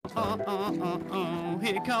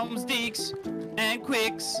Here comes Deeks and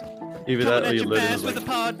Quicks. Either Coming that or at you you learn fast with it. a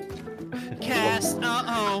podcast.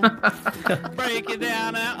 Break it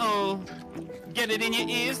down. Get it in your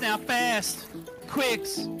ears now fast.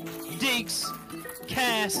 Quicks, Deeks,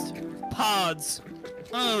 Cast, Pods.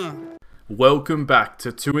 Welcome back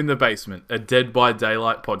to Two in the Basement, a Dead by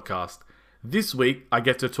Daylight podcast. This week, I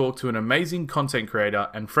get to talk to an amazing content creator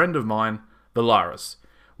and friend of mine, Valaris.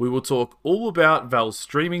 We will talk all about Val's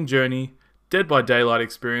streaming journey, Dead by Daylight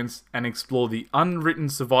experience, and explore the unwritten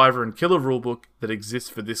survivor and killer rulebook that exists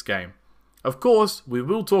for this game. Of course, we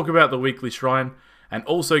will talk about the weekly shrine, and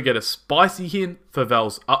also get a spicy hint for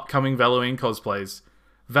Val's upcoming Halloween cosplays.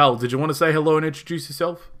 Val, did you want to say hello and introduce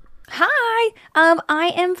yourself? Hi,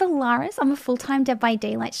 I am Valaris. I'm a full-time Dead by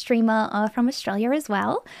Daylight streamer from Australia as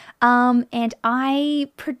well. And I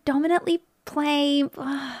predominantly play...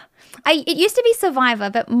 it used to be Survivor,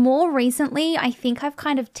 but more recently, I think I've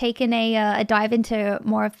kind of taken a dive into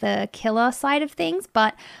more of the killer side of things.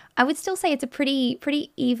 But I would still say it's a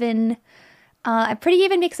pretty even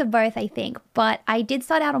mix of both, I think. But I did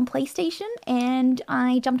start out on PlayStation, and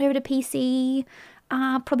I jumped over to PC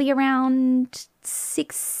probably around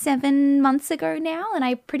 6-7 months ago now, and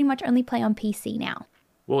I pretty much only play on PC now.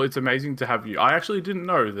 Well, it's amazing to have you. I actually didn't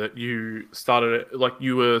know that you started, like,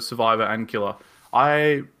 you were Survivor and Killer.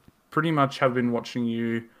 I pretty much have been watching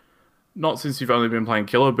you, not since you've only been playing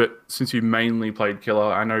Killer, but since you mainly played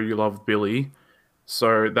Killer. I know you love Billy,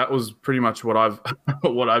 so that was pretty much what I've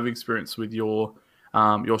what I've experienced with your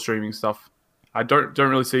streaming stuff. I don't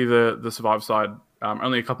really see the Survive side.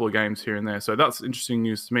 Only a couple of games here and there, so that's interesting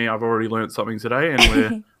news to me. I've already learned something today, and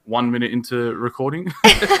we're 1 minute into recording.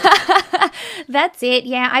 That's it.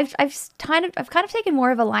 Yeah, I've kind of taken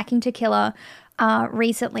more of a liking to Killer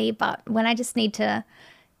recently, but when I just need to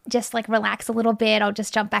just like relax a little bit, I'll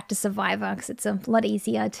just jump back to Survivor because it's a lot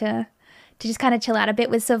easier to just kind of chill out a bit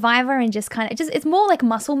with Survivor and just kind of it's more like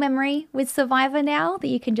muscle memory with Survivor now that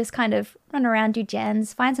you can just kind of run around, do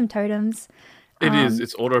gens, find some totems. It is.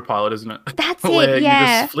 It's autopilot, isn't it? That's Where it,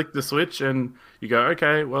 yeah. You just flick the switch and you go,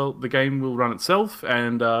 okay, well, the game will run itself,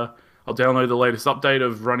 and I'll download the latest update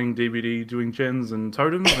of running DBD, doing gens and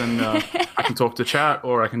totems, and I can talk to chat,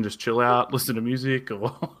 or I can just chill out, listen to music,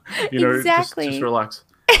 or, Exactly. just relax.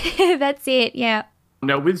 That's it, yeah.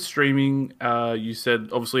 Now, with streaming, you said,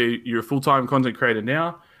 obviously, you're a full-time content creator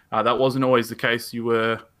now. That wasn't always the case. You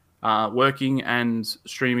were working and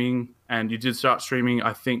streaming, and you did start streaming,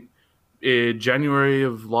 I think, in January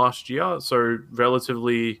of last year, so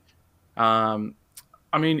relatively, in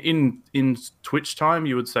Twitch time,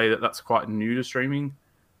 you would say that that's quite new to streaming.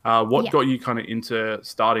 What got you kind of into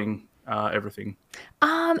starting everything?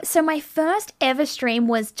 So my first ever stream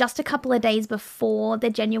was just a couple of days before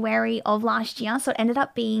the January of last year, so it ended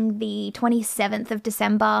up being the 27th of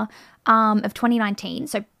December of 2019,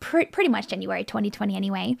 so pretty much January 2020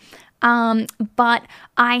 anyway. But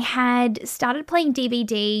I had started playing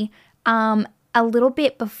DBD a little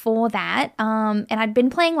bit before that, and I'd been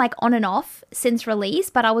playing like on and off since release,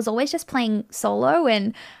 but I was always just playing solo,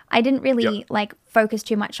 and I didn't really like focus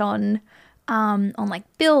too much on like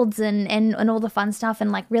builds and all the fun stuff,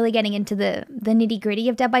 and like really getting into the nitty gritty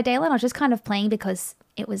of Dead by Daylight. I was just kind of playing because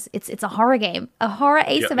it's a horror game, a horror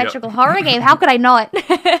asymmetrical horror game. How could I not?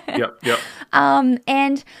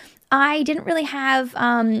 And I didn't really have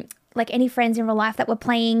like any friends in real life that were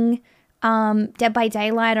playing Dead by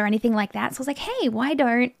Daylight or anything like that. So I was like, hey, why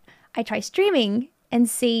don't I try streaming and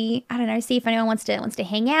see if anyone wants to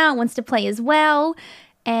hang out, wants to play as well.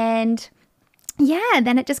 And yeah,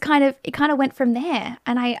 then it kind of went from there.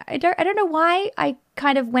 And I don't know why I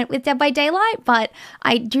kind of went with Dead by Daylight, but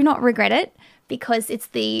I do not regret it because it's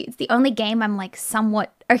the only game I'm like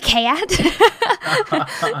somewhat okay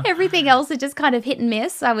at. Everything else is just kind of hit and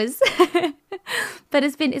miss. But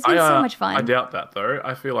it's been so much fun. I doubt that though.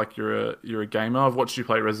 I feel like you're a gamer. I've watched you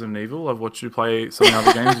play Resident Evil. I've watched you play some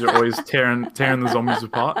other games. You're always tearing the zombies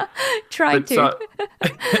apart. Trying to.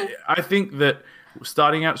 I think that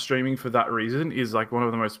starting out streaming for that reason is like one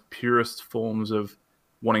of the most purest forms of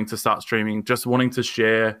wanting to start streaming. Just wanting to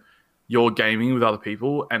share your gaming with other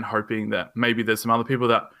people and hoping that maybe there's some other people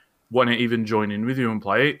that want to even join in with you and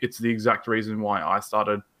play. It's the exact reason why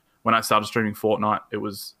when I started streaming Fortnite. It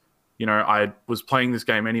was, I was playing this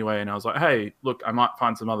game anyway, and I was like, hey, look, I might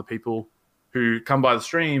find some other people who come by the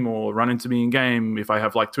stream or run into me in game. If I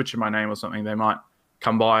have like Twitch in my name or something, they might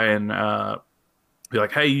come by and be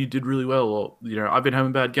like, hey, you did really well, or I've been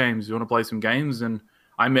having bad games, you want to play some games? And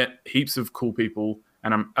I met heaps of cool people,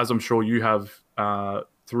 and as I'm sure you have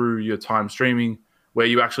through your time streaming, where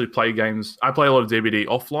you actually play games. I play a lot of DBD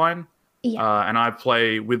offline, and I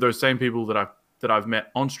play with those same people that I that I've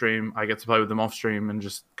met on stream, I get to play with them off stream and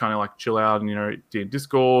just kind of like chill out and, you know, do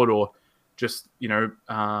Discord or just, you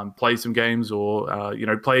know, play some games or, you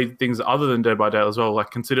know, play things other than Dead by Daylight as well. Like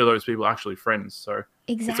consider those people actually friends. So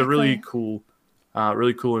Exactly. it's a really cool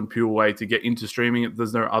and pure way to get into streaming.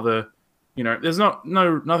 There's no other, you know, there's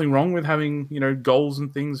nothing wrong with having, you know, goals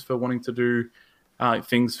and things for wanting to do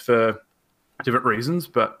things for different reasons.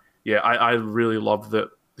 But yeah, I really love that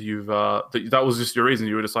you've that was just your reason.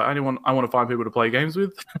 You were just like, I want to find people to play games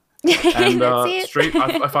with. And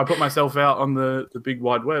if I put myself out on the big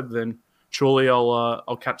wide web, then surely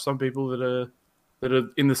I'll catch some people that are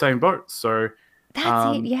in the same boat. So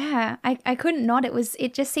that's it. Yeah, I couldn't not.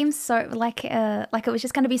 It just seems so like it was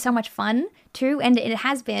just going to be so much fun too, and it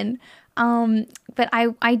has been. But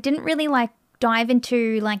I didn't really like dive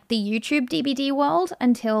into like the YouTube DBD world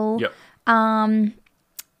until when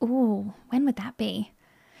would that be?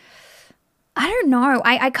 I don't know.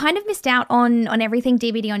 I kind of missed out on everything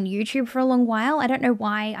DBD on YouTube for a long while. I don't know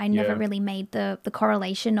why I never really made the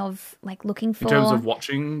correlation of like looking for... In terms of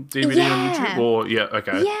watching DVD on YouTube? Or,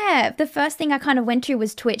 Yeah, the first thing I kind of went to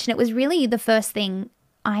was Twitch, and it was really the first thing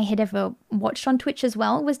I had ever watched on Twitch as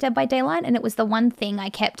well was Dead by Daylight, and it was the one thing I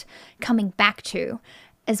kept coming back to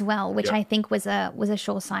as well, which I think was a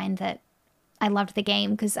sure sign that I loved the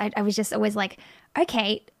game, because I was just always like,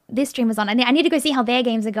 okay, this stream is on. I need to go see how their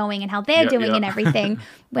games are going and how they're doing and everything.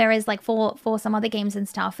 Whereas like for some other games and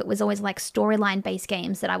stuff, it was always like storyline based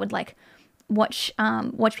games that I would like watch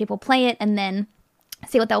people play it and then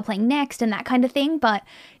see what they were playing next and that kind of thing. But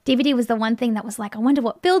DVD was the one thing that was like, I wonder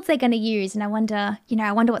what builds they're going to use, and I wonder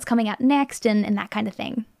what's coming out next and that kind of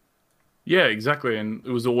thing. Yeah, exactly. And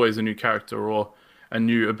it was always a new character or a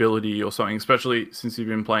new ability or something, especially since you've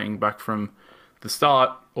been playing back from the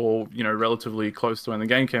start, or, you know, relatively close to when the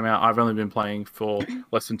game came out. I've only been playing for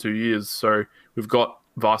less than 2 years, so we've got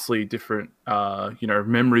vastly different, you know,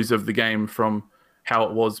 memories of the game from how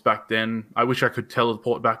it was back then. I wish I could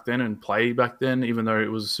teleport back then and play back then, even though it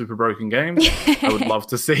was a super broken game. I would love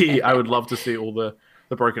to see all the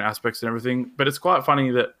broken aspects and everything. But it's quite funny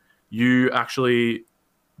that you actually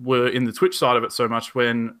were in the Twitch side of it so much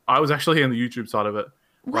when I was actually in the YouTube side of it,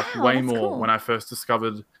 like way more cool. when I first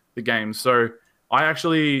discovered the game. So I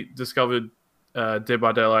actually discovered Dead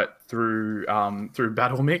by Daylight through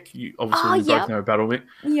BattleMick. Obviously, we both know BattleMick.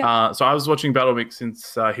 Yeah. So I was watching BattleMick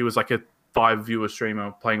since he was like a 5-viewer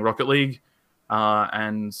streamer playing Rocket League,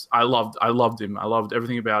 and I loved him. I loved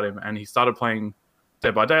everything about him. And he started playing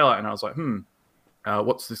Dead by Daylight, and I was like,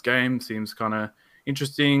 what's this game? Seems kind of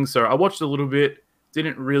interesting. So I watched a little bit.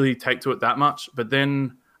 Didn't really take to it that much, but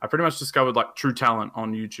then I pretty much discovered like True Talent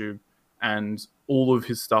on YouTube. And all of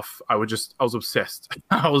his stuff, I was obsessed.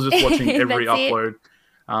 I was just watching every upload,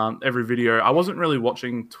 every video. I wasn't really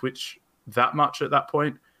watching Twitch that much at that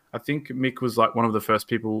point. I think Mick was like one of the first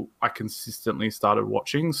people I consistently started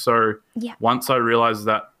watching. So once I realized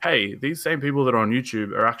that, hey, these same people that are on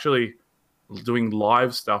YouTube are actually doing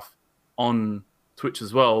live stuff on Twitch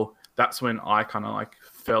as well, that's when I kind of like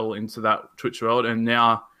fell into that Twitch world. And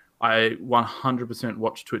now I 100%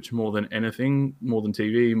 watch Twitch more than anything, more than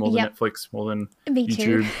TV, more than Netflix, more than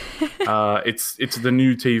YouTube. It's the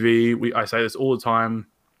new TV. I say this all the time,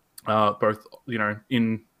 both, you know,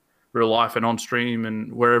 in real life and on stream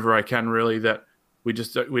and wherever I can, really, that we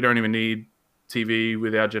don't even need TV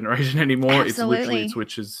with our generation anymore. Absolutely. It's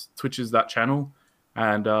literally Twitch is that channel,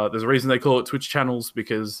 and there's a reason they call it Twitch channels,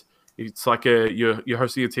 because it's like you're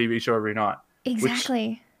hosting a TV show every night.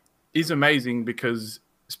 Exactly. Which is amazing, because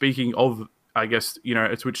speaking of, I guess, you know,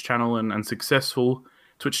 a Twitch channel and successful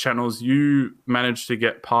Twitch channels, you managed to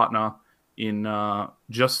get partner in a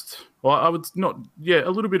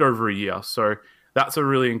little bit over a year. So that's a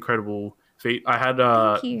really incredible feat. I had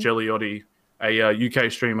Jelly Oddie, a UK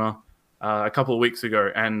streamer, a couple of weeks ago,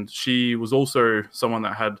 and she was also someone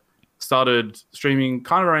that had started streaming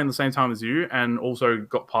kind of around the same time as you, and also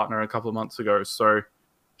got partner a couple of months ago. So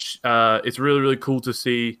it's really, really cool to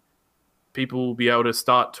see people be able to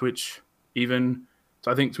start Twitch even.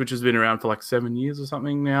 So I think Twitch has been around for like 7 years or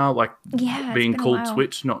something now, like being called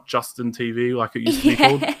Twitch, not Justin TV like it used to be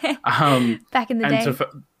called. Back in the day.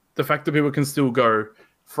 And the fact that people can still go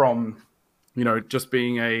from, you know, just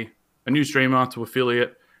being a new streamer to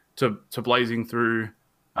affiliate to blazing through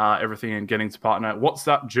everything and getting to partner. What's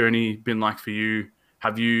that journey been like for you?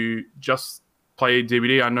 Have you just played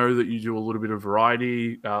DBD? I know that you do a little bit of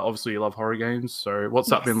variety. Obviously, you love horror games. So what's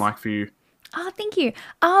that been like for you? Oh, thank you.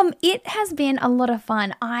 It has been a lot of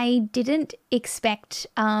fun. I didn't expect,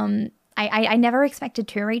 I never expected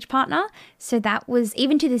to reach partner. So that was,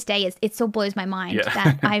 even to this day, it still blows my mind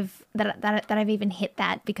that I've even hit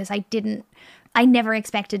that, because I didn't I never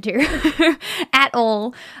expected to at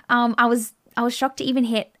all. I was shocked to even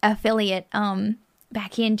hit affiliate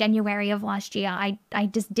back in January of last year. I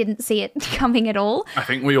just didn't see it coming at all. I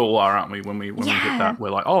think we all are, aren't we? When we hit that,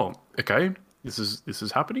 we're like, oh, okay, this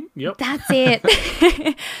is happening. Yep, that's it.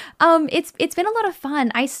 It's been a lot of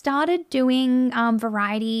fun. I started doing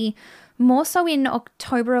variety more so in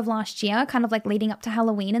October of last year, kind of like leading up to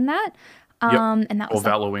Halloween and that. And that was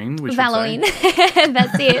Halloween. Halloween.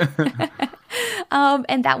 That's it.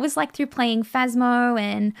 And that was like through playing Phasmo,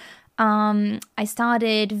 and I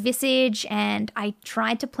started Visage, and I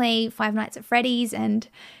tried to play Five Nights at Freddy's and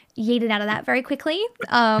yeeted out of that very quickly.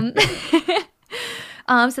 So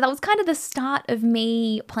that was kind of the start of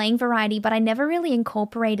me playing variety, but I never really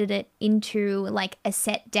incorporated it into like a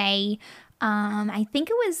set day. I think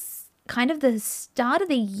it was kind of the start of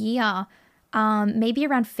the year, maybe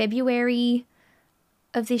around February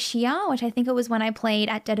of this year, which I think it was when I played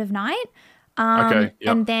at Dead of Night. Okay,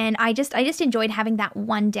 yep. And then I just enjoyed having that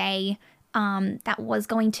one day that was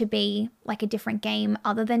going to be like a different game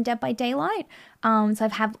other than Dead by Daylight. So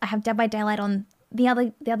I have Dead by Daylight on the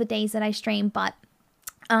other days that I stream, but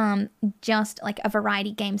just like a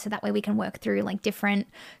variety game, so that way we can work through like different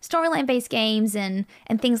storyline based games and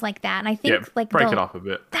things like that. And I think like break it up a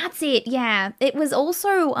bit. That's it. Yeah, it was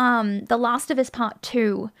also The Last of Us Part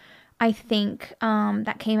 2. I think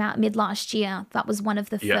that came out mid last year. That was one of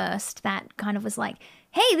the first that kind of was like,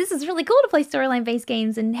 hey, this is really cool to play storyline based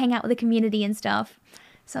games and hang out with the community and stuff.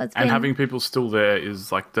 So it's been... And having people still there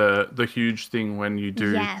is like the huge thing when you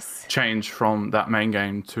do change from that main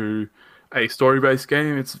game to a story-based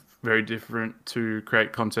game. It's very different to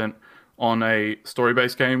create content on a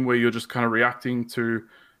story-based game where you're just kind of reacting to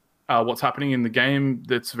what's happening in the game.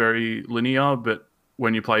 That's very linear, but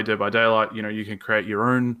when you play Dead by Daylight, you know, you can create your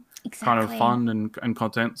own kind of fun and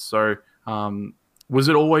content. So was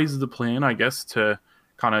it always the plan, I guess, to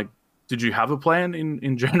kind of, did you have a plan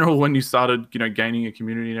in general when you started, you know, gaining a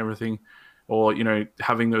community and everything, or, you know,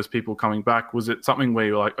 having those people coming back? Was it something where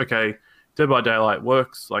you're like, okay, Dead by Daylight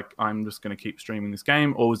works, like I'm just going to keep streaming this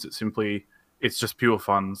game? Or was it simply, it's just pure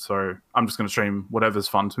fun, so I'm just going to stream whatever's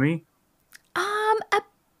fun to me? A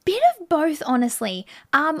bit of both, honestly.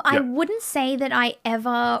 I wouldn't say that I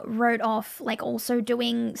ever wrote off like also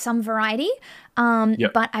doing some variety.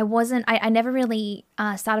 But I never really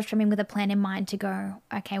started streaming with a plan in mind to go,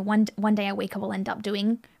 okay, one day a week I will end up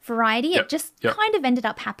doing variety. It just kind of ended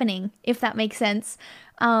up happening, if that makes sense.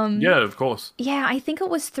 Yeah, of course. Yeah, I think it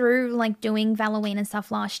was through like doing Halloween and stuff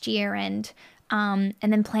last year, and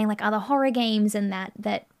then playing like other horror games and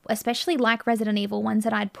that especially like Resident Evil, ones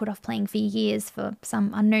that I'd put off playing for years for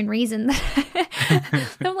some unknown reason.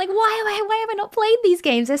 I'm like, why have I not played these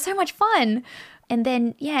games? They're so much fun. And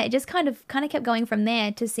then it just kind of kept going from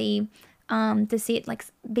there to see it like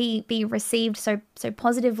be received so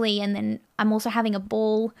positively. And then I'm also having a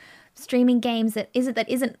ball streaming games that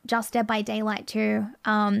isn't just Dead by Daylight too.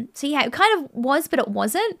 So yeah, it kind of was, but it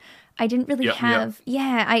wasn't. I didn't really have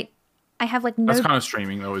I have like no... That's kind of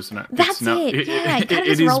streaming though, isn't it? That's it. Yeah, it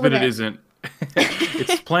is, but it isn't.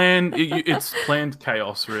 It's planned. It's planned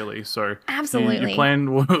chaos, really. So absolutely, you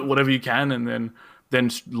plan whatever you can, and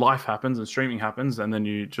then life happens and streaming happens, and then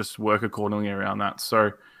you just work accordingly around that.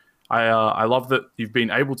 So I love that you've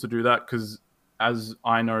been able to do that, because as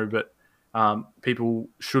I know, but people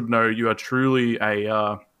should know, you are truly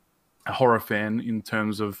a horror fan in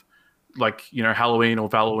terms of, like, you know, Halloween or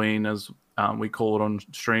Halloween as we call it on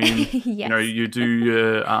stream. Yes. You know, you do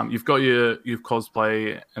your you've got your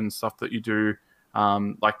cosplay and stuff that you do,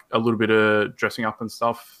 like a little bit of dressing up and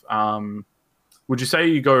stuff. Would you say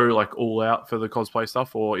you go like all out for the cosplay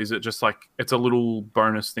stuff, or is it just like it's a little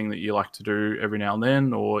bonus thing that you like to do every now and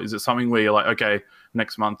then, or is it something where you're like, okay,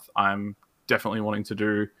 next month I'm definitely wanting to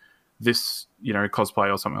do this, you know,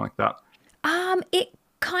 cosplay or something like that? It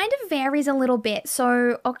kind of varies a little bit.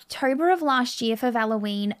 So October of last year for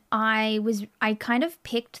Halloween, I kind of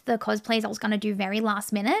picked the cosplays I was going to do very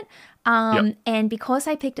last minute. And because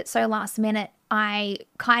I picked it so last minute, I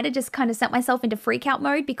kind of set myself into freak out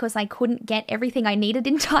mode because I couldn't get everything I needed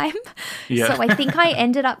in time. Yeah. So I think I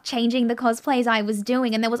ended up changing the cosplays I was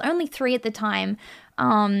doing, and there was only 3 at the time.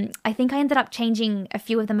 I think I ended up changing a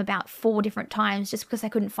few of them about 4 different times just because I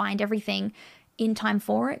couldn't find everything in time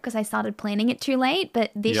for it, because I started planning it too late. But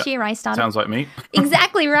this year I started... Sounds like me.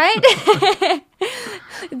 Exactly, right?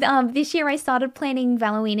 This year I started planning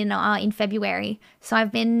Halloween in February. So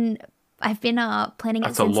I've been planning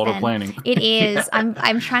That's it since a lot then. of planning. It is.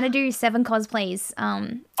 I'm trying to do 7 cosplays.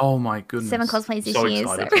 Oh my goodness. 7 cosplays this so year.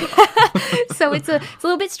 Excited. So it's a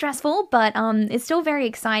little bit stressful, but it's still very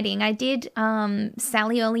exciting. I did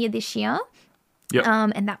Sally earlier this year. Yep.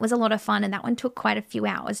 And that was a lot of fun, and that one took quite a few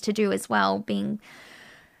hours to do as well, being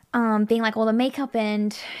like all the makeup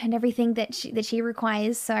and everything that she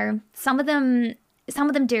requires. So some of them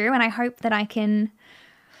do, and I hope that I can.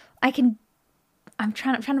 I'm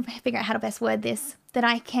trying to figure out how to best word this. That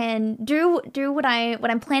I can do what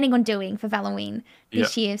I'm planning on doing for Halloween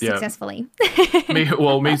this year successfully. Me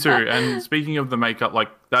too. And speaking of the makeup, like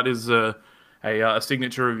that is a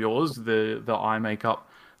signature of yours, the eye makeup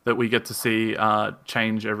that we get to see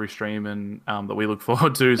change every stream, and that we look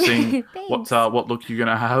forward to seeing what look you're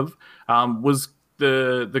gonna have. Was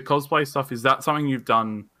the cosplay stuff, is that something you've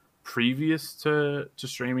done previous to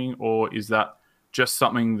streaming, or is that just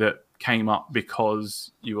something that came up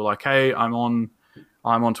because you were like, hey, I'm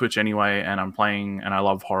on Twitch anyway, and I'm playing, and I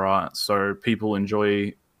love horror, so people are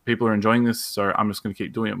enjoying this, so I'm just going to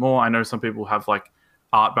keep doing it more. I know some people have like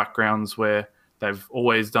art backgrounds where they've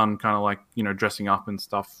always done kind of like, you know, dressing up and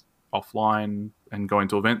stuff offline and going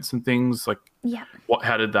to events and things. Like, yeah.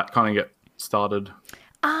 How did that kind of get started?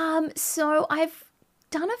 So I've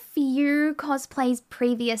done a few cosplays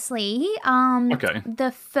previously. Okay.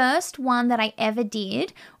 The first one that I ever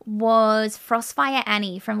did was Frostfire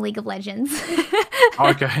Annie from League of Legends.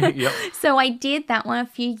 Okay, yep. So I did that one a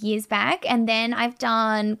few years back, and then I've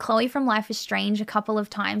done Chloe from Life is Strange a couple of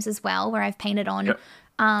times as well, where I've painted on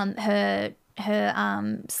her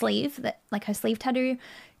sleeve, her sleeve tattoo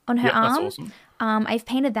on her arm. That's awesome. I've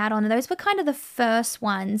painted that on, and those were kind of the first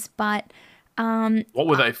ones, but what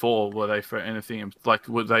were they for? Were they for anything? Like,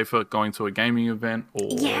 were they for going to a gaming event, or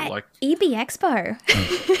like EB Expo?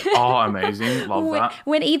 Oh, amazing! Love that.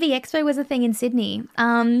 When EB Expo was a thing in Sydney.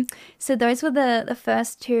 So those were the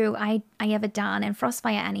first two I ever done, and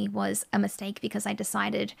Frostfire Annie was a mistake because I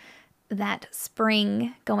decided that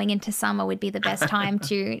spring going into summer would be the best time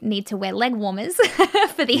to need to wear leg warmers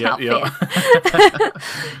for the outfit.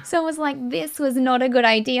 So I was like, this was not a good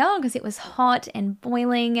idea because it was hot and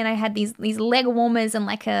boiling, and I had these leg warmers and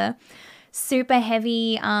like a super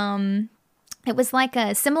heavy, it was like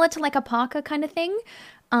similar to like a parka kind of thing.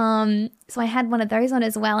 So I had one of those on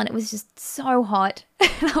as well, and it was just so hot.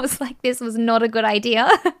 And I was like, this was not a good idea.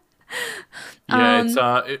 Yeah,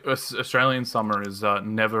 it's Australian summer is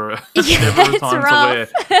never a time to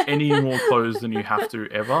wear any more clothes than you have to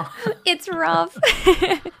ever. It's rough.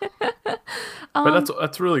 But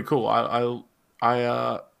that's really cool. I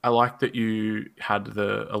like that you had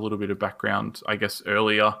a little bit of background, I guess,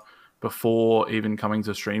 earlier before even coming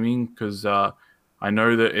to streaming, because I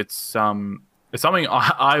know that it's something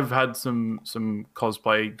I've had some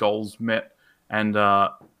cosplay goals met, and I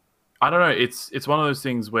don't know, it's one of those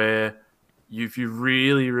things where if you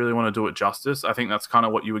really, really want to do it justice, I think that's kind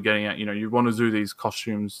of what you were getting at. You know, you want to do these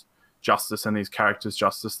costumes justice and these characters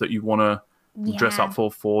justice that you want to dress up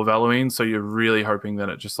for Halloween. So you're really hoping that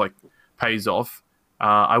it just like pays off.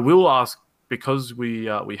 I will ask, because we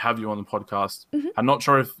have you on the podcast. Mm-hmm. I'm not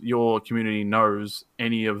sure if your community knows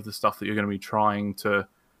any of the stuff that you're going to be trying to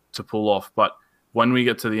pull off, but when we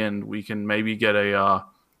get to the end, we can maybe get a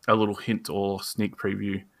little hint or sneak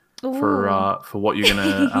preview for what you're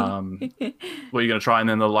gonna try, and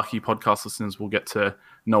then the lucky podcast listeners will get to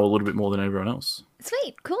know a little bit more than everyone else.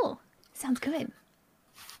 Sweet, cool, sounds good.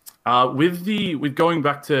 With going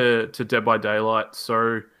back to Dead by Daylight,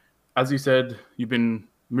 so as you said, you've been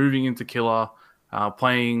moving into Killer,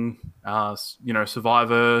 playing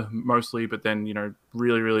Survivor mostly, but then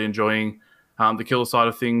really, really enjoying the Killer side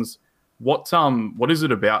of things. What is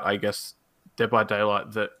it about, I guess, Dead by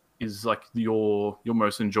Daylight that is like your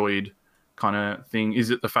most enjoyed kind of thing?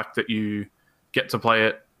 Is it the fact that you get to play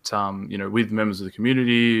it with members of the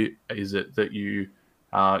community? Is it that you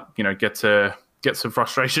get to get some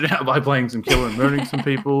frustration out by playing some Killer and murdering some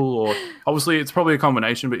people? Or obviously it's probably a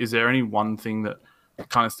combination, but is there any one thing that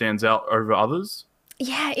kind of stands out over others?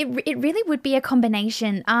 Yeah, it really would be a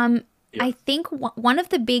combination. I think one of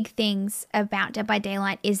the big things about Dead by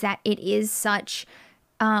Daylight is that it is such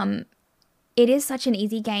an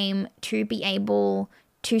easy game to be able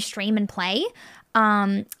to stream and play.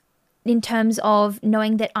 In terms of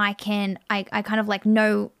knowing that I kind of like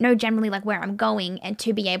know generally like where I'm going, and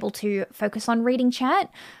to be able to focus on reading chat.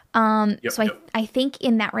 I think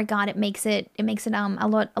in that regard it makes it a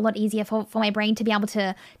lot easier for my brain to be able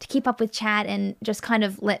to keep up with chat and just kind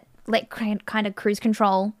of let kind of cruise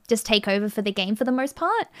control just take over for the game for the most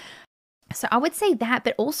part. So I would say that,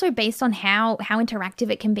 but also based on how interactive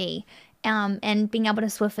it can be. And being able to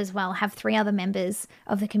Swift as well, have 3 other members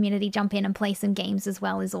of the community jump in and play some games as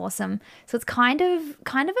well is awesome. So it's kind of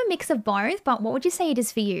a mix of both, but what would you say it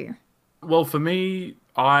is for you? Well, for me,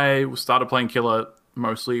 I started playing Killer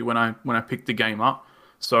mostly when I picked the game up.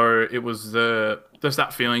 So it was just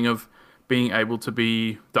that feeling of being able to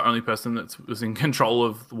be the only person that was in control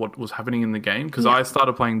of what was happening in the game, because Yeah. I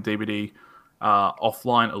started playing DBD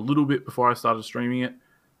offline a little bit before I started streaming it.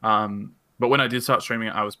 But when I did start streaming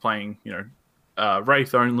it, I was playing,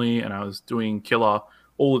 Wraith only, and I was doing Killer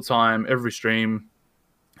all the time, every stream,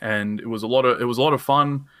 and it was a lot of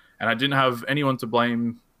fun. And I didn't have anyone to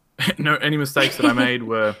blame. No, any mistakes that I made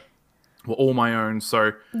were all my own.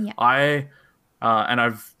 So Yeah.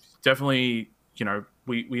 I've definitely,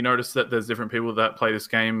 we noticed that there's different people that play this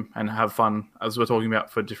game and have fun, as we're talking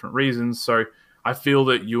about, for different reasons. So I feel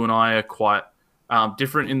that you and I are quite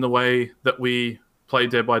different in the way that we play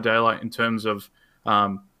Dead by Daylight, in terms of,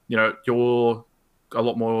 you're a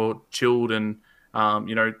lot more chilled, and,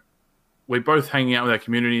 we're both hanging out with our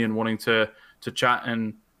community and wanting to chat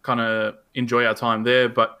and kind of enjoy our time there.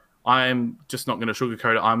 But I'm just not going to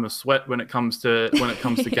sugarcoat it. I'm a sweat when it comes to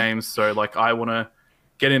games. So like, I want to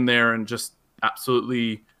get in there and just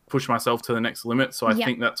absolutely push myself to the next limit. So I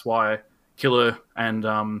think that's why Killer and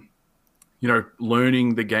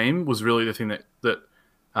learning the game was really the thing that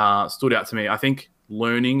stood out to me. I think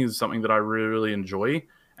learning is something that I really, really enjoy,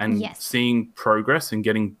 and seeing progress and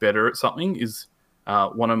getting better at something is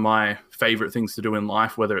one of my favorite things to do in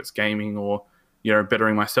life, whether it's gaming or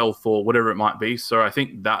bettering myself or whatever it might be. So I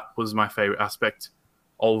think that was my favorite aspect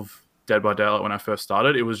of Dead by Daylight when I first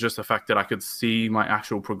started. It was just the fact that I could see my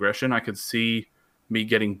actual progression. I could see me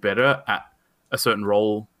getting better at a certain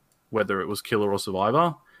role, whether it was Killer or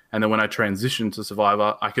Survivor. And then when I transitioned to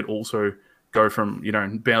Survivor, I could also go from,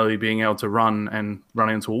 barely being able to run and run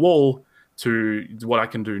into a wall to what I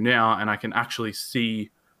can do now. And I can actually see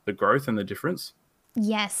the growth and the difference.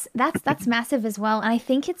 Yes, that's massive as well. And I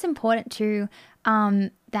think it's important too,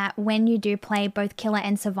 that when you do play both Killer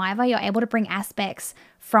and Survivor, you're able to bring aspects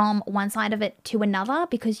from one side of it to another,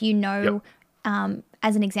 because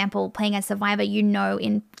as an example, playing as Survivor,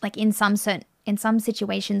 in some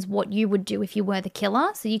situations what you would do if you were the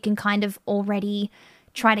Killer, so you can kind of already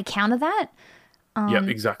try to counter that. Yeah,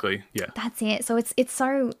 exactly. Yeah, that's it. So it's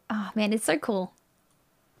so, oh man, it's so cool.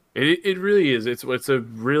 It really is. It's a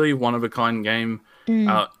really one of a kind game.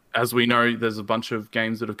 As we know, there's a bunch of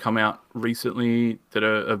games that have come out recently that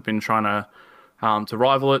have been trying to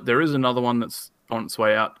rival it. There is another one that's on its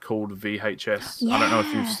way out called VHS. Yeah. I don't know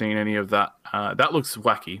if you've seen any of that. That looks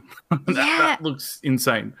wacky. that looks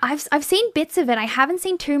insane. I've seen bits of it. I haven't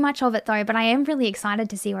seen too much of it though, but I am really excited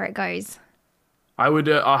to see where it goes. I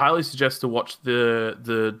highly suggest to watch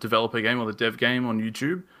the developer game or the dev game on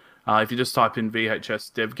YouTube. If you just type in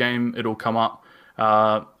VHS dev game, it'll come up.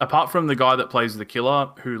 Apart from the guy that plays the Killer,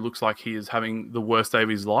 who looks like he is having the worst day of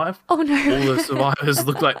his life. Oh no. All the survivors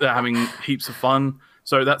look like they're having heaps of fun.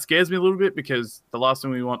 So that scares me a little bit, because the last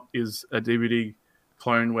thing we want is a DVD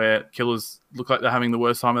clone where killers look like they're having the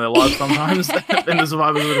worst time of their lives sometimes, and the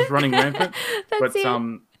survivors are just running rampant. That's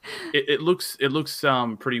it looks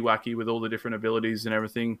pretty wacky with all the different abilities and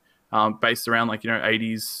everything, based around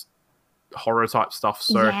 80s horror type stuff.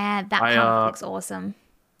 So yeah, that part looks awesome.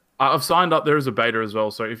 I've signed up. There is a beta as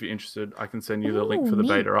well, so if you're interested, I can send you the link for the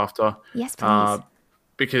beta after. Yes, please.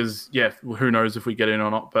 Because who knows if we get in or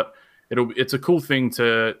not? But it's a cool thing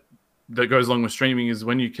that goes along with streaming, is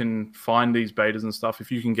when you can find these betas and stuff.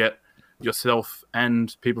 If you can get yourself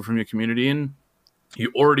and people from your community in,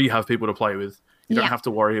 you already have people to play with. You don't have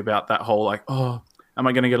to worry about that whole am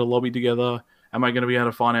I going to get a lobby together? Am I going to be able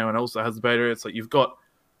to find anyone else that has the beta? It's like you've got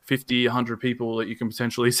 50, 100 people that you can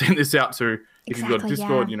potentially send this out to. If you've got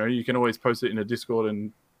Discord, you can always post it in a Discord,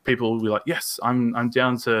 and people will be like, yes, I'm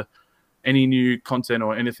down to any new content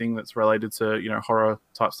or anything that's related to, horror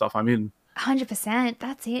type stuff. I'm in. 100%.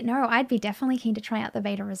 That's it. No, I'd be definitely keen to try out the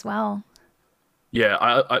beta as well.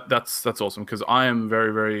 Yeah, that's awesome, because I am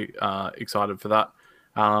very, very excited for that.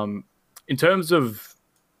 In terms of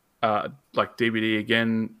DBD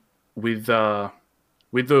again, with the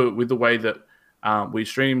way that we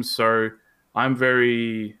stream, so I'm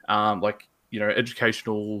very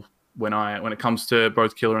educational when it comes to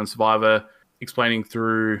both Killer and Survivor, explaining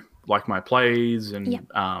through my plays and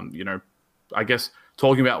I guess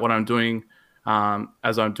talking about what I'm doing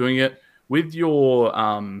as I'm doing it. With your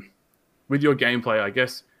gameplay, I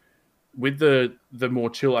guess, with the more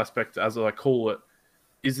chill aspect, as I call it,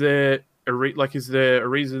 is there a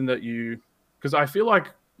reason that you? Because I feel like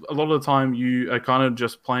a lot of the time you are kind of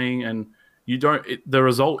just playing, and the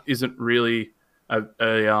result isn't really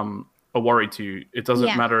a worry to you. It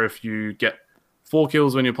doesn't matter if you get 4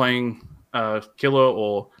 kills when you're playing Killer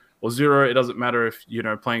or 0. It doesn't matter if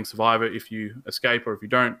playing Survivor, if you escape or if you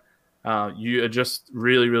don't. You are just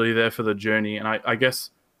really, really there for the journey. And I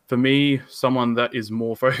guess for me, someone that is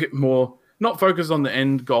more not focused on the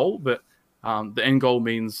end goal, but the end goal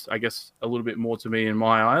means, I guess, a little bit more to me in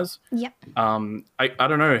my eyes. Yep. I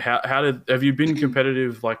don't know have you been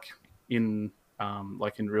competitive in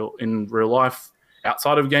real life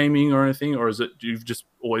outside of gaming or anything, or is it you've just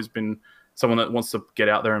always been someone that wants to get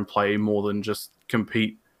out there and play more than just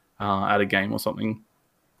compete at a game or something?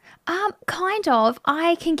 Kind of.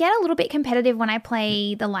 I can get a little bit competitive when I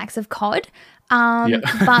play the likes of COD. Yeah.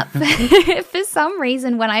 But for some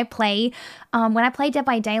reason, when I play Dead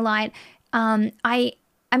by Daylight, I'm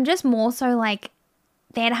just more so like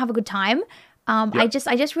there to have a good time. I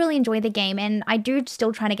just really enjoy the game, and I do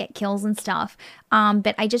still try to get kills and stuff.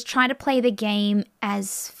 But I just try to play the game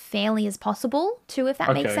as fairly as possible too, if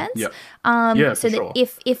that makes sense. Yep. So that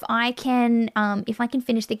if I can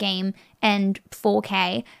finish the game and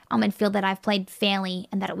 4K, and feel that I've played fairly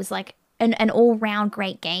and that it was like an all round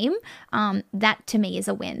great game, that to me is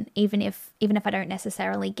a win. Even if I don't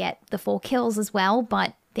necessarily get the 4 kills as well,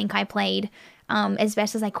 but think I played as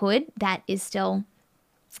best as I could, that is still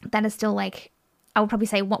like, I would probably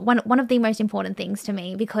say one of the most important things to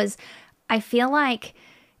me, because I feel like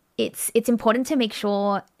it's important to make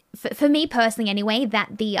sure, for me personally anyway,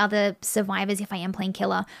 that the other survivors, if I am playing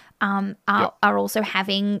killer, are also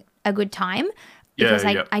having a good time. Because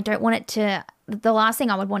I don't want it to, the last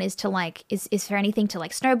thing I would want is to like, is for anything to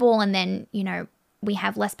like snowball, and then, you know, we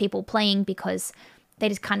have less people playing because they're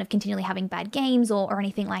just kind of continually having bad games or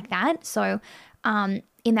anything like that. So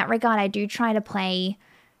in that regard, I do try to play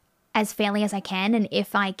as fairly as I can, and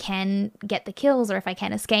if I can get the kills or if I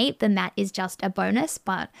can escape, then that is just a bonus.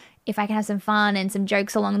 But if I can have some fun and some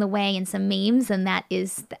jokes along the way and some memes, then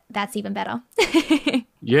that's even better.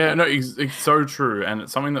 Yeah, no, it's so true, and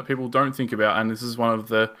it's something that people don't think about, and this is one of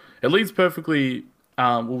the, it leads perfectly,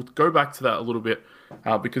 we'll go back to that a little bit,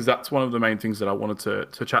 because that's one of the main things that I wanted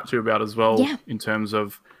to chat to you about as well, in terms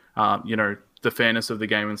of, you know, the fairness of the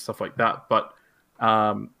game and stuff like that. But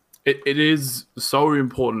it is so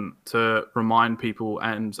important to remind people,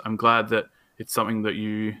 and I'm glad that it's something that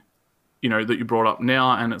you brought up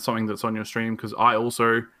now, and it's something that's on your stream, because I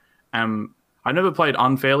also I never played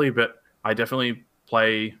unfairly, but I definitely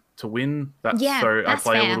play to win. I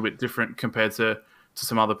play fair. a little bit different compared to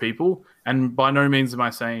some other people, and by no means am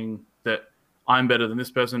I saying that I'm better than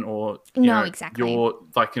this person, or exactly, you're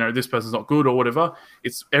like, you know, this person's not good or whatever.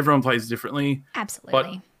 It's everyone plays differently. Absolutely.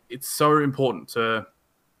 But it's so important to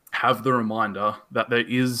have the reminder that there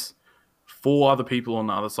is 4 other people on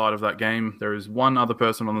the other side of that game. There is 1 other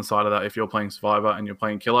person on the side of that. If you're playing Survivor and you're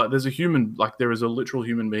playing Killer, there's a human, like there is a literal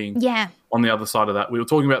human being on the other side of that. We were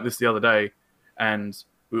talking about this the other day, and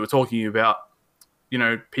we were talking about, you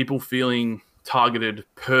know, people feeling targeted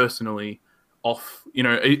personally off, you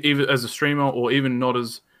know, either as a streamer or even not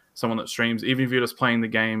as someone that streams, even if you're just playing the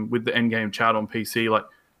game with the end game chat on PC, like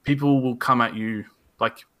people will come at you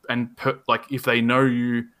like, if they know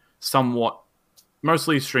you somewhat,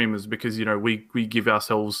 mostly streamers, because, you know, we give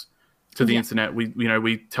ourselves to the internet.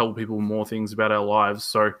 We tell people more things about our lives,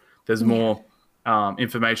 so there's more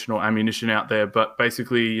information or ammunition out there. But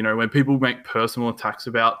basically, you know, when people make personal attacks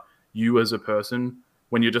about you as a person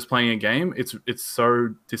when you're just playing a game, it's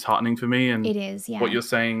so disheartening for me. And it is, what you're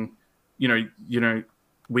saying, you know,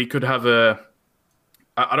 we could have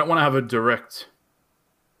I don't want to have a direct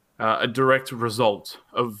result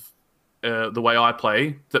of the way I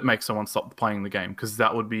play that makes someone stop playing the game, because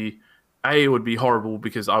that would be, it would be horrible,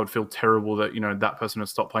 because I would feel terrible that, you know, that person has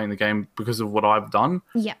stopped playing the game because of what I've done.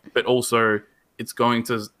 Yeah. But also, it's going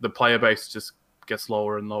to, the player base just gets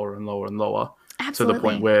lower and lower and lower and lower. Absolutely. To the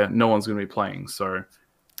point where no one's going to be playing. So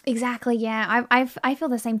exactly, yeah. I feel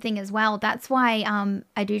the same thing as well. That's why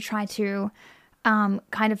I do try to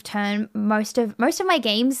kind of turn most of my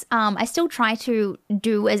games. I still try to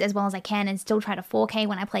do as well as I can, and still try to 4K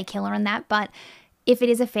when I play Killer and that. But if it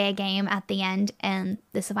is a fair game at the end and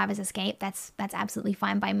the survivors escape, that's absolutely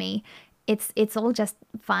fine by me. It's all just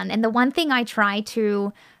fun. And the one thing I try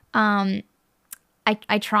to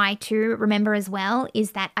I try to remember as well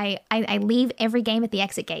is that I leave every game at the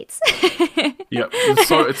exit gates. Yep.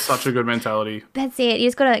 It's such a good mentality. That's it. You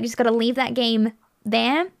just gotta leave that game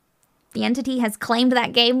there. The entity has claimed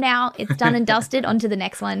that game now. It's done and dusted. On to the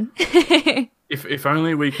next one. If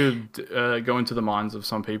only we could go into the minds of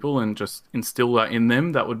some people and just instill that in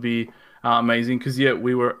them, that would be amazing. Because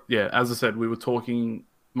as I said, we were talking,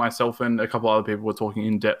 myself and a couple other people were talking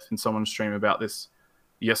in depth in someone's stream about this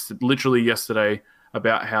literally yesterday,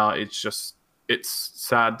 about how it's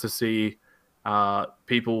sad to see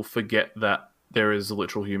people forget that there is a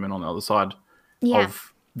literal human on the other side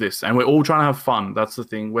of this, and we're all trying to have fun. That's the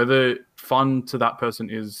thing. Whether fun to that person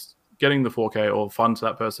is getting the 4K, or fun to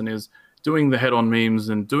that person is doing the head-on memes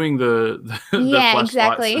and doing the Yeah, flashlights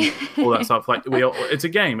exactly. and all that stuff. Like it's a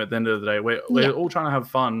game at the end of the day. We're Yeah. all trying to have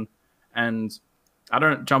fun, and I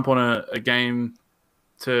don't jump on a game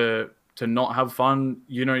to not have fun.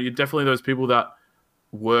 You know, you're definitely those people that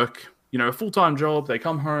work, you know, a full-time job. They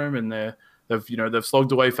come home and they've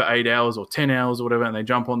slogged away for 8 hours or 10 hours or whatever, and they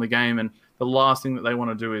jump on the game, and the last thing that they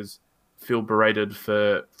want to do is feel berated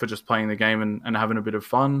for just playing the game and having a bit of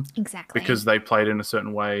fun. Exactly. Because they played in a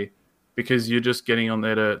certain way, because you're just getting on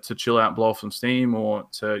there to chill out, blow off some steam, or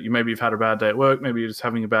maybe you've had a bad day at work, maybe you're just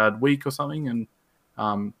having a bad week or something, and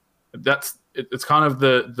it's kind of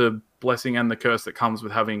the blessing and the curse that comes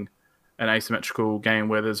with having an asymmetrical game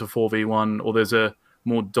where there's a 4v1 or there's a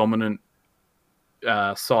more dominant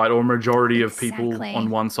side or majority of people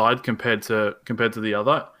on one side compared to the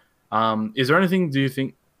other. Is there anything, do you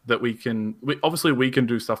think, that we can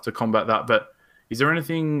do stuff to combat that, but is there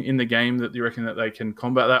anything in the game that you reckon that they can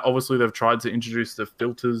combat that? Obviously, they've tried to introduce the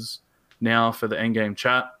filters now for the endgame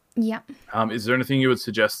chat. Yeah. Is there anything you would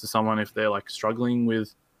suggest to someone if they're like struggling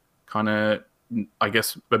with kind of, I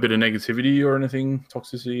guess, a bit of negativity or anything,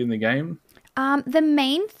 toxicity in the game? The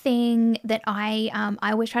main thing that I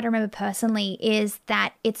always try to remember personally is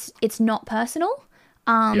that it's not personal.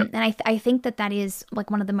 Yep. And I think that is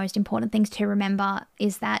like one of the most important things to remember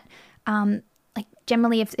is that, like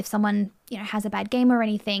generally if someone, you know, has a bad game or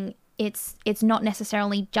anything, it's not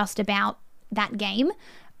necessarily just about that game.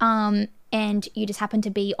 And you just happen to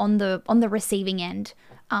be on the receiving end,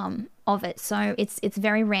 of it. So it's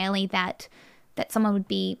very rarely that someone would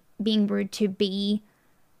be being rude to be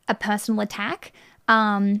a personal attack.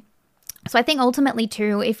 So I think ultimately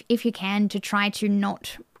too, if you can, to try to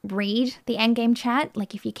not read the endgame chat.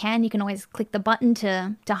 Like if you can always click the button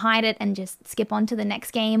to hide it and just skip on to the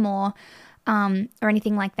next game or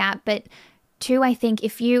anything like that. But two, I think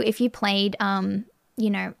if you played, you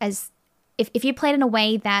know, if you played in a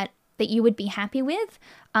way that you would be happy with,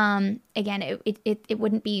 again, it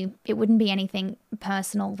wouldn't be anything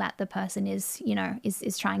personal that the person is, you know,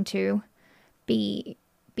 is trying to be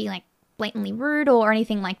like blatantly rude or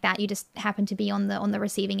anything like that. You just happen to be on the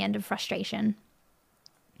receiving end of frustration.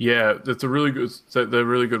 Yeah, that's they're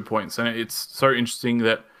really good points, and it's so interesting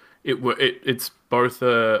that it's both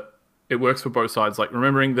it works for both sides. Like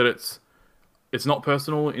remembering that it's not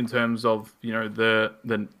personal in terms of, you know, the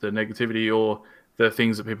negativity or the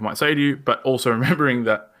things that people might say to you, but also remembering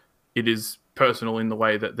that it is personal in the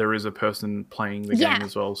way that there is a person playing the game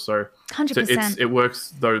as well. So 100%. It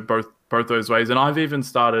works though both those ways. And I've even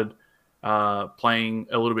started playing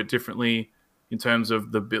a little bit differently in terms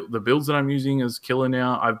of the builds that I'm using as killer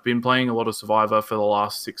now. I've been playing a lot of Survivor for the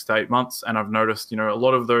last 6 to 8 months, and I've noticed, you know, a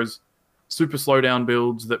lot of those super slowdown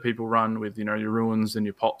builds that people run with, you know, your ruins and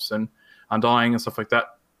your pops and undying and stuff like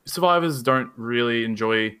that. Survivors don't really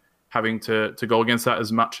enjoy having to go against that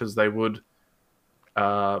as much as they would,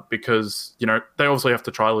 because, you know, they obviously have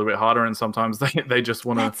to try a little bit harder, and sometimes they just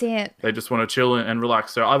want to chill and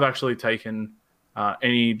relax. So I've actually taken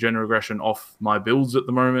any general aggression off my builds at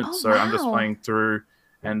the moment. Oh, so wow. I'm just playing through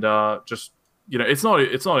and just, you know, it's not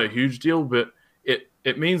a huge deal, but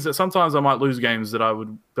it means that sometimes I might lose games that I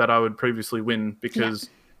would previously win because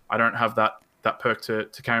I don't have that perk to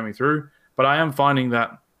carry me through. But I am finding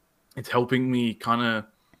that it's helping me kind of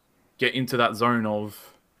get into that zone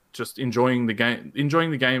of just enjoying the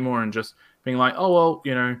game more, and just being like, oh well,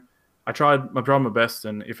 you know, I tried my best,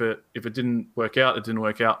 and if it didn't work out, it didn't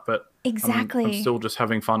work out. But exactly, I'm still just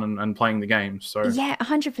having fun and playing the game. So yeah,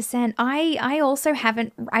 100%. I also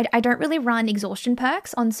haven't. I don't really run exhaustion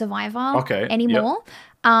perks on Survivor anymore.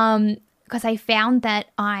 Yep. Because I found that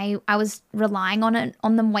I was relying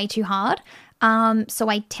on them way too hard. So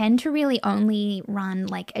I tend to really only run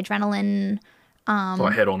like adrenaline.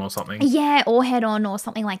 Or head on or something. Yeah, or head on or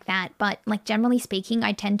something like that. But like generally speaking,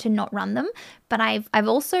 I tend to not run them. But I've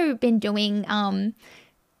also been doing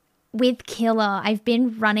with Killer, I've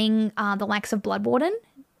been running the likes of Blood Warden,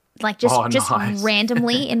 like just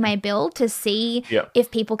randomly in my build to see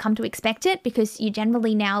if people come to expect it, because you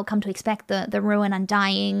generally now come to expect the Ruin,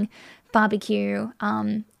 Undying, Barbecue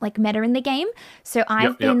like meta in the game. So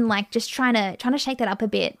I've been like just trying to shake that up a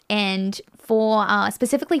bit, and for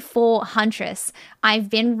specifically for Huntress, I've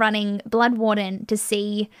been running Blood Warden to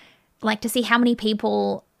see how many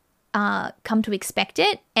people come to expect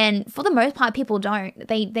it, and for the most part people don't.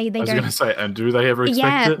 They don't. I was going to say, and do they ever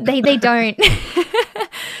expect it? they don't.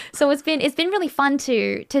 So it's been really fun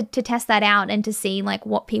to test that out and to see like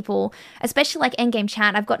what people, especially like endgame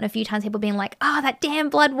chat, I've gotten a few times people being like, oh, that damn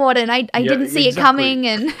Blood Warden, I didn't see it coming,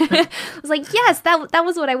 and I was like, yes, that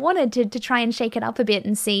was what I wanted, to try and shake it up a bit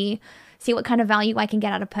and see what kind of value I can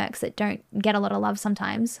get out of perks that don't get a lot of love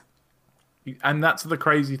sometimes. And that's the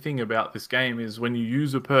crazy thing about this game is when you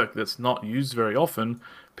use a perk that's not used very often,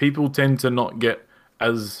 people tend to not get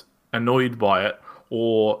as annoyed by it,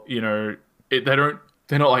 or they're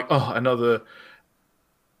not like, oh, another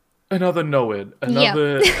Noed,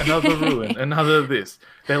 another ruin, another this.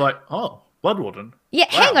 They're like, oh, Blood Warden. Yeah,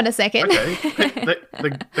 Wow. hang on a second. Okay,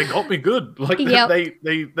 they got me good. Like Yep.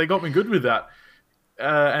 they got me good with that,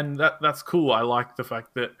 and that's cool. I like the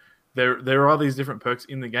fact that there are these different perks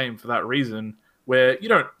in the game for that reason. Where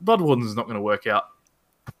Blood Warden's not going to work out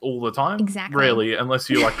all the time, Exactly. Rarely, unless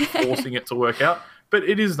you're like forcing it to work out. But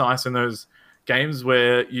it is nice in those games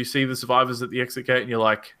where you see the survivors at the exit gate and you're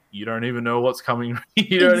like, you don't even know what's coming.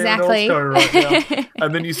 You don't Exactly. even know what's going right now.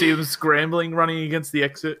 And then you see them scrambling, running against the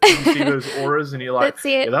exit. And you see those auras, and you're like, That's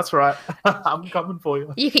it. yeah, that's right. I'm coming for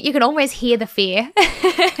you. You can almost hear the fear.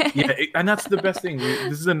 Yeah, and that's the best thing.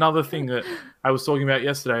 This is another thing that I was talking about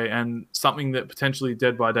yesterday, and something that potentially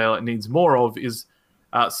Dead by Daylight needs more of is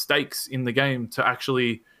stakes in the game to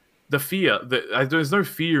actually the fear. There's no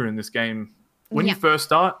fear in this game. When you first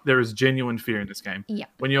start, there is genuine fear in this game. Yeah.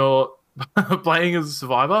 When you're playing as a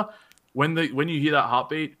survivor, when you hear that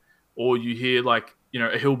heartbeat, or you hear like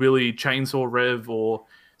a hillbilly chainsaw rev or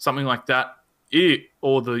something like that,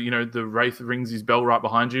 or the wraith rings his bell right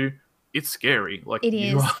behind you, it's scary. Like It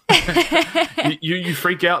is. You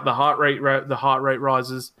freak out. The heart rate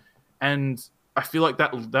rises, and I feel like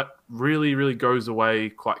that really, really goes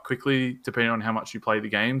away quite quickly depending on how much you play the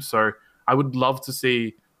game. So I would love to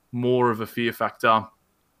see more of a fear factor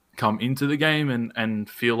come into the game and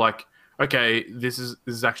feel like, okay, this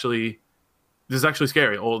is actually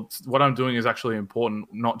scary, or what I'm doing is actually important,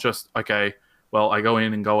 not just, okay, well, I go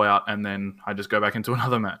in and go out and then I just go back into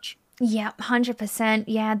another match. Yeah, 100%.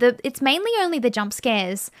 Yeah, it's mainly only the jump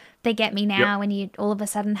scares that get me now. When you all of a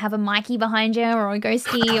sudden have a Mikey behind you or a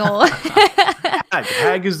ghosty or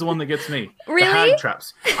Hag is the one that gets me. Really? The hag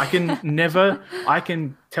traps. I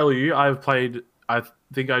can tell you, I've played, I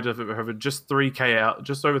think I just have just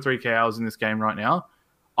over 3K hours in this game right now.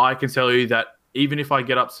 I can tell you that even if I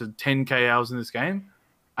get up to 10K hours in this game,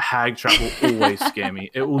 a hag trap will always scare me.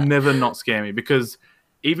 It will never not scare me, because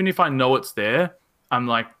even if I know it's there, I'm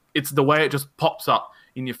like, it's the way it just pops up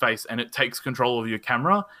in your face and it takes control of your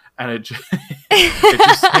camera, and it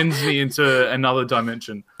just sends me into another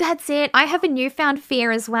dimension. That's it. I have a newfound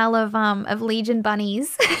fear as well of Legion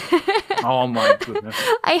bunnies. Oh my goodness.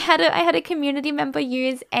 I had a community member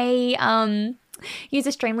use a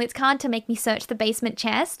Streamloots card to make me search the basement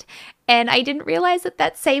chest, and I didn't realize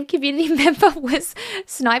that same community member was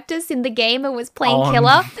sniped us in the game and was playing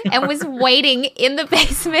killer and was waiting in the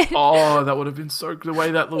basement. Oh, that would have been so good. The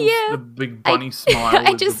way that little the big bunny smile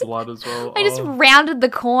with the blood as well. I just rounded the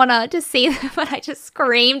corner to see them, and I just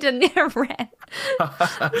screamed and ran.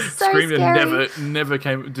 So Screamed scary. and never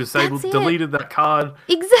came disabled. That's it. Deleted that card.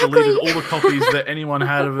 Exactly. Deleted all the copies that anyone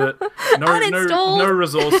had of it. Uninstalled. No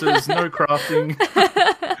resources. No crafting.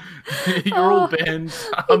 You're all banned.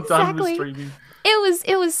 I'm done with exactly. streaming.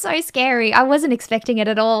 It was so scary. I wasn't expecting it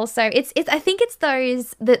at all. So it's I think it's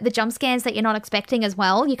those the jump scares that you're not expecting as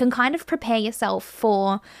well. You can kind of prepare yourself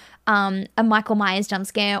for a Michael Myers jump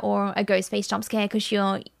scare or a Ghostface jump scare, because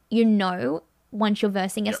once you're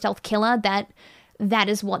versing a stealth killer that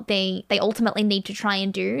is what they ultimately need to try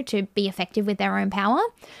and do to be effective with their own power.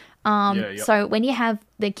 So when you have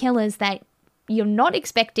the killers that you're not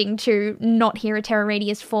expecting to not hear a terror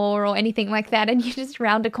radius 4 or anything like that, and you just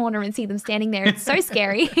round a corner and see them standing there, it's so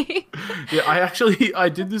scary. Yeah, I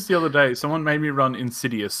did this the other day. Someone made me run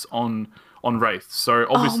Insidious on Wraith. So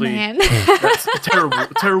obviously that's a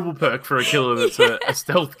terrible perk for a killer that's a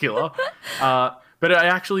stealth killer. But I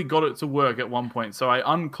actually got it to work at one point. So I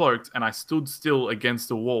uncloaked and I stood still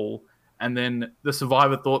against a wall, and then the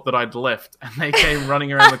survivor thought that I'd left, and they came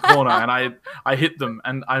running around the corner, and I hit them,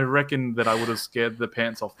 and I reckon that I would have scared the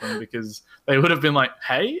pants off them, because they would have been like,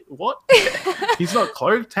 hey, what? He's not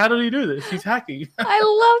cloaked? How did he do this? He's hacking. I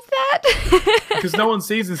love that. Because no one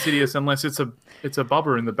sees Insidious unless it's a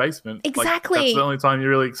bubba in the basement. Exactly. Like, that's the only time you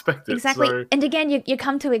really expect it. Exactly. So, And again, you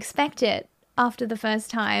come to expect it after the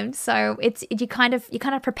first time, so you kind of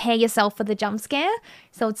prepare yourself for the jump scare,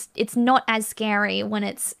 so it's not as scary when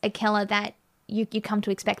it's a killer that you come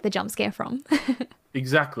to expect the jump scare from.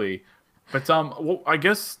 exactly. But well, I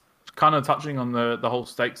guess kind of touching on the whole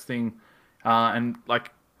stakes thing, and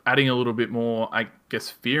like adding a little bit more, I guess,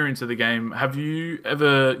 fear into the game. Have you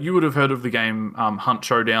would have heard of the game Hunt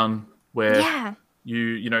Showdown, where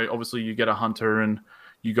you obviously you get a hunter and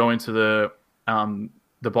you go into the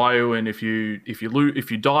bio, and if you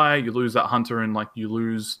die, you lose that hunter, and like you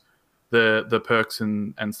lose the perks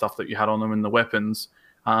and stuff that you had on them and the weapons.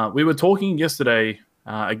 We were talking yesterday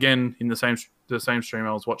again in the same stream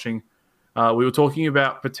I was watching, we were talking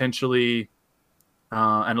about potentially,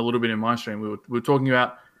 and a little bit in my stream, we were talking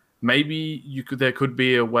about maybe there could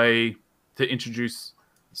be a way to introduce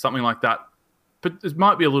something like that, but it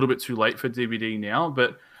might be a little bit too late for DVD now.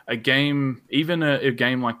 But a game, even a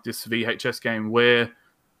game like this VHS game, where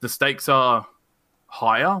the stakes are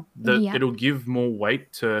higher, that it'll give more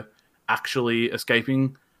weight to actually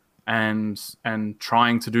escaping and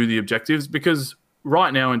trying to do the objectives. Because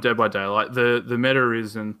right now in Dead by Daylight, the meta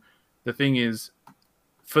is, and the thing is,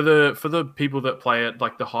 for the people that play it,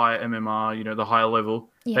 like the higher MMR, the higher level,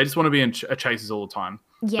 they just want to be in chases all the time.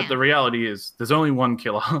 But the reality is there's only one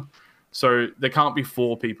killer, so there can't be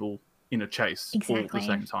 4 people in a chase all at the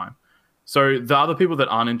same time. So the other people that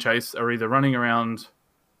aren't in chase are either running around,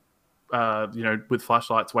 with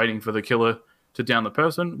flashlights waiting for the killer to down the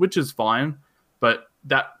person, which is fine, but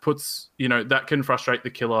that puts, that can frustrate the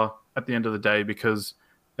killer at the end of the day, because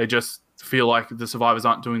they just feel like the survivors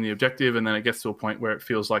aren't doing the objective, and then it gets to a point where it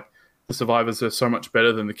feels like the survivors are so much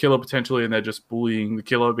better than the killer potentially, and they're just bullying the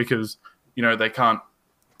killer because, they can't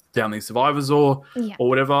down these survivors or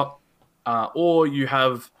whatever. Or you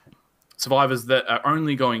have survivors that are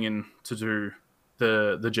only going in to do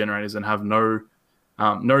the generators and have no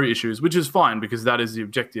issues, which is fine because that is the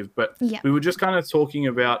objective. But we were just kind of talking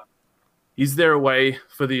about, is there a way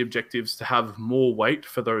for the objectives to have more weight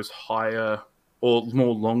for those higher or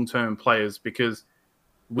more long-term players? Because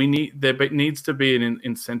there needs to be an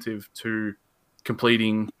incentive to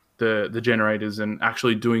completing the generators and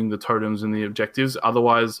actually doing the totems and the objectives.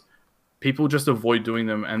 Otherwise, people just avoid doing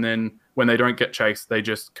them, and then when they don't get chased, they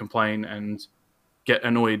just complain and get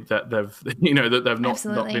annoyed that they've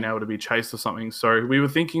not been able to be chased or something. So we were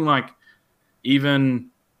thinking like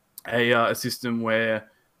even a system where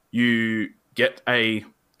you get a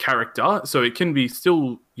character, so it can be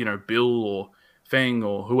still Bill or Feng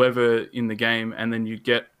or whoever in the game, and then you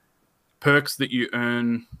get perks that you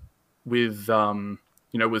earn with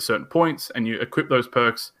with certain points, and you equip those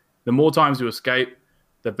perks. The more times you escape,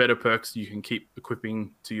 the better perks you can keep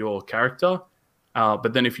equipping to your character.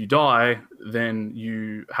 But then if you die, then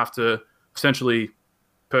you have to essentially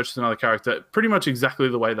purchase another character, pretty much exactly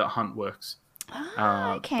the way that Hunt works.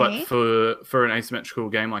 Okay. But for an asymmetrical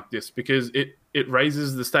game like this, because it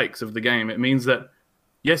raises the stakes of the game. It means that,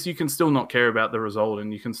 yes, you can still not care about the result,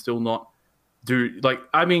 and you can still not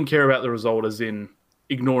care about the result as in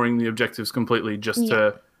ignoring the objectives completely just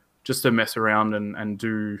to mess around and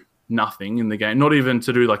do nothing in the game. Not even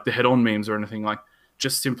to do like the head-on memes or anything, like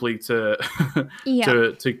just simply to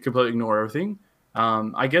to completely ignore everything.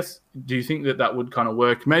 I guess, do you think that would kind of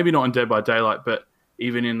work? Maybe not in Dead by Daylight, but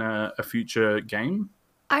even in a future game?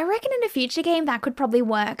 I reckon in a future game that could probably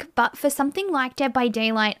work. But for something like Dead by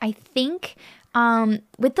Daylight, I think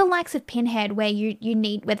with the likes of Pinhead, where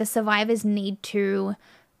where the survivors need to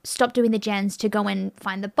stop doing the gens to go and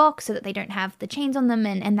find the box so that they don't have the chains on them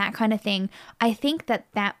and that kind of thing, I think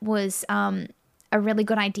that was a really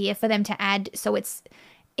good idea for them to add. So it's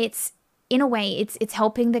in a way it's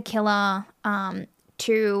helping the killer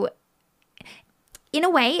to, in a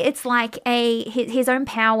way it's like his own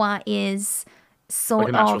power is sort like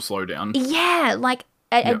a natural slowdown. Yeah, like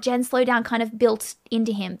a gen slowdown kind of built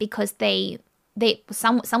into him, because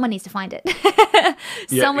someone needs to find it.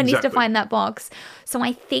 Someone needs to find that box. So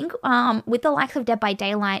I think with the likes of Dead by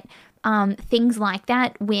Daylight, things like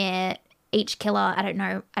that, where each killer, I don't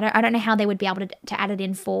know how they would be able to add it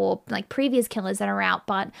in for like previous killers that are out,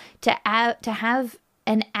 but to have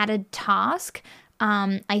an added task,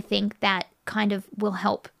 I think that kind of will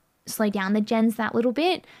help slow down the gens that little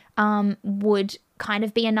bit. Would kind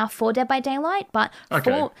of be enough for Dead by Daylight, but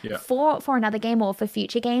for another game or for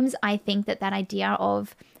future games, I think that idea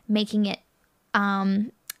of making it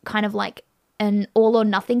kind of like an all or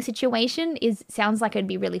nothing situation sounds like it'd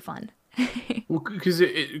be really fun. Well, because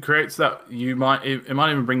it creates that it might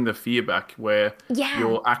even bring the fear back, where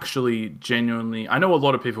you're actually genuinely. I know a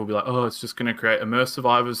lot of people will be like, oh, it's just going to create immersed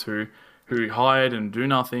survivors who hide and do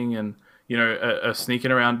nothing and are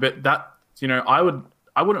sneaking around, but that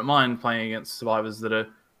I wouldn't mind playing against survivors that are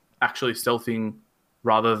actually stealthing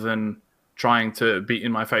rather than trying to be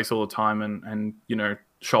in my face all the time and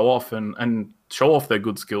show off and show off their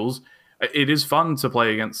good skills. It is fun to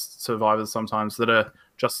play against survivors sometimes that are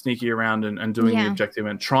just sneaky around and doing the objective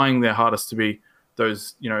and trying their hardest to be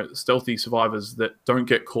those stealthy survivors that don't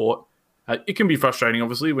get caught. It can be frustrating,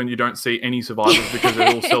 obviously, when you don't see any survivors because they're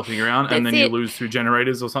all stealthing around, and then you lose 2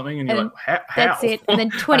 generators or something, and you're like, how? That's it. And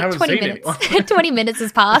then 20 minutes. 20 minutes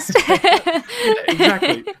has passed.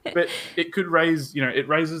 Exactly. But it could raise, it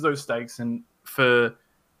raises those stakes, and for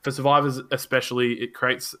survivors especially, it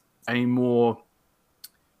creates a more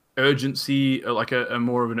urgency, like a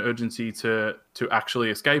more of an urgency to actually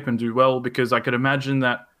escape and do well, because I could imagine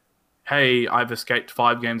that, hey, I've escaped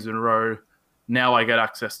 5 games in a row. Now I get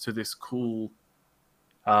access to this cool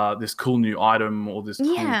new item or this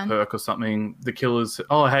cool Yeah. perk or something. The killers,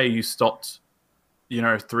 oh, hey, you stopped,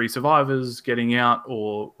 3 survivors getting out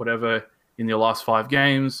or whatever in your last 5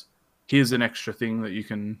 games. Here's an extra thing that you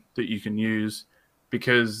can use,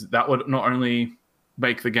 because that would not only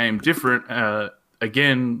make the game different,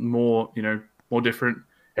 again, more different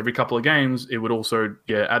every couple of games. It would also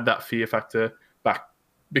add that fear factor back,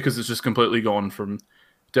 because it's just completely gone from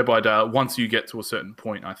Dead by Daylight once you get to a certain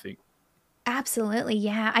point, I think. Absolutely,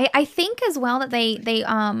 yeah. I think as well that they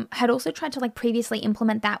had also tried to like previously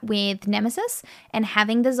implement that with Nemesis and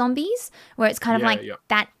having the zombies, where it's kind of like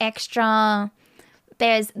that extra.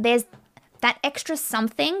 There's that extra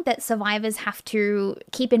something that survivors have to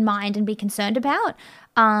keep in mind and be concerned about.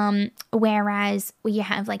 Whereas you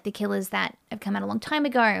have like the killers that have come out a long time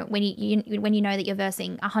ago, when you know that you're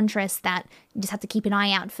versing a huntress, that you just have to keep an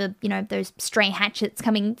eye out for, those stray hatchets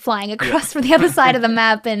coming flying across from the other side of the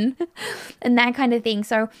map and that kind of thing.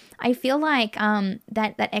 So I feel like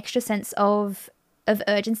that extra sense of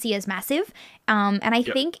urgency is massive. And I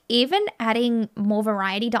think even adding more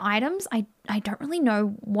variety to items, I don't really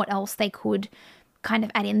know what else they could kind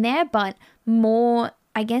of add in there, but more,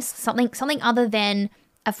 I guess, something other than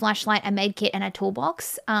a flashlight, a med kit, and a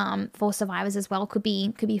toolbox for survivors as well could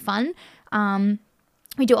be fun.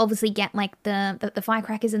 We do obviously get like the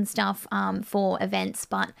firecrackers and stuff for events,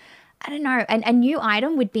 but I don't know. A new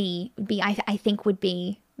item would be I think would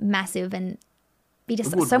be massive and be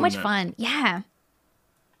just so much fun. Yeah.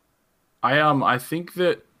 I think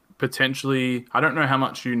that potentially, I don't know how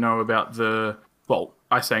much you know about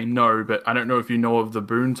I say no, but I don't know if you know of the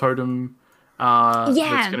Boon Totem that's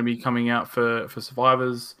going to be coming out for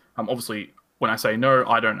survivors. Obviously, when I say no,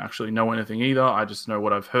 I don't actually know anything either. I just know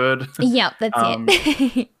what I've heard. Yep, that's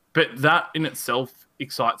it. But that in itself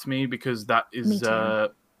excites me, because that is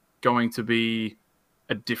going to be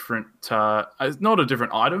a different, not a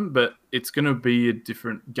different item, but it's going to be a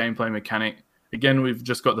different gameplay mechanic. Again, we've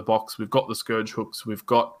just got the box, we've got the Scourge hooks, we've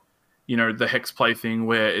got, the hex play thing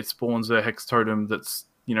where it spawns a hex totem that's,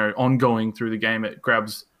 ongoing through the game. It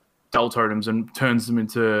grabs dull totems and turns them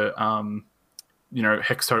into,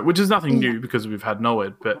 hex totem, which is nothing new because we've had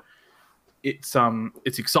Noed, but it's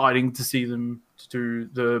exciting to see them to do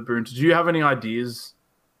the Boon. Do you have any ideas?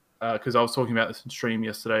 Because I was talking about this in stream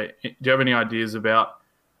yesterday. Do you have any ideas about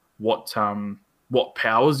what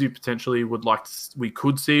powers you potentially would like we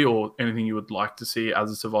could see, or anything you would like to see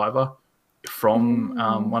as a survivor from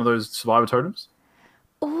one of those survivor totems?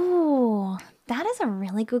 Oh, that is a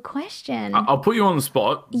really good question. I'll put you on the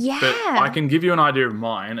spot. Yeah. But I can give you an idea of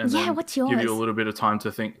mine, and then what's yours? give you a little bit of time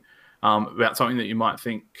to think about something that you might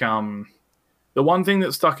think. The one thing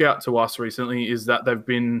that stuck out to us recently is that they've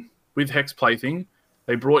been, with Hex Plaything,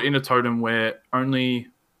 they brought in a totem where only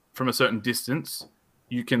from a certain distance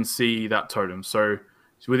you can see that totem. So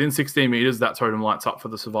within 16 meters, that totem lights up for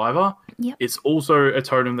the survivor. Yep. It's also a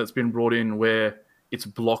totem that's been brought in where it's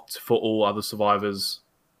blocked for all other survivors,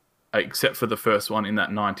 except for the first one in that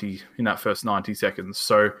first 90 seconds.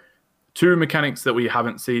 So 2 mechanics that we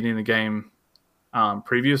haven't seen in the game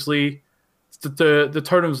previously. The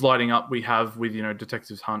totems lighting up we have with,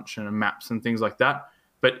 Detective's Hunch and maps and things like that.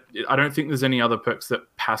 But I don't think there's any other perks that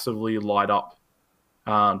passively light up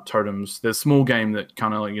totems. There's small game that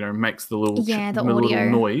kind of makes the little little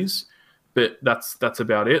noise, but that's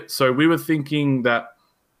about it. So we were thinking that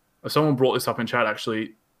someone brought this up in chat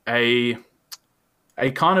actually, a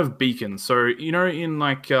kind of beacon. So in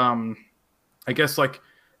like I guess like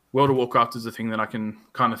World of Warcraft is a thing that I can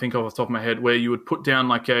kind of think of off the top of my head, where you would put down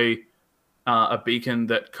like a beacon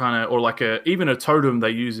that kind of, or like even a totem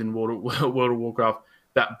they use in World of Warcraft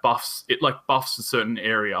that buffs a certain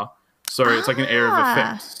area. So it's like an area of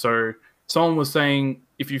effect. So someone was saying,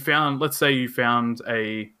 if you found, let's say you found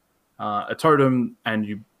a totem and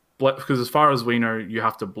you, because as far as we know, you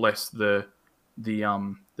have to bless the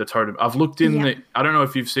totem. I've looked in I don't know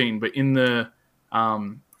if you've seen, but in the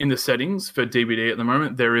settings for DBD at the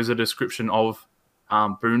moment, there is a description of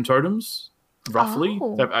boon totems, roughly.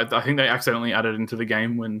 I think they accidentally added into the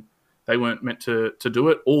game when they weren't meant to do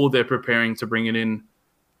it, or they're preparing to bring it in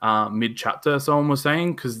mid-chapter, someone was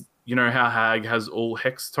saying, because you know how Hag has all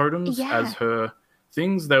hex totems as her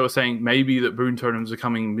things. They were saying maybe that boon totems are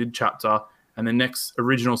coming mid-chapter, and the next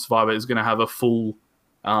original survivor is going to have a full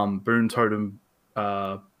boon totem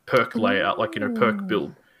perk layout, like perk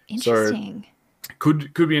build. Interesting. So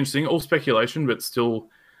could be interesting. All speculation, but still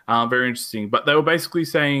very interesting. But they were basically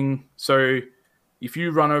saying, so if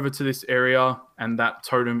you run over to this area and that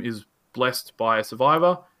totem is blessed by a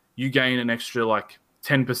survivor, you gain an extra like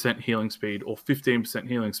 10% healing speed or 15%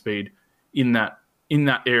 healing speed in that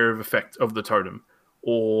area of effect of the totem.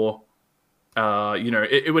 Or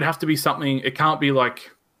it would have to be something. It can't be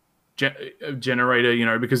like a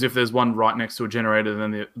generator, because if there's one right next to a generator,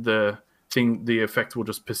 then the effect will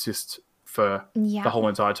just persist for the whole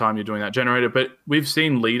entire time you're doing that generator. But we've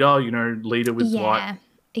seen leader with light.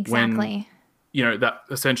 Exactly. When, that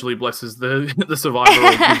essentially blesses the survivor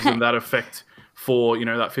or gives them that effect for,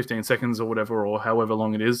 that 15 seconds or whatever, or however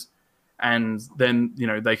long it is. And then,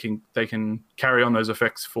 they can carry on those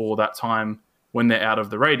effects for that time when they're out of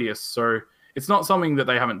the radius. So it's not something that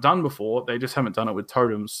they haven't done before. They just haven't done it with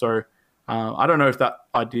totems. So I don't know if that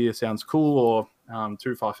idea sounds cool or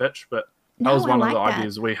too far-fetched, but that was one of the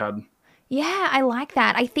ideas we had. Yeah, I like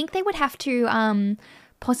that. I think they would have to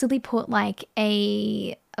possibly put like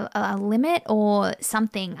a limit or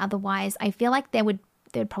something. Otherwise, I feel like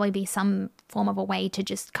there'd probably be some form of a way to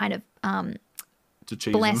just kind of to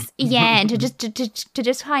cheese bless them. Yeah, and to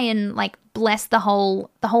just try and like bless the whole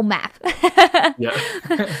map. Yeah.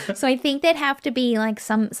 So I think there'd have to be like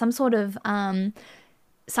some sort of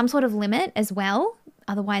limit as well.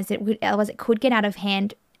 Otherwise it could get out of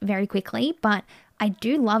hand very quickly. But I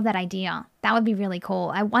do love that idea. That would be really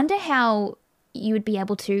cool. I wonder how you would be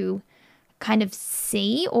able to kind of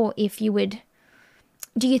see, or if you would.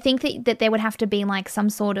 Do you think that there would have to be like some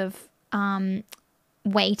sort of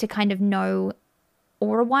way to kind of know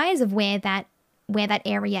aura-wise of where that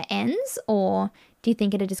area ends, or do you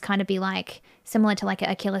think it'd just kind of be like similar to like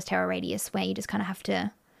a killer's terror radius where you just kind of have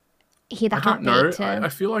to hear the heartbeat? I don't know. I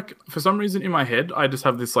feel like for some reason in my head I just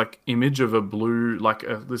have this like image of a blue, like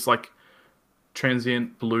this like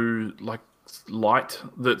transient blue like light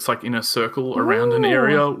that's like in a circle around an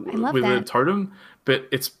area with a totem, but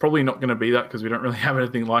it's probably not going to be that because we don't really have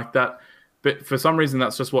anything like that. But for some reason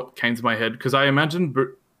that's just what came to my head, because I imagine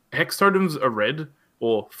hex totems are red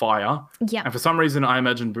or fire. Yeah. And for some reason I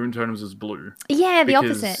imagine boon totems as blue. Yeah, the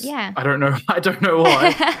opposite. Yeah. I don't know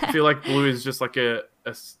why. I feel like blue is just like a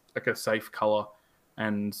safe color,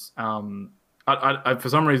 and I for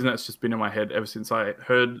some reason that's just been in my head ever since I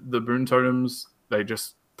heard the boon totems. They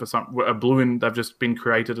just they've just been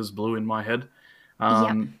created as blue in my head.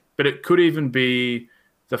 But it could even be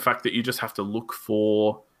the fact that you just have to look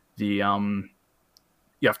for you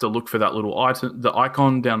have to look for that little item, the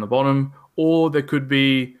icon down the bottom, or there could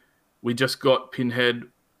be we just got Pinhead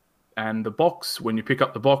and the box. When you pick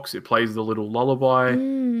up the box, it plays the little lullaby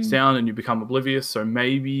sound and you become oblivious. So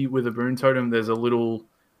maybe with a boon totem, there's a little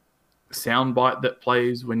sound bite that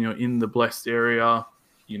plays when you're in the blessed area,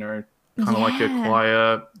 kind of like a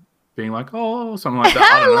choir being like, oh, something like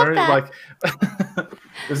that. I don't know. Like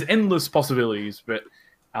there's endless possibilities, but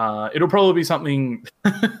it'll probably be something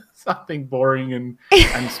something boring and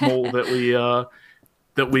small that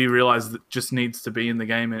we realize that just needs to be in the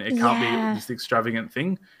game, and it can't be this extravagant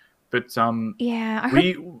thing. But so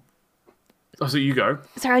you go.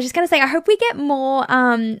 Sorry, I was just gonna say, I hope we get more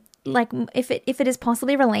like if it is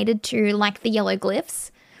possibly related to like the yellow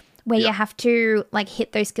glyphs, where you have to like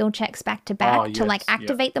hit those skill checks back to back to like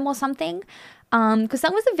activate them or something. Because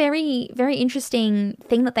that was a very, very interesting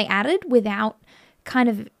thing that they added without kind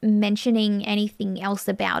of mentioning anything else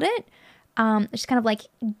about it. It's kind of like,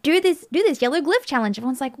 do this yellow glyph challenge.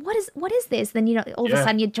 Everyone's like, what is this? Then all of a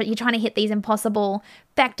sudden you're trying to hit these impossible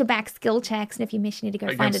back-to-back skill checks, and if you miss, you need to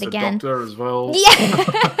go find it again. Against the doctor as well.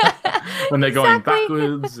 Yeah. When they're going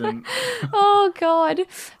backwards and oh god.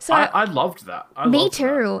 So I loved that. Me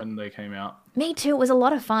too. When they came out. Me too. It was a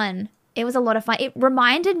lot of fun. It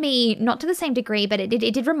reminded me, not to the same degree, but it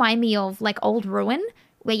did remind me of like old Ruin,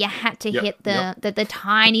 where you had to hit the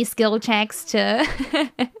tiny skill checks to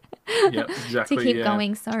exactly, to keep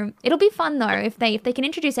going. So it'll be fun though if they can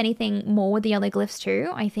introduce anything more with the yellow glyphs too.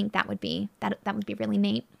 I think that would be really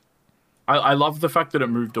neat. I love the fact that it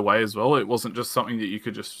moved away as well. It wasn't just something that you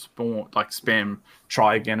could just spam,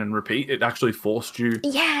 try again and repeat. It actually forced you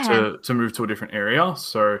to move to a different area.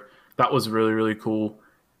 So that was really, really cool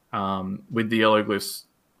with the yellow glyphs.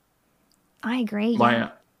 I agree.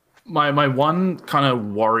 My one kind of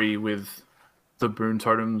worry with the boon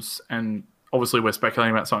totems, and obviously we're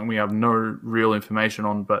speculating about something we have no real information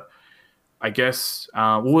on, but I guess,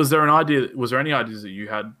 was there any ideas that you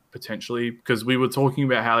had potentially? Because we were talking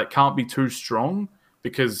about how it can't be too strong,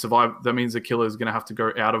 because that means the killer is going to have to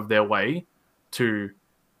go out of their way to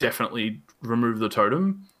definitely remove the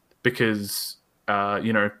totem, because,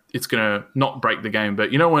 it's going to not break the game.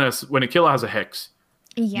 But when a killer has a hex,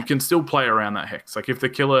 you can still play around that hex. Like if the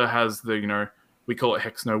killer has the, we call it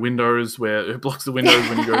hex no windows, where it blocks the windows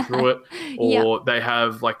when you go through it, or they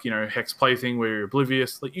have like, you know, hex plaything where you're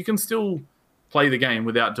oblivious. Like, you can still play the game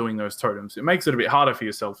without doing those totems. It makes it a bit harder for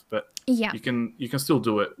yourself, but you can still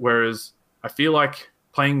do it. Whereas I feel like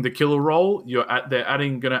playing the killer role,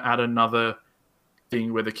 they're gonna add another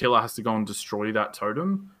thing where the killer has to go and destroy that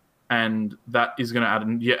totem, and that is going to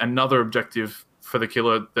add yet another objective for the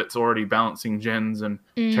killer that's already balancing gens and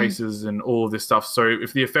chases and all of this stuff. So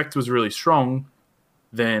if the effect was really strong,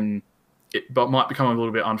 then it might become a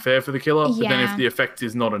little bit unfair for the killer. But then if the effect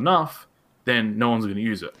is not enough, then no one's going to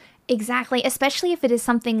use it. Exactly, especially if it is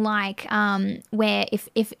something like where if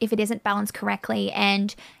it isn't balanced correctly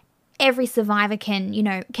and every survivor can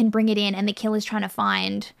bring it in, and the killer's trying to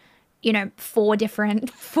find, you know, four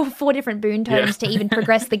different boon totems to even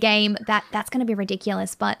progress the game, that's going to be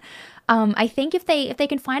ridiculous. But I think if they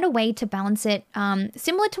can find a way to balance it,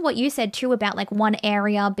 similar to what you said too about like one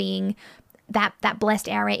area being that blessed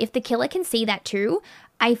area, if the killer can see that too,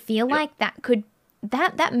 I feel like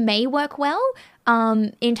that may work well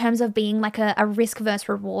in terms of being like a risk versus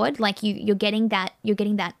reward. Like you're getting that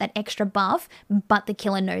extra buff, but the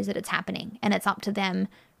killer knows that it's happening, and it's up to them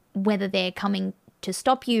whether they're coming to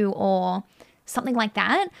stop you or something like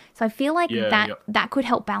that. So I feel like that could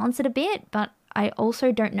help balance it a bit, but I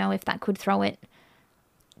also don't know if that could throw it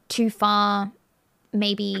too far,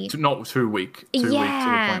 maybe not too weak to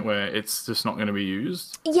the point where it's just not going to be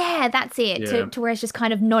used. Yeah, that's it. To where it's just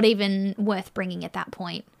kind of not even worth bringing at that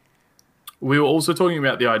point. We were also talking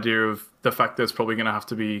about the idea of the fact there's probably going to have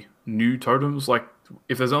to be new totems. Like,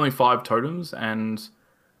 if there's only 5 totems and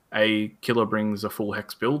a killer brings a full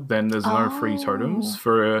hex build, then there's no free totems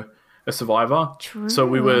for a survivor. True. So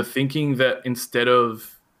we were thinking that instead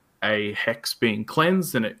of a hex being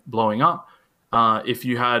cleansed and it blowing up, if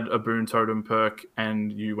you had a boon totem perk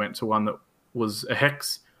and you went to one that was a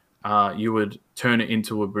hex, you would turn it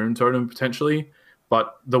into a boon totem potentially.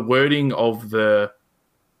 But the wording of the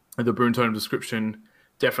boon totem description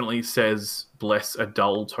definitely says bless a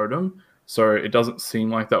dull totem. So it doesn't seem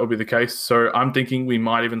like that would be the case. So I'm thinking we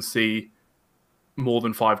might even see more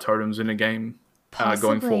than 5 totems in a game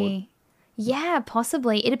going forward. Yeah,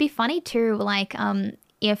 possibly. It'd be funny too, like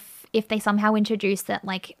if they somehow introduce that,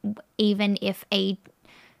 like, even if a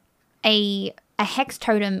hex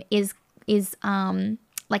totem is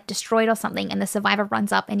like destroyed or something, and the survivor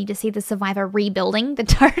runs up and you just see the survivor rebuilding the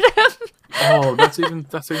totem. Oh, that's even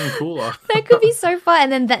cooler. That could be so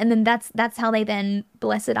fun. And then that's how they then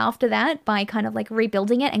bless it after that, by kind of like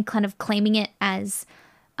rebuilding it and kind of claiming it as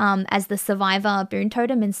the survivor boon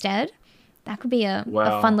totem instead. That could be a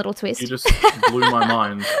fun little twist. You just blew my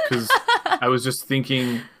mind, because I was just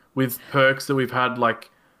thinking with perks that we've had, like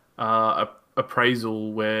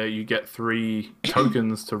appraisal, where you get 3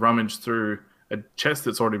 tokens to rummage through a chest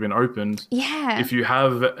that's already been opened. Yeah. If you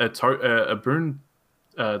have a boon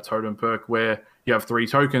totem perk where you have 3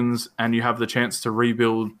 tokens and you have the chance to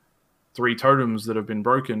rebuild 3 totems that have been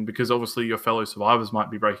broken, because obviously your fellow survivors might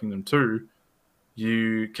be breaking them too,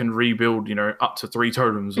 you can rebuild, you know, up to 3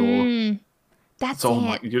 totems or... That's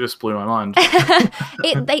it. You just blew my mind.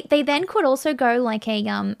 They then could also go like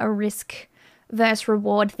a risk versus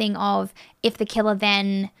reward thing of, if the killer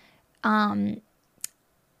then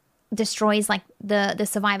destroys like the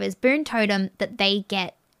survivor's boon totem, that they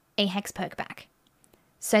get a hex perk back.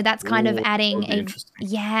 So that's kind of adding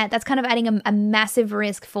that's kind of adding a massive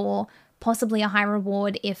risk for possibly a high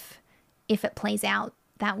reward if it plays out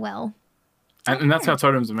that well. And that's how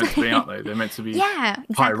totems are meant to be, aren't they? They're meant to be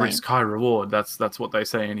exactly. High risk, high reward. That's what they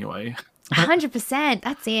say anyway. 100%.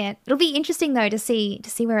 That's it. It'll be interesting though to see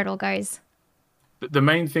where it all goes. The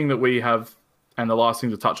main thing that we have, and the last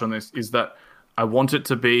thing to touch on this, is that I want it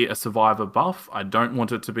to be a survivor buff. I don't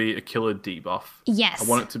want it to be a killer debuff. Yes. I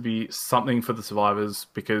want it to be something for the survivors,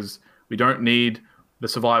 because we don't need the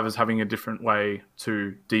survivors having a different way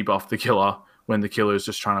to debuff the killer when the killer is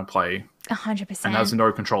just trying to play 100% and has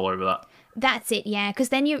no control over that. That's it, yeah, because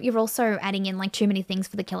then you're also adding in like too many things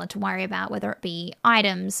for the killer to worry about, whether it be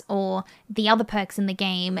items or the other perks in the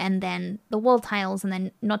game, and then the wall tiles, and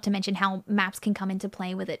then not to mention how maps can come into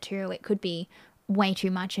play with it too. It could be way too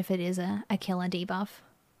much if it is a killer debuff.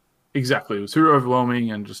 Exactly. It was too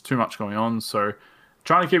overwhelming and just too much going on. So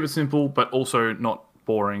trying to keep it simple, but also not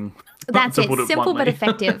boring. That's it. Simple but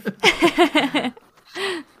effective.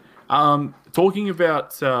 Talking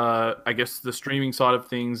about, I guess, the streaming side of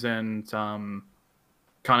things, and kind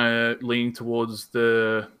of leaning towards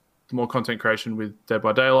the more content creation with Dead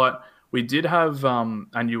by Daylight, we did have,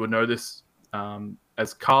 and you would know this,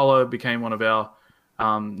 as Carla became one of our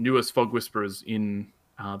newest Fog Whisperers in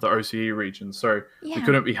the OCE region. So we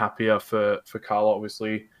couldn't be happier for Carla,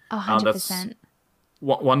 obviously. 100%.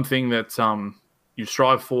 one thing that you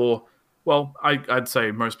strive for. Well, I'd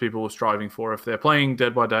say most people are striving for if they're playing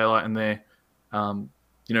Dead by Daylight and they're,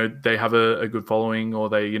 they have a good following, or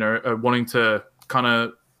they, are wanting to kind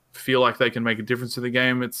of feel like they can make a difference to the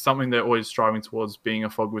game. It's something they're always striving towards, being a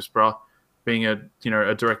Fog Whisperer, being a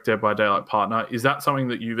direct Dead by Daylight partner. Is that something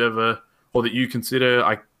that you've ever, or that you consider?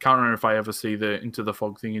 I can't remember if I ever see the Into the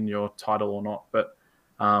Fog thing in your title or not, but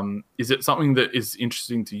is it something that is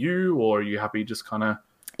interesting to you, or are you happy just kind of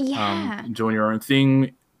doing your own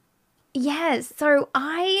thing? Yes. So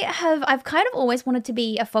I've kind of always wanted to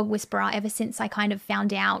be a Fog Whisperer ever since I kind of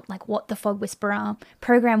found out like what the Fog Whisperer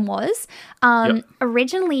program was.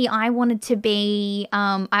 Originally I wanted to be,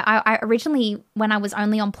 I originally, when I was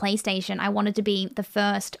only on PlayStation, I wanted to be the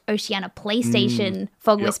first Oceania PlayStation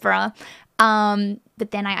Fog Whisperer. But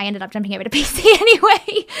then I ended up jumping over to PC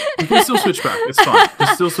anyway. You can still switch back. It's fine.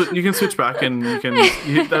 You can switch back, and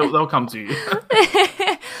they'll come to you.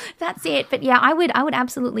 That's it. But yeah, I would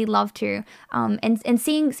absolutely love to. And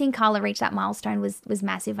seeing Carla reach that milestone was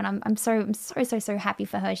massive, and I'm so happy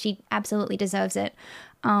for her. She absolutely deserves it.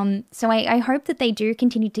 So I hope that they do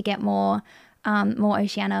continue to get more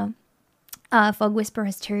Oceania Fog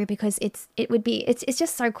Whisperers too, because it's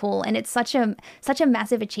just so cool, and it's such a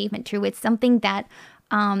massive achievement too. It's something that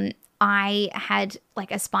I had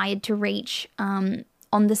like aspired to reach on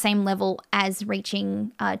the same level as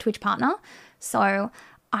reaching Twitch partner. So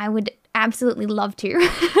I would absolutely love to.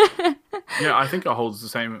 Yeah, I think it holds the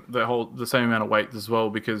same amount of weight as well,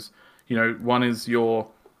 because one is your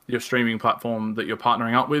streaming platform that you're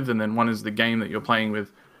partnering up with, and then one is the game that you're playing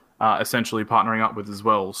with, essentially partnering up with as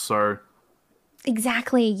well. So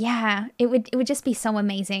exactly, yeah, it would just be so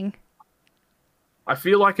amazing. I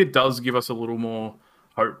feel like it does give us a little more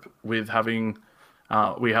hope with having.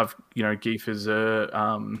 We have Geef as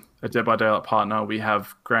a Dead by Daylight partner. We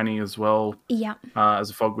have Granny as well. Yeah. As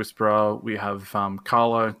a Fog Whisperer. We have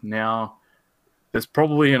Carla now. There's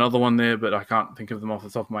probably another one there, but I can't think of them off the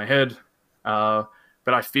top of my head. But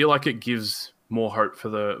I feel like it gives more hope for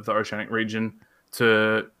the Oceanic region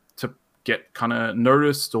to get kind of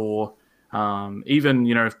noticed, or even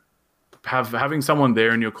having someone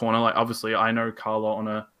there in your corner. Like, obviously I know Carla on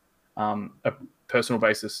a personal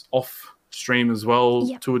basis off stream as well,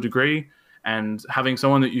 to a degree, and having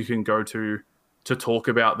someone that you can go to talk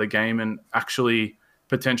about the game, and actually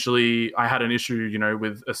potentially I had an issue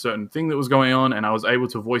with a certain thing that was going on, and I was able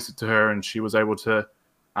to voice it to her, and she was able to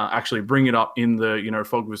actually bring it up in the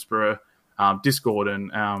Fog Whisperer Discord,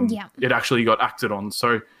 and it actually got acted on.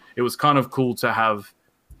 So it was kind of cool to have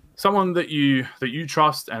someone that you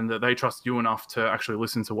trust, and that they trust you enough to actually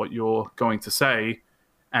listen to what you're going to say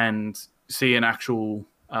and see an actual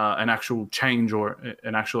change or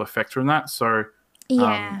an actual effect from that. So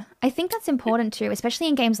yeah, I think that's important too, especially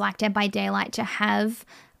in games like Dead by Daylight, to have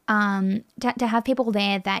to have people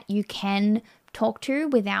there that you can talk to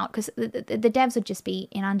without, because the devs would just be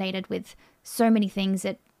inundated with so many things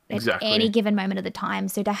at any given moment of the time.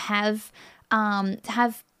 So to have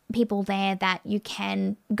people there that you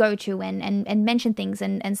can go to and mention things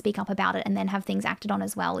and speak up about it, and then have things acted on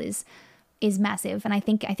as well is massive. And I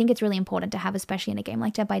think it's really important to have, especially in a game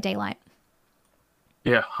like Dead by Daylight.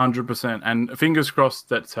 Yeah, 100%. And fingers crossed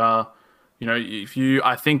that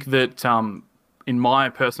I think that in my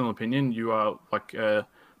personal opinion, you are like a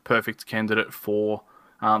perfect candidate for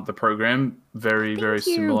the program. Very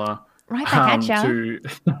similar. Right back at you.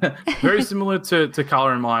 Very similar to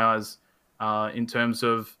Carla in my eyes, in terms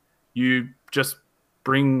of you just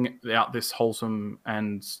bring out this wholesome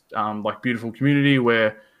and like beautiful community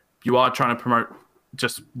where you are trying to promote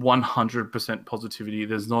just 100% positivity.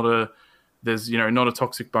 There's not a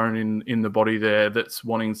toxic bone in the body there that's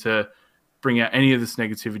wanting to bring out any of this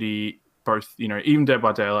negativity, both, even Dead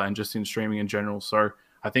by Daylight and just in streaming in general. So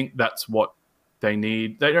I think that's what they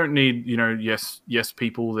need. They don't need, yes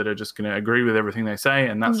people that are just going to agree with everything they say,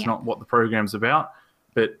 and that's not what the program's about.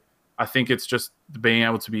 But I think it's just being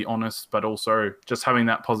able to be honest, but also just having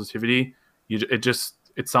that positivity.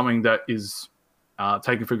 It's something that is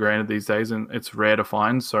taken for granted these days, and it's rare to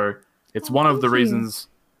find. So it's one of the reasons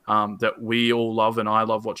that we all love, and I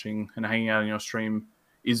love watching and hanging out in your stream,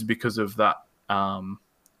 is because of that.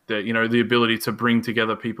 The ability to bring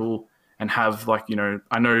together people and have, like,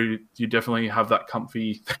 I know you definitely have that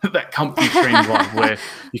comfy stream vibe where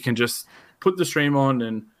you can just put the stream on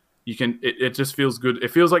and you can. It just feels good.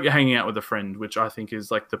 It feels like you're hanging out with a friend, which I think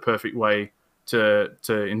is like the perfect way to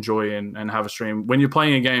enjoy and have a stream when you're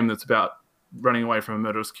playing a game that's about running away from a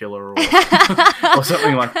murderous killer or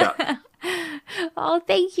something like that. Oh,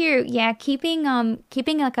 thank you. Yeah, keeping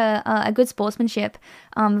like a good sportsmanship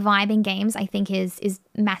vibe in games, I think is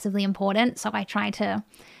massively important. So I try to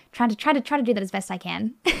do that as best I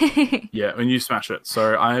can. Yeah, and you smash it.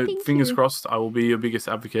 So Thank fingers you. crossed, I will be your biggest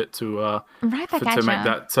advocate to Right back at to make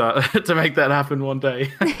ya. that to make that happen one day.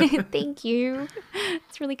 Thank you.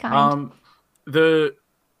 It's really kind. The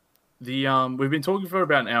we've been talking for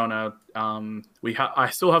about an hour now. I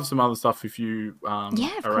still have some other stuff if you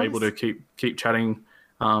Yeah, of are able to course. keep chatting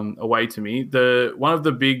away to me. One of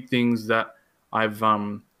the big things that I've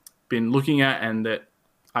been looking at and that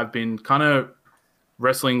I've been kind of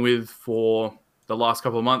wrestling with for the last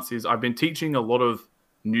couple of months is I've been teaching a lot of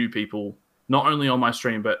new people, not only on my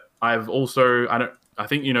stream, but I've also I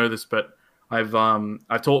think you know this, but I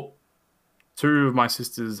taught two of my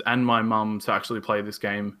sisters and my mum to actually play this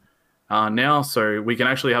game now, so we can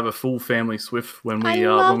actually have a full family Swift when I when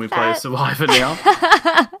love we play a that. Survivor now.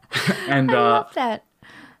 And I love that.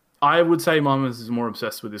 I would say mum is more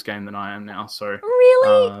obsessed with this game than I am now. So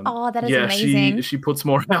Really? Oh, that is yeah, amazing. she puts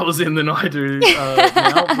more hours in than I do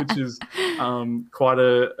now, which is quite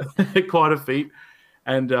a quite a feat.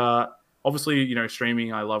 And obviously, you know,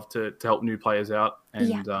 streaming, I love to help new players out and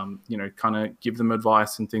Yeah. you know, kind of give them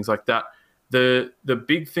advice and things like that. The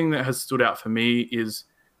big thing that has stood out for me is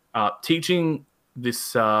teaching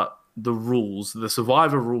this the rules, the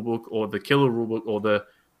Survivor rulebook or the Killer rulebook or the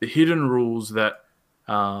hidden rules that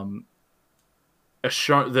are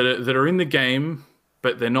shown that are in the game,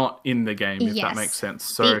 but they're not in the game. If that makes Yes. sense.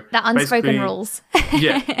 So The unspoken basically, rules.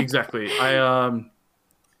 yeah, exactly.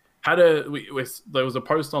 I there was a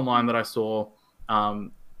post online that I saw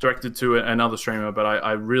directed to another streamer, but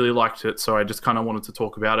I really liked it, so I just kind of wanted to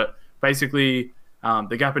talk about it. Basically,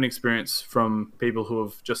 the gap in experience from people who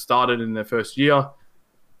have just started in their first year,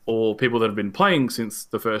 or people that have been playing since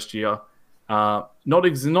the first year,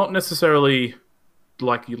 not necessarily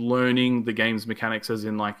like learning the game's mechanics, as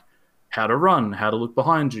in like how to run, how to look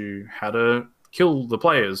behind you, how to kill the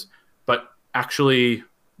players, but actually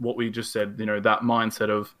what we just said, you know, that mindset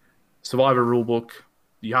of Survivor rulebook,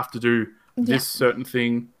 you have to do Yeah. this certain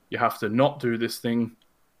thing, you have to not do this thing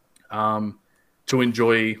to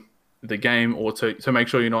enjoy the game or to make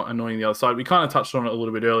sure you're not annoying the other side. We kind of touched on it a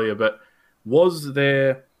little bit earlier, but was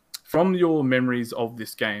there, from your memories of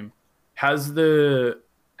this game, has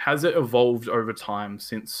it evolved over time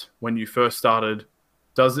since when you first started?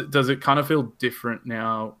 Does it kind of feel different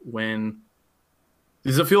now?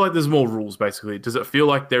 Does it feel like there's more rules, basically? Does it feel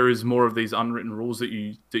like there is more of these unwritten rules that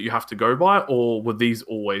you have to go by, or were these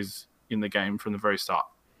always in the game from the very start?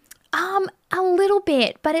 A little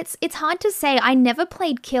bit, but it's hard to say. I never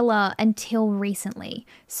played Killer until recently.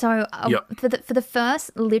 So Yep. for the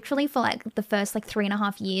first, literally for like the first like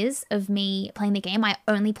 3.5 years of me playing the game, I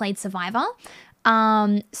only played Survivor.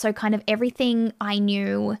 So kind of everything I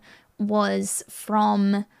knew was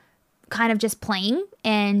from kind of just playing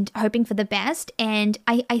and hoping for the best. And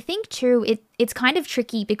I think too, it's kind of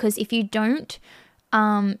tricky because if you don't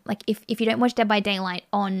like if you don't watch Dead by Daylight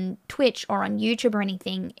on Twitch or on YouTube or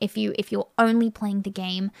anything, if you're only playing the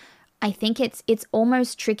game, I think it's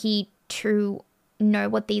almost tricky to know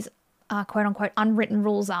what these quote unquote unwritten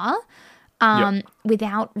rules are Yep.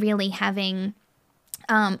 without really having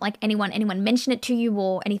like anyone mention it to you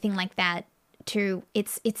or anything like that.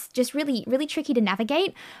 It's just really tricky to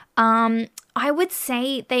navigate. I would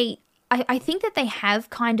say I think that they have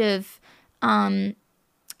kind of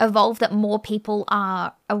evolved, that more people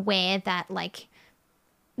are aware that like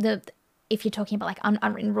if you're talking about like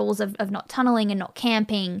unwritten rules of not tunneling and not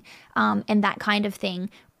camping and that kind of thing,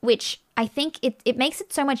 which I think it makes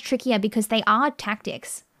it so much trickier because they are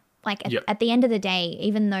tactics. Like Yep. at the end of the day,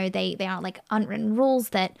 even though they are like unwritten rules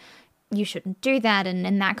that you shouldn't do that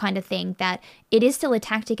and that kind of thing, that it is still a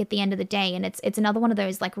tactic at the end of the day. And it's another one of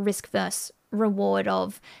those like risk versus reward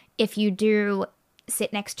of, if you do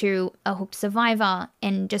sit next to a hooked survivor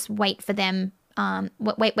and just wait for them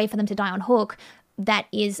wait for them to die on hook, that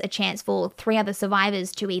is a chance for 3 other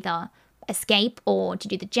survivors to either escape or to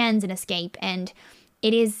do the gens and escape. And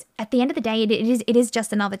it is, at the end of the day, it is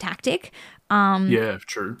just another tactic. Yeah,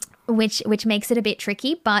 true. Which makes it a bit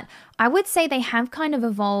tricky, but I would say they have kind of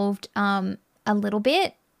evolved a little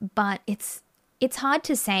bit, but it's hard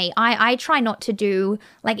to say. I try not to do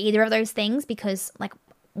like either of those things because, like,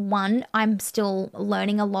 one, I'm still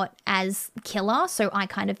learning a lot as Killer, so I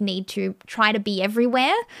kind of need to try to be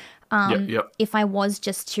everywhere. Yep. If I was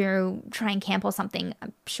just to try and camp or something,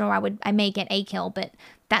 I'm sure I may get a kill, but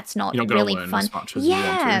that's not You're not gonna really learn fun. as much as you want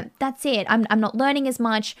Yeah, to. that's it. I'm not learning as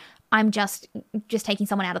much. I'm just taking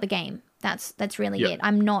someone out of the game. That's really Yeah. it.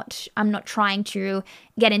 I'm not trying to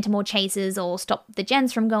get into more chases or stop the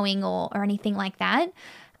gens from going or anything like that.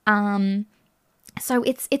 So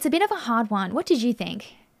it's a bit of a hard one. What did you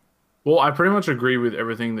think? Well, I pretty much agree with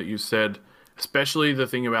everything that you said, especially the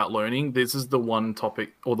thing about learning. This is the one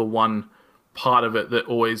topic or the one part of it that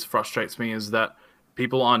always frustrates me is that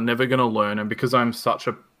people are never going to learn. And because I'm such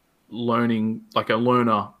a learner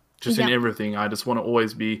just in Yeah. everything, I just want to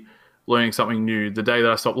always be learning something new. The day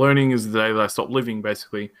that I stop learning is the day that I stop living,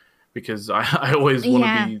 basically, because I always want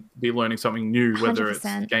Yeah. to be learning something new, whether it's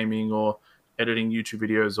 100%. gaming or editing YouTube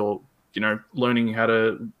videos or, learning how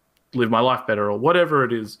to live my life better or whatever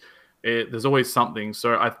it is. There's always something.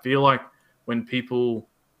 So I feel like when people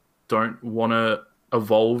don't want to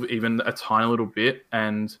evolve even a tiny little bit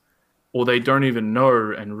or they don't even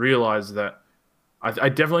know and realize that I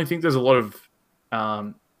definitely think there's a lot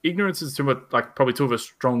of ignorance is too much, like probably too of a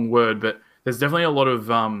strong word, but there's definitely a lot of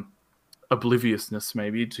obliviousness,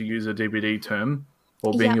 maybe to use a DBD term,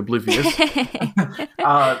 or being Yeah. oblivious.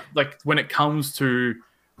 Like when it comes to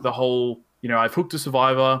the whole, I've hooked a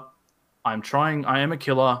survivor. I am a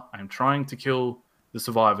killer. I'm trying to kill the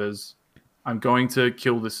survivors. I'm going to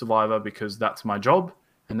kill this survivor because that's my job.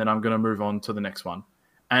 And then I'm going to move on to the next one.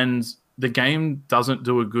 And the game doesn't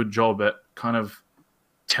do a good job at kind of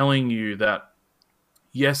telling you that,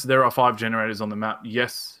 yes, there are 5 generators on the map.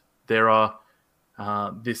 Yes, there are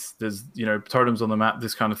there's totems on the map,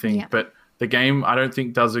 this kind of thing. Yeah. But the game, I don't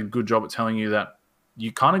think, does a good job at telling you that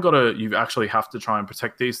you actually have to try and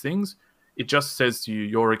protect these things. It just says to you,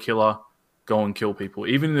 you're a killer, go and kill people.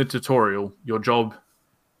 Even in the tutorial, your job,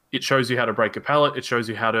 it shows you how to break a pallet, it shows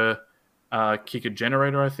you how to kick a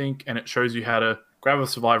generator, I think, and it shows you how to grab a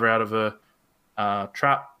survivor out of a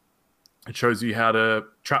trap. It shows you how to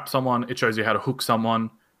trap someone, it shows you how to hook someone,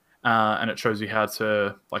 and it shows you how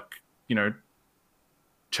to,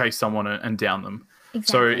 chase someone and down them.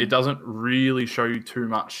 So Exactly. it doesn't really show you too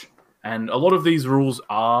much. And a lot of these rules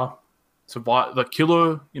are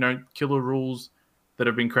killer rules that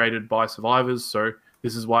have been created by survivors. So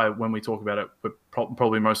this is why when we talk about it, we're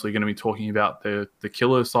probably mostly going to be talking about the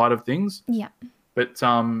killer side of things. Yeah. But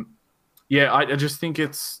I just think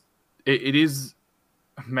it is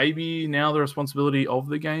maybe now the responsibility of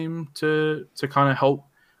the game to kind of help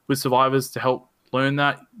with survivors, to help learn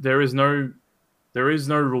that there is no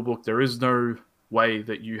rule book, there is no way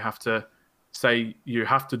that you have to say you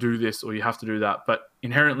have to do this or you have to do that. But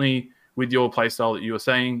inherently with your playstyle that you were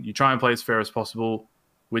saying, you try and play as fair as possible,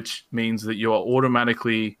 which means that you are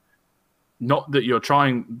automatically, not that you're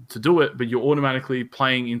trying to do it, but you're automatically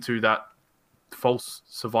playing into that false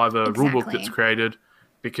survivor rulebook Exactly. that's created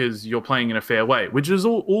because you're playing in a fair way, which is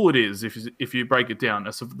all it is. If you break it down,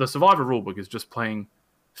 the survivor rulebook is just playing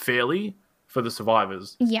fairly for the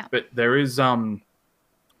survivors. Yeah. But there is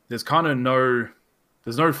there's kind of no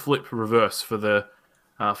flip reverse for the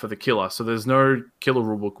killer. So there's no killer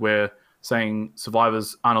rulebook where saying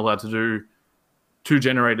survivors aren't allowed to do 2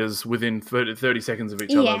 generators within 30 seconds of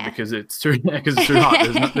each other Yeah. because it's too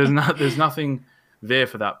hard. There's nothing there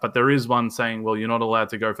for that. But there is one saying, well, you're not allowed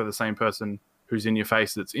to go for the same person who's in your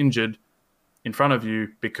face that's injured in front of you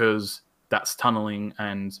because that's tunneling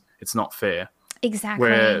and it's not fair. Exactly.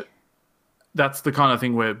 Where that's the kind of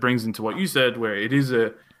thing where it brings into what you said, where it is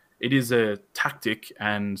a tactic,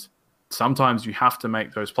 and sometimes you have to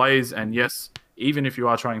make those plays. And yes, even if you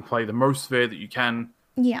are trying to play the most fair that you can,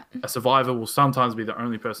 Yeah. a survivor will sometimes be the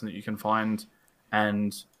only person that you can find,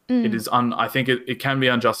 and it is I think it can be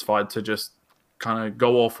unjustified to just kind of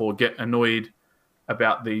go off or get annoyed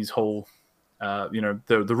about these whole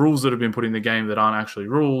the rules that have been put in the game that aren't actually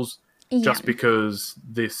rules, Yeah. just because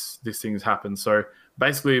this thing's happened. So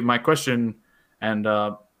basically my question, and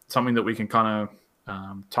something that we can kind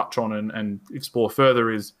of touch on and explore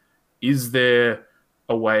further, is there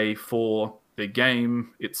a way for the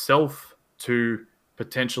game itself to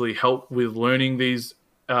potentially help with learning these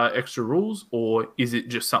extra rules, or is it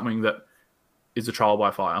just something that is a trial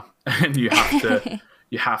by fire and you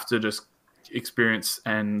have to just experience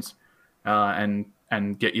and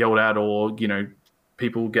get yelled at, or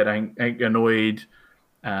people get annoyed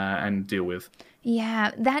and deal with?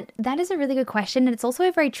 Yeah, that is a really good question, and it's also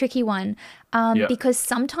a very tricky one, Yeah. because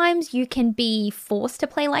sometimes you can be forced to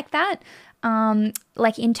play like that,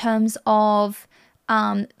 like in terms of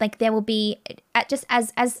like there will be just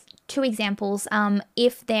as 2 examples,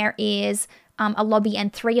 if there is a lobby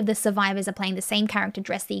and 3 of the survivors are playing the same character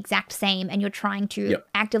dressed the exact same, and you're trying to Yep.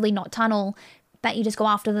 actively not tunnel, but you just go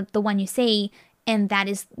after the one you see, and that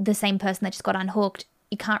is the same person that just got unhooked.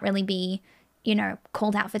 You can't really be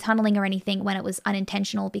called out for tunneling or anything when it was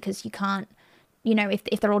unintentional, because you can't you know, if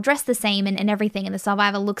they're all dressed the same and everything, and the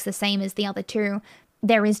survivor looks the same as the other two,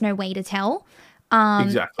 there is no way to tell.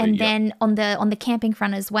 Exactly. And then on the camping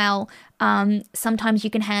front as well, sometimes you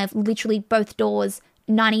can have literally both doors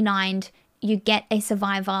 99'd. You get a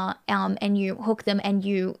survivor, and you hook them, and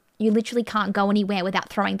you literally can't go anywhere without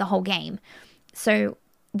throwing the whole game. So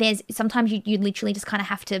there's sometimes you literally just kind of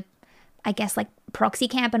have to, I guess, like proxy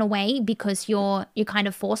camp in a way, because you're kind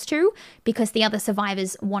of forced to, because the other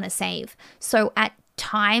survivors want to save. So at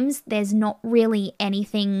times there's not really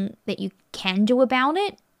anything that you can do about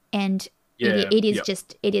it, and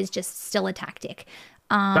it is just still a tactic.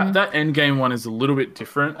 That end game one is a little bit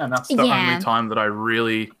different, and that's the only time that I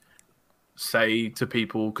really say to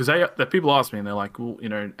people, because people ask me and they're like, well, you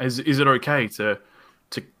know, is it okay to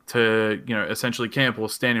you know, essentially camp or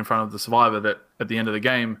stand in front of the survivor that at the end of the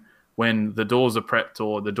game, when the doors are prepped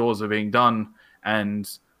or the doors are being done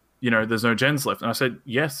and, you know, there's no gens left? And I said,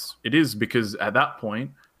 yes, it is, because at that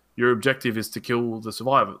point your objective is to kill the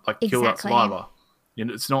survivor, kill that survivor. You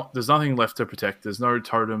know, there's nothing left to protect. There's no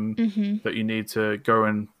totem that you need to go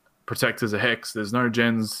and protect as a hex. There's no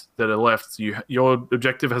gens that are left. Your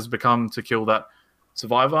objective has become to kill that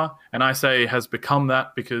survivor. And I say has become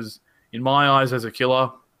that because in my eyes as a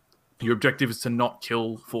killer, your objective is to not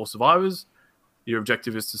kill 4 survivors. Your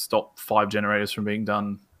objective is to stop 5 generators from being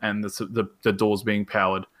done and the doors being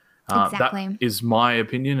powered. Exactly. That is my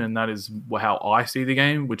opinion, and that is how I see the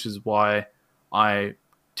game, which is why I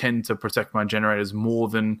tend to protect my generators more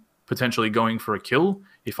than potentially going for a kill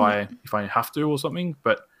if I have to or something.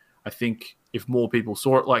 But I think if more people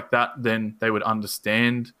saw it like that, then they would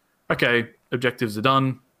understand, okay, objectives are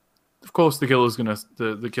done. Of course the killer's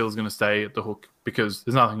gonna stay at the hook because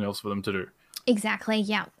there's nothing else for them to do. Exactly,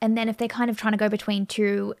 yeah. And then if they're kind of trying to go between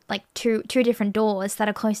two different doors that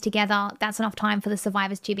are close together, that's enough time for the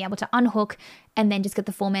survivors to be able to unhook and then just get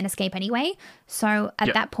the 4-man escape anyway. So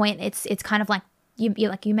at that point, it's kind of like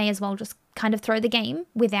you may as well just kind of throw the game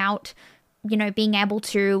without, you know, being able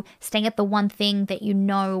to stay at the one thing that you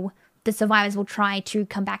know the survivors will try to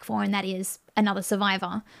come back for, and that is another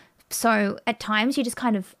survivor. So at times you just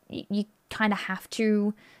kind of have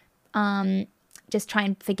to just try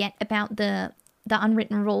and forget about the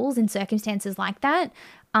unwritten rules in circumstances like that.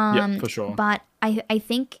 For sure. But I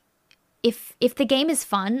think if the game is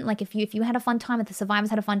fun, like if you had a fun time, if the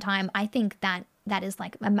survivors had a fun time, I think that is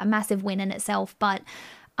like a massive win in itself. But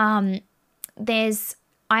I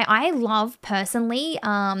love personally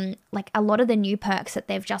like a lot of the new perks that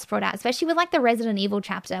they've just brought out, especially with like the Resident Evil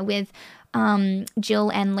chapter with Jill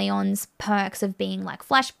and Leon's perks of being like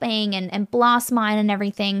flashbang and blast mine and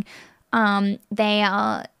everything. They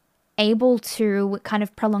are able to kind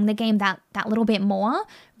of prolong the game that little bit more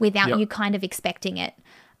without you kind of expecting it.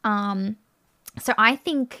 So I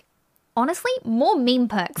think honestly more meme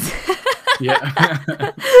perks.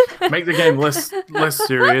 Make the game less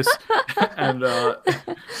serious, and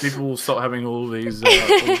people will stop having all these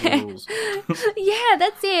rules. Yeah,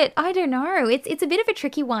 that's it. I don't know. It's a bit of a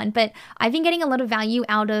tricky one, but I've been getting a lot of value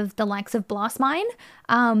out of the likes of Blast Mine.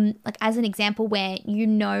 Like as an example where you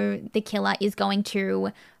know the killer is going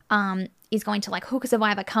to like hook a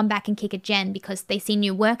survivor, come back and kick a gen because they seen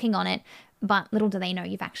you working on it, but little do they know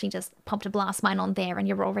you've actually just popped a Blast Mine on there and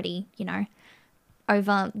you're already, you know,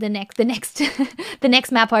 over the next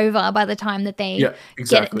map over by the time that they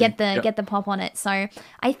get the pop on it. So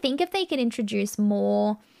I think if they could introduce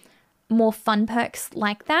more fun perks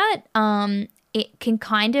like that, it can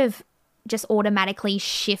kind of just automatically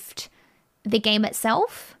shift the game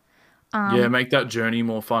itself. Make that journey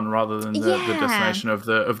more fun rather than the destination of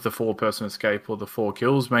the 4-person escape or the 4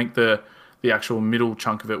 kills. Make the actual middle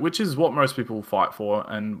chunk of it, which is what most people fight for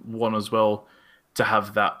and want as well, to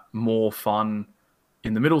have that more fun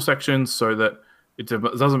in the middle section, so that it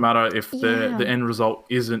doesn't matter if the end result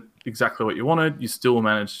isn't exactly what you wanted. You still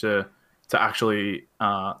manage to actually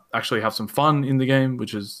have some fun in the game,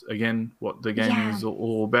 which is again what the game is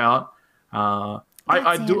all about. I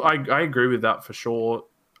agree with that for sure.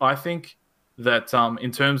 I think that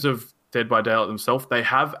in terms of Dead by Daylight themselves, they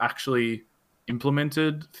have actually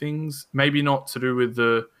implemented things, maybe not to do with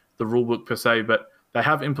the rulebook per se, but they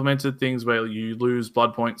have implemented things where you lose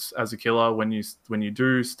blood points as a killer when you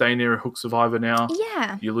do stay near a hook survivor now.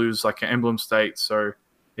 Yeah. You lose like an emblem state, so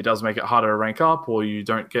it does make it harder to rank up, or you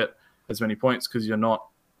don't get as many points because you're not,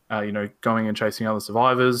 going and chasing other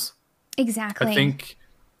survivors. Exactly. I think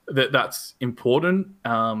that's important.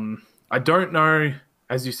 I don't know,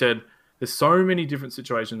 as you said, there's so many different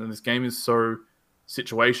situations, and this game is so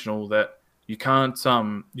situational that you can't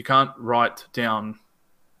write down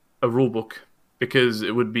a rule book, because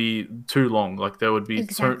it would be too long. Like there would be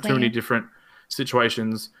too many different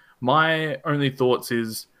situations my only thoughts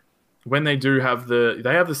is when they do have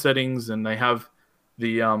the settings and they have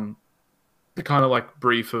the kind of like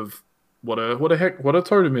brief of what a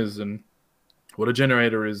totem is and what a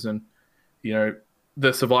generator is, and you know,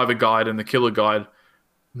 the survivor guide and the killer guide.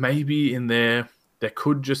 Maybe in there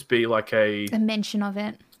could just be like a mention of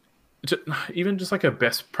it, even just like a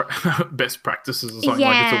best practices or something, Yeah.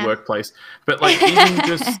 like it's a workplace. But like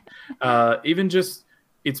even just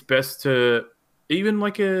it's best to even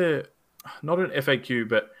like not an FAQ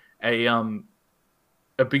but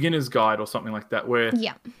a beginner's guide or something like that, where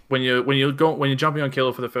Yeah. when you're jumping on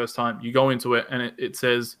killer for the first time, you go into it and it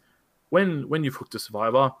says when you've hooked a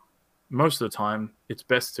survivor, most of the time it's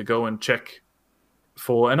best to go and check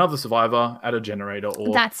for another survivor at a generator,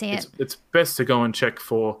 or That's it. It's best to go and check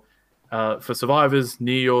for survivors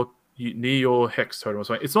near your hex totem or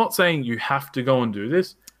something. It's not saying you have to go and do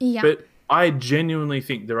this, Yeah. but I genuinely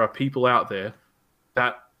think there are people out there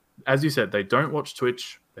that, as you said, they don't watch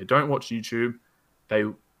Twitch, they don't watch YouTube,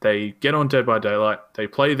 they get on Dead by Daylight, they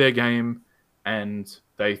play their game, and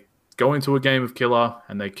they go into a game of killer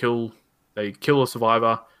and they kill a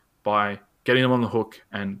survivor by getting them on the hook,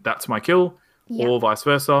 and that's my kill. Yep. Or vice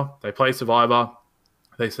versa. They play survivor,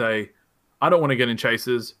 they say, I don't want to get in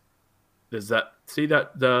chases. There's that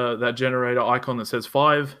generator icon that says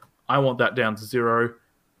 5. I want that down to 0.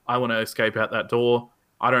 I want to escape out that door.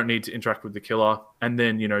 I don't need to interact with the killer. And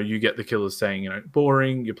then, you know, you get the killers saying, you know,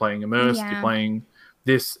 boring, you're playing immersed, Yeah. you're playing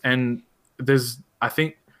this. And I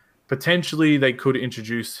think potentially they could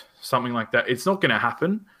introduce something like that. It's not going to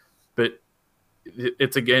happen, but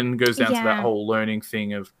it's again goes down to that Yeah. whole learning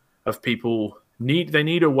thing of people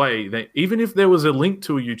need a way. Even if there was a link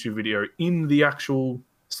to a YouTube video in the actual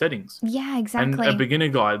settings, Yeah, and exactly. a beginner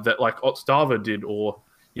guide that like Otstava did, or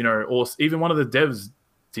you know, or even one of the devs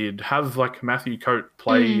did, have like Matthew Coate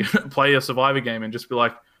play play a survivor game and just be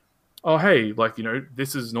like, oh hey, like, you know,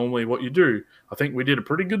 this is normally what you do. I think we did a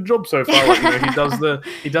pretty good job so far. Like, you know,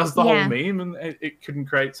 he does the Yeah. whole meme, and it can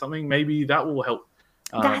create something. Maybe that will help.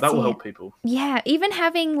 That's That will it. help people. Yeah, even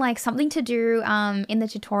having like something to do in the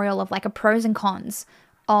tutorial of like a pros and cons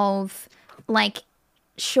of like,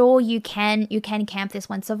 sure, you can camp this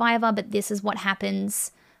one survivor, but this is what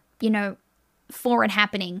happens, you know, for it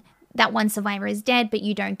happening. That one survivor is dead, but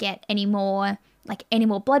you don't get any more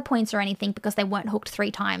blood points or anything because they weren't hooked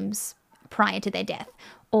 3 times prior to their death,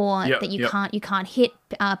 or Yep, that you yep. can't hit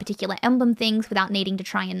particular emblem things without needing to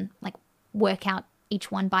try and like work out each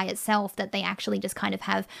one by itself, that they actually just kind of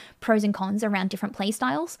have pros and cons around different play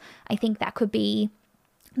styles. I think that could be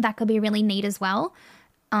really neat as well.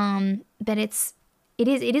 But it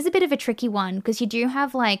is a bit of a tricky one because you do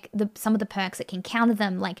have like some of the perks that can counter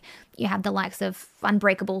them. Like you have the likes of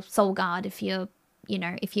Unbreakable Soul Guard if you've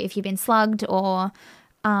been slugged, or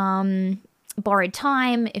Borrowed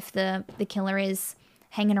Time if the killer is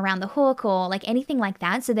hanging around the hook, or like anything like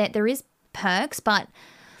that. So that there is perks, but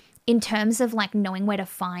in terms of like knowing where to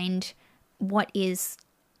find what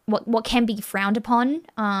can be frowned upon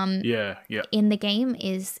Yeah. in the game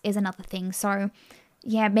is another thing. So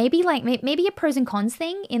yeah, maybe a pros and cons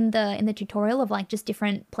thing in the tutorial of like just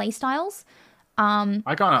different play styles. I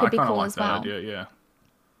Could kind be of cool like as that well. idea. Yeah.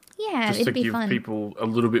 Yeah, Just to it'd be give fun. people a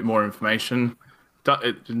little bit more information.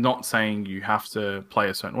 Not saying you have to play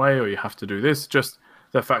a certain way or you have to do this. Just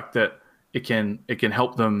the fact that it can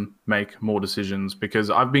help them make more decisions. Because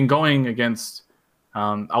I've been going against.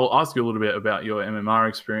 I'll ask you a little bit about your MMR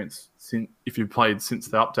experience if you've played since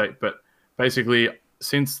the update. But basically,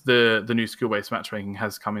 since the new skill-based matchmaking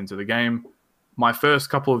has come into the game, my first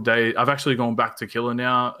couple of days, I've actually gone back to killer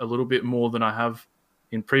now a little bit more than I have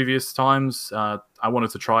in previous times. I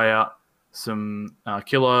wanted to try out some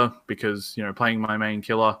killer because, you know, playing my main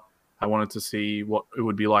killer, I wanted to see what it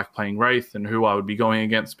would be like playing Wraith and who I would be going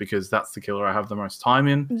against, because that's the killer I have the most time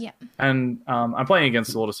in. Yeah. And I'm playing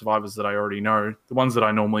against a lot of survivors that I already know, the ones that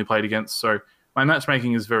I normally played against. So my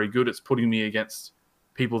matchmaking is very good. It's putting me against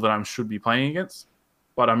people that I should be playing against.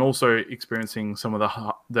 But I'm also experiencing some of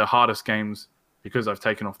the hardest games because I've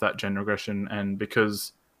taken off that gen regression, and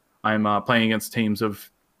because I'm playing against teams of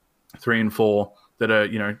 3 and 4 that are,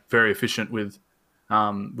 you know, very efficient with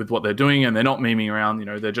what they're doing, and they're not memeing around. You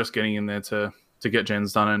know, they're just getting in there to get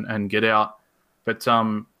gens done and get out. But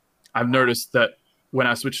I've noticed that when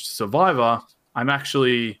I switch to Survivor, I'm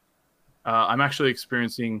actually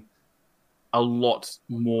experiencing a lot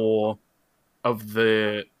more of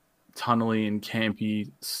the tunnely and campy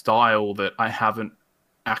style that I haven't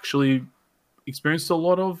actually experienced a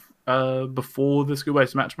lot of before the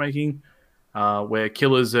skill-based matchmaking, where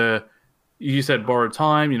killers are, you said borrowed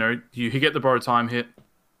time, you know, you get the borrowed time hit,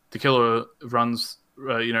 the killer runs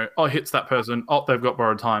hits that person. Oh, they've got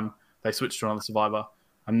borrowed time. They switch to another survivor.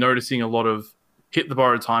 I'm noticing a lot of hit the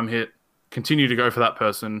borrowed time hit, continue to go for that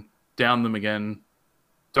person, down them again,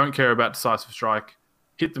 don't care about decisive strike,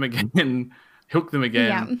 hit them again, hook them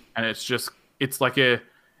again, and it's like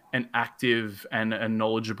an active and a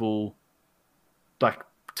knowledgeable like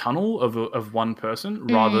tunnel of one person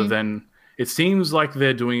rather than it seems like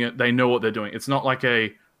they're doing it. They know what they're doing. It's not like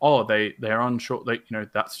they're unsure.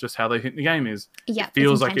 That's just how they think the game is. Yeah, it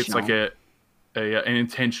feels like it's like an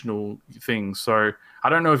intentional thing. So I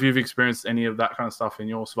don't know if you've experienced any of that kind of stuff in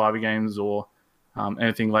your Survivor games or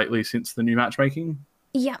anything lately since the new matchmaking.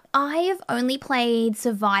 Yeah, I've only played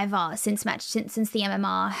Survivor since the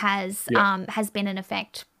MMR has been in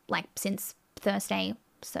effect like since Thursday,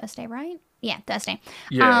 right? Yeah, Thursday.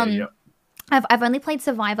 Yeah. I've only played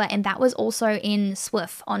Survivor, and that was also in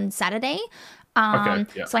SWF on Saturday.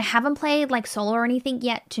 So I haven't played like solo or anything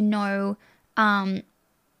yet to know,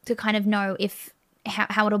 to kind of know if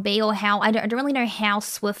how it'll be or how I don't really know how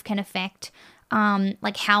SWF can affect,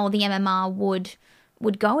 like how the MMR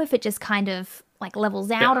would go if it just kind of like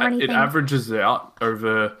levels out or anything. It averages out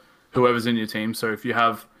over whoever's in your team. So if you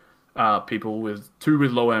have people with 2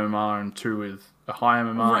 with low MMR and 2 with a high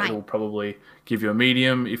MMR, right, it'll probably give you a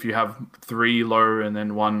medium. If you have 3 low and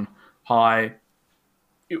then 1 high,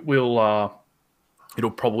 it'll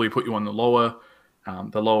probably put you on the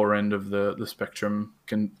lower end of the spectrum,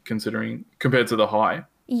 considering compared to the high.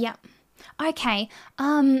 Yeah. Okay.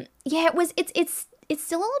 Yeah. It's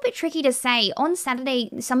still a little bit tricky to say. On Saturday,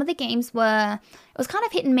 some of the games it was kind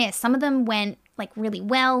of hit and miss. Some of them went like really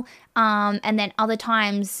well, and then other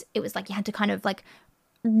times it was like you had to kind of like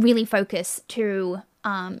really focus to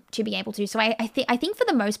be able to. So I think for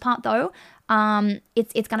the most part though,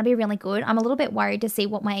 it's gonna be really good. I'm a little bit worried to see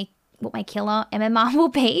what my killer MMR will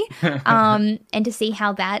be, and to see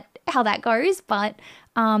how that goes. But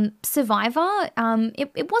Survivor,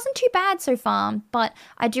 it wasn't too bad so far, but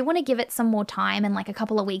I do want to give it some more time and like a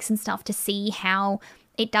couple of weeks and stuff to see how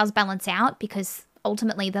it does balance out, because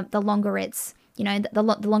ultimately the longer it's,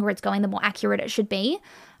 the longer it's going, the more accurate it should be.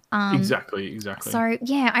 Exactly. So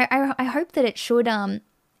yeah, I hope that it should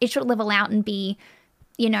level out and be,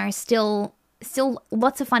 still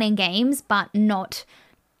lots of fun in games, but not,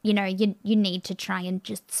 you need to try and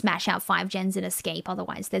just smash out 5 gens and escape.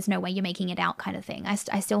 Otherwise, there's no way you're making it out, kind of thing.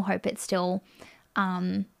 I still hope it's still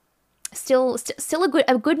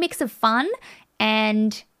a good mix of fun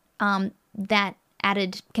and that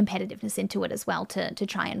added competitiveness into it as well to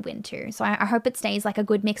try and win too. So I hope it stays like a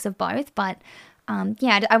good mix of both. But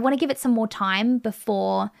I want to give it some more time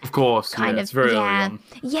before. Of course, it's very early on.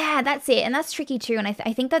 Yeah, that's it, and that's tricky too. And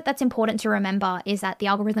I think that's important to remember, is that the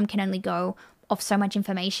algorithm can only go off so much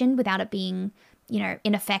information without it being,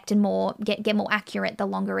 in effect and get more accurate the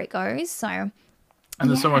longer it goes. So, and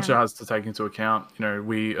there's so much it has to take into account.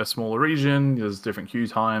 We a smaller region. There's different queue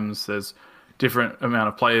times. There's different amount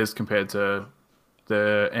of players compared to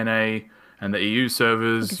the NA and the EU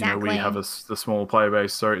servers. Exactly. We have the smaller player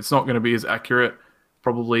base, so it's not going to be as accurate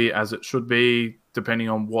probably as it should be, depending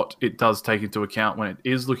on what it does take into account when it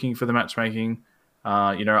is looking for the matchmaking.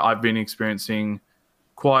 I've been experiencing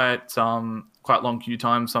quite long queue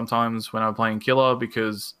times sometimes when I'm playing Killer,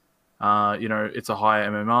 because it's a high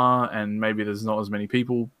MMR and maybe there's not as many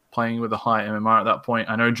people playing with a high MMR at that point.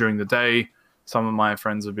 I know during the day some of my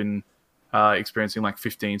friends have been experiencing like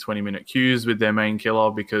 15-20 minute queues with their main Killer,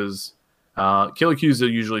 because Killer queues are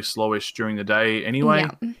usually slowish during the day anyway.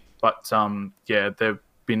 But they've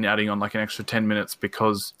been adding on like an extra 10 minutes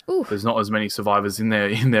because there's not as many survivors in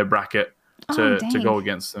their bracket to go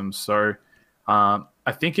against them. So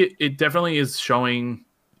I think it definitely is showing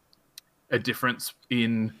a difference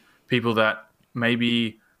in people that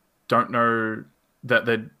maybe don't know that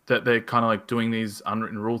they're kind of like doing these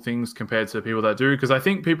unwritten rule things compared to people that do. Because I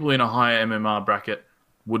think people in a higher MMR bracket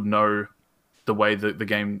would know the way that the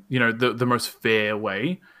game, the most fair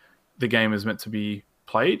way the game is meant to be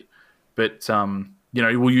played. But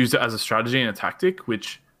we'll use it as a strategy and a tactic,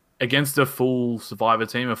 which against a full Survivor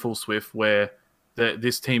team, a full SWF, where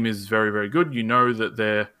this team is very, very good.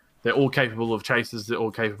 That they're all capable of chases, they're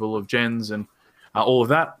all capable of gens and all of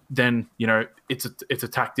that. Then it's a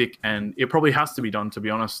tactic, and it probably has to be done, to be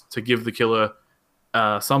honest, to give the killer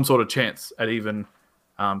some sort of chance at even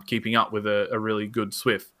keeping up with a really good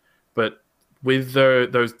SWF. But with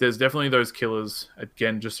those, there's definitely those killers,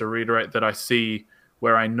 again, just to reiterate, that I see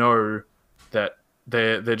where I know that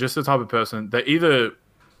they're just the type of person. They're either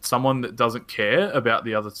someone that doesn't care about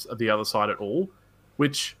the other side at all,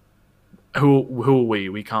 which who are we?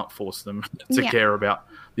 We can't force them to care about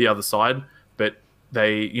the other side, but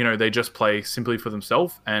they just play simply for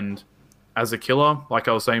themselves, and as a killer, like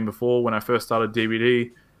I was saying before, when I first started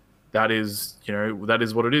DBD, that is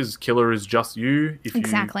what it is. Killer is just you. If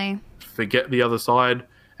Exactly. you forget the other side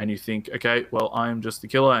and you think, okay, well, I'm just the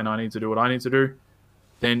killer and I need to do what I need to do,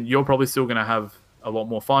 then you're probably still going to have a lot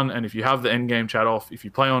more fun. And if you have the end game chat off, if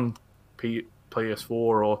you play on PS4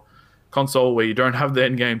 or console where you don't have the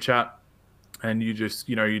end game chat and you just,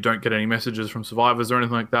 you don't get any messages from survivors or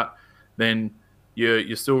anything like that, then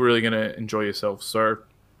you're still really going to enjoy yourself. So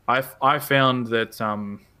I found that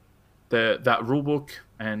that rule book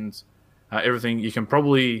and everything, you can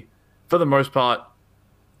probably, for the most part,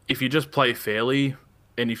 if you just play fairly,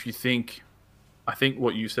 and if you think, I think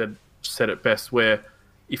what you said it best, where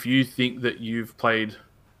if you think that you've played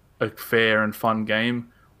a fair and fun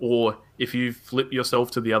game, or if you flip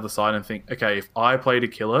yourself to the other side and think, okay, if I played a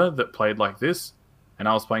killer that played like this and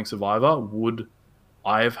I was playing Survivor, would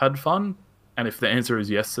I have had fun? And if the answer is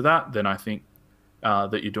yes to that, then I think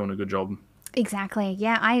that you're doing a good job. Exactly.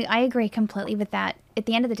 Yeah, I agree completely with that. At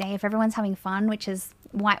the end of the day, if everyone's having fun, which is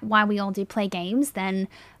why we all do play games, then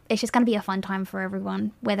it's just going to be a fun time for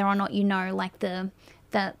everyone, whether or not like the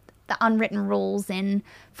unwritten rules in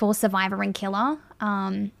for Survivor and Killer.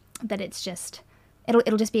 But it's just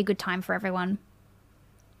it'll just be a good time for everyone.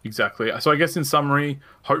 Exactly. So I guess in summary,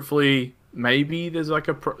 hopefully, maybe there's like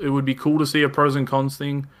it would be cool to see a pros and cons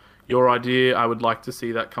thing. Your idea, I would like to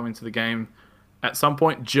see that come into the game at some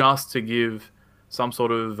point, just to give some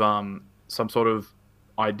sort of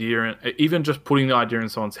idea, and even just putting the idea in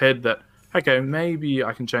someone's head that, okay, maybe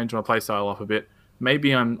I can change my playstyle up a bit.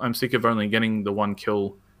 Maybe I'm sick of only getting the one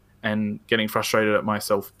kill and getting frustrated at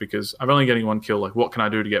myself because I'm only getting one kill. Like, what can I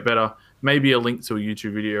do to get better? Maybe a link to a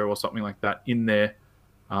YouTube video or something like that in their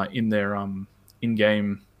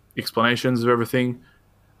in-game explanations of everything,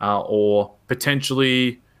 or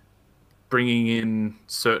potentially bringing in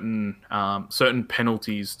certain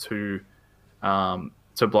penalties to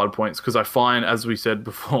blood points, because I find, as we said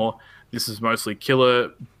before, this is mostly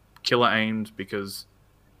killer aimed, because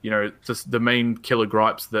just the main killer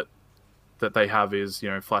gripes that they have is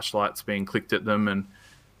flashlights being clicked at them and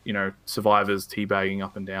survivors teabagging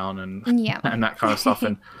up and down and and that kind of stuff.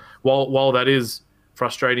 And while that is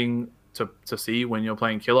frustrating to see when you're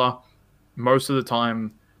playing killer, most of the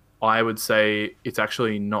time I would say it's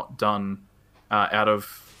actually not done out of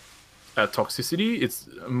toxicity. It's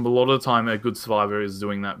a lot of the time a good survivor is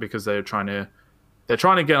doing that because they're trying to get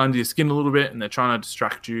under your skin a little bit, and they're trying to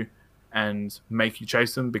distract you and make you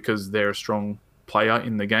chase them because they're a strong player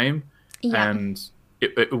in the game. And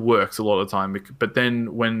it works a lot of the time. But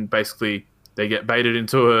then when basically they get baited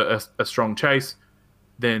into a strong chase,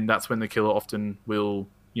 then that's when the killer often will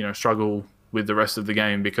struggle with the rest of the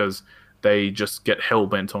game, because they just get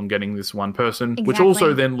hell-bent on getting this one person. Which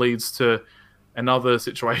also then leads to another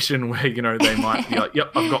situation where they might be like,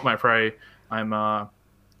 yep, I've got my prey, I'm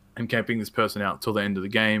camping this person out till the end of the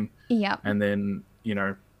game, and then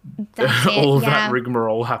all of that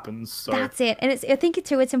rigmarole happens. So that's it. And I think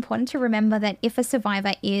too, it's important to remember that if a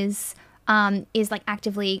survivor is like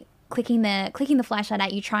actively clicking the flashlight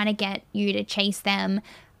at you, trying to get you to chase them,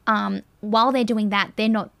 while they're doing that, they're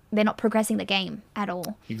not progressing the game at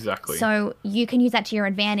all. Exactly. So you can use that to your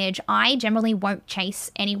advantage. I generally won't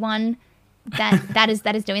chase anyone that is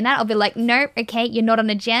doing that. I'll be like, nope, okay, you're not on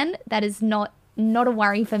a gen. That is not a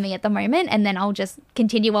worry for me at the moment. And then I'll just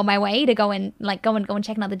continue on my way to go and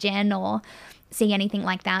check another gen or see anything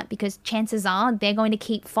like that, because chances are they're going to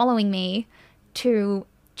keep following me to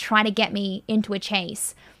try to get me into a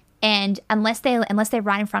chase. And unless they're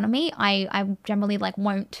right in front of me, I generally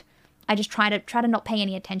won't. I just try to not pay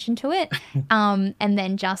any attention to it, and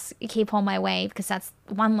then just keep on my way, because that's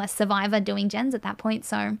one less survivor doing gens at that point.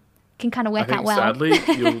 So can kind of work out well. Sadly,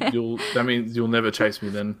 that means you'll never chase me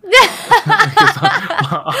then.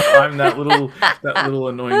 I'm that little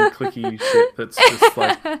annoying clicky shit that's just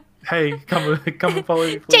like, hey, come and follow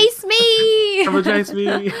me, please. Chase me. Come and chase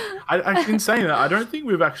me. I can say that I don't think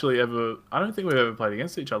we've ever played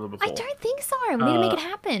against each other before. I don't think so. We need to make it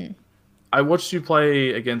happen. I watched you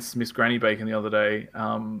play against Miss Granny Bacon the other day,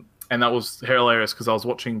 and that was hilarious because I was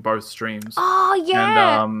watching both streams. Oh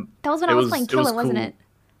yeah, and, that was when I was playing Killer, wasn't it?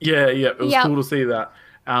 Yeah, it was cool to see that.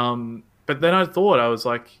 But then I was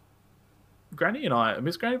like,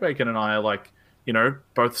 Miss Granny Bacon and I are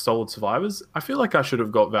both solid survivors. I feel like I should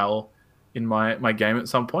have got Val in my game at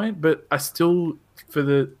some point, but I still,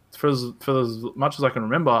 for as much as I can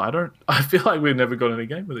remember, I feel like we've never got in a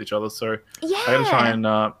game with each other. So yeah.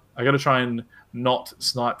 I gotta try and not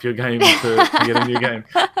snipe your game to get in your game.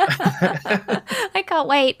 I can't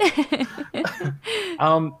wait.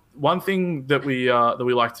 One thing that we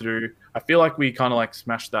like to do, I feel like we kind of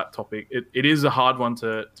smash that topic. It is a hard one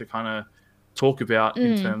to kind of talk about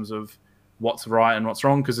in terms of what's right and what's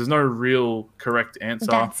wrong, because there's no real correct answer.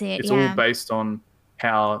 That's it, It's yeah. all based on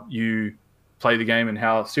how you play the game and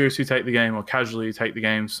how serious you take the game or casually you take the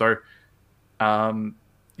game. So,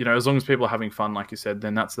 as long as people are having fun, like you said,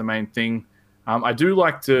 then that's the main thing. I do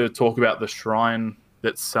like to talk about the shrine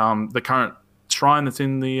that's the current shrine that's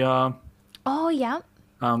in the Oh, yeah.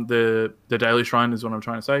 the daily shrine is what I'm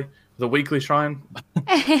trying to say. The weekly shrine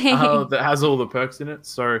that has all the perks in it.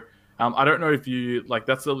 So I don't know if you like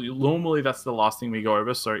normally that's the last thing we go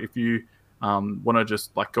over. So if you want to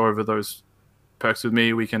just like go over those perks with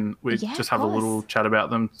me, we Yeah, just of have a little chat about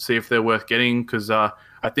them, see if they're worth getting. Because I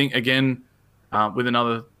think again with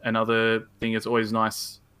another thing, it's always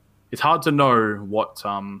nice. It's hard to know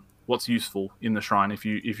what's useful in the shrine if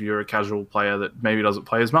you're a casual player that maybe doesn't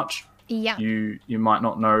play as much. Yeah. You might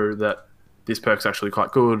not know that this perk's actually quite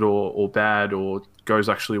good or bad or goes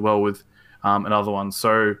actually well with another one.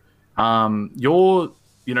 So you're,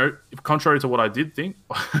 contrary to what I did think,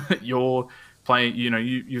 you're playing,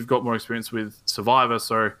 you've got more experience with Survivor.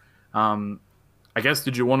 So I guess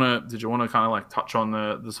did you want to kind of like touch on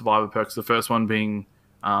the Survivor perks? The first one being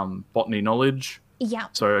Botany Knowledge. Yeah.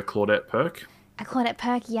 So a Claudette perk. A Claudette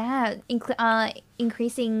perk, yeah.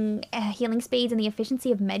 Increasing healing speeds and the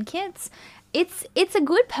efficiency of medkits. It's a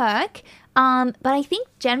good perk, but I think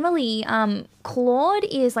generally Claude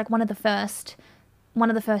is like one of the first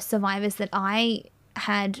survivors that I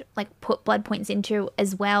had like put blood points into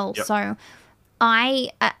as well. Yep. So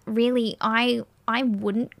I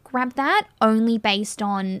wouldn't grab that only based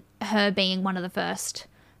on her being one of the first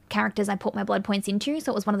characters I put my blood points into.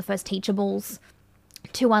 So it was one of the first teachables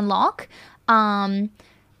to unlock.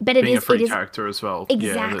 But Being a free character as well.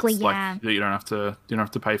 Exactly, yeah. Like, that you don't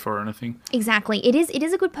have to pay for or anything. Exactly. It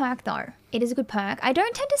is a good perk though. It is a good perk. I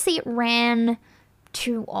don't tend to see it ran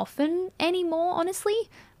too often anymore, honestly.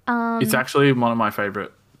 It's actually one of my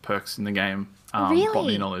favorite perks in the game. Really?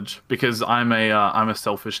 Botany Knowledge, because I'm a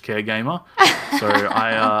selfish care gamer. So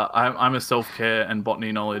I'm a self care and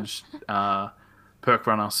Botany Knowledge perk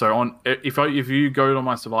runner. So if you go to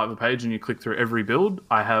my Survivor page and you click through every build,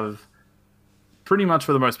 I have pretty much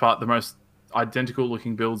for the most part the most identical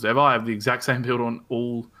looking builds ever. I have the exact same build on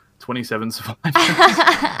all 27 survivors.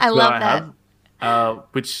 I love that.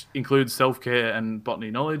 Which includes self-care and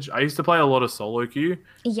Botany Knowledge. I used to play a lot of solo queue.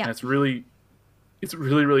 Yeah. And it's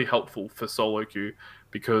really helpful for solo queue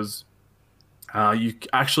because you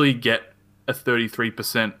actually get a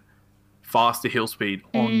 33% faster heal speed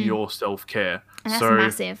on your self-care. And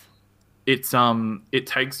that's massive. It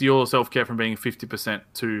takes your self-care from being 50%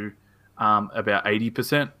 to about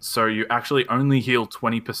 80%. So you actually only heal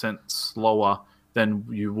 20% slower than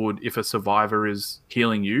you would if a survivor is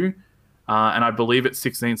healing you. And I believe it's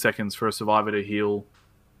 16 seconds for a survivor to heal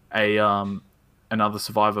another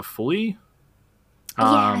survivor fully. Yeah,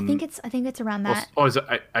 I think it's around that. Or is it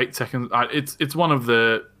 8 seconds? It's one of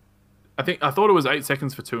the. I thought it was 8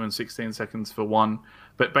 seconds for 2 and 16 seconds for 1.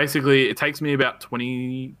 But basically, it takes me about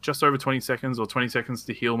just over 20 seconds or 20 seconds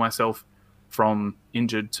to heal myself from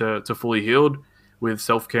injured to fully healed with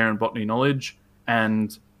self-care and Botany Knowledge.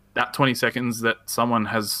 And that 20 seconds that someone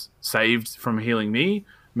has saved from healing me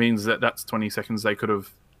means that that's 20 seconds they could have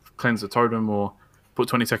cleansed a totem or put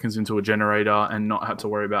 20 seconds into a generator and not had to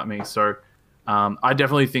worry about me. So I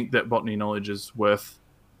definitely think that Botany Knowledge is worth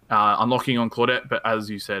unlocking on Claudette, but as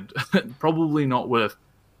you said, probably not worth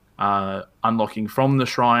unlocking from the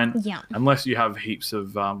shrine. Yeah. Unless you have heaps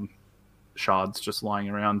of shards just lying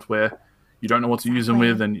around where you don't know what to use them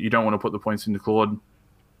with and you don't want to put the points into Claude.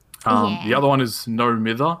 The other one is No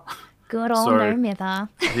Mither. Good old No Mither.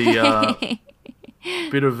 The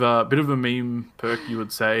bit of a meme perk, you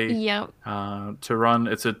would say. Yep. To run.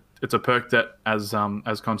 It's a perk that as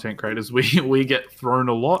content creators we get thrown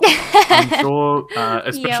a lot. I'm sure,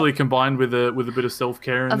 especially combined with a bit of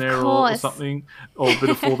self-care in there or something, or a bit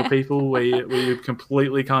of For the People where you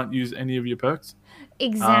completely can't use any of your perks.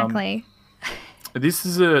 Exactly. This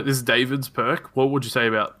is David's perk. What would you say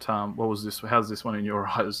about what was this? How's this one in your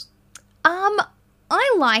eyes?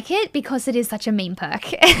 I like it because it is such a meme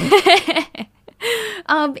perk.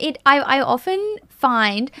 I often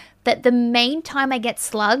find that the main time I get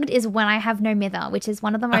slugged is when I have No Mither, which is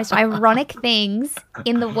one of the most ironic things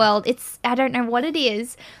in the world. I don't know what it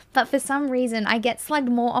is, but for some reason I get slugged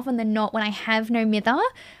more often than not when I have No Mither.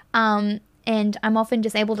 And I'm often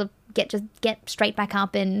just able to get straight back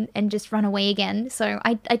up and just run away again. So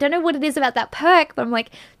I don't know what it is about that perk, but I'm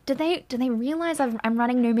like, do they realize I'm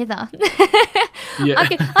running No Mither? Yeah.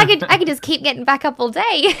 I could just keep getting back up all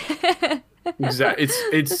day. Exactly.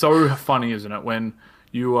 It's so funny, isn't it, when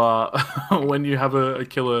you when you have a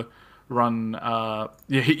killer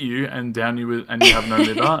hit you and down you with, and you have no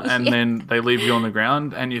mither, and then they leave you on the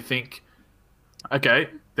ground, and you think, okay,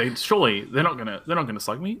 they're not gonna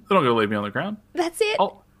slug me. They're not gonna leave me on the ground. That's it.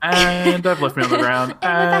 Oh, and they've left me on the ground,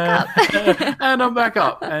 and I'm back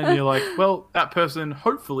up. And you're like, well, that person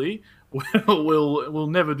hopefully will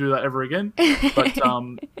never do that ever again. But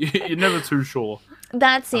you're never too sure.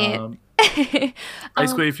 That's it.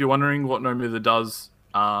 Basically, if you're wondering what No Mither does,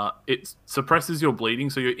 it suppresses your bleeding.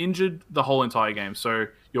 So you're injured the whole entire game. So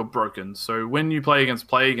you're broken. So when you play against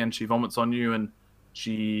Plague and she vomits on you and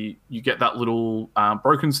you get that little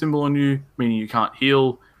broken symbol on you, meaning you can't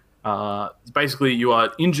heal. Basically, you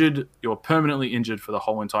are injured. You're permanently injured for the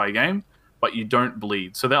whole entire game, but you don't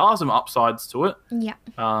bleed. So there are some upsides to it.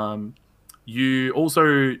 Yeah. You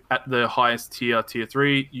also, at the highest tier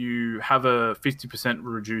 3, you have a 50%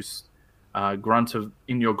 reduced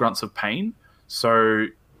in your grunts of pain. So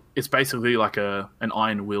it's basically like an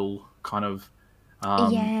Iron Will kind of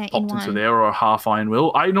popped into there, or a half Iron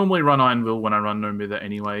Will. I normally run Iron Will when I run No Mither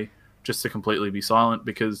anyway, just to completely be silent,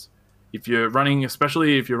 because if you're running,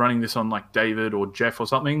 especially if you're running this on like David or Jeff or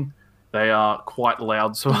something, they are quite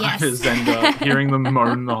loud survivors, and hearing them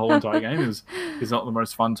moan the whole entire game is not the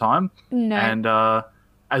most fun time. No. And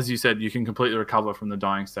as you said, you can completely recover from the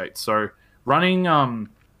dying state. So running No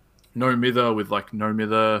Mither with like No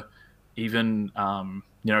Mither, even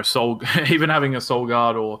Soul, even having a Soul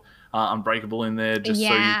Guard or Unbreakable in there, just so you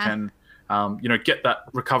can get that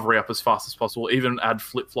recovery up as fast as possible. Even add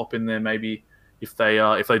Flip Flop in there maybe if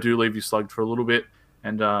they do leave you slugged for a little bit,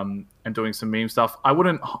 and doing some meme stuff. I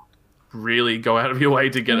wouldn't really go out of your way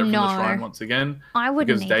to get it from the shrine once again. I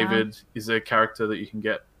wouldn't, because David is a character that you can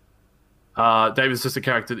get. David's just a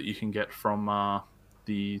character that you can get from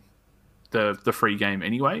the free game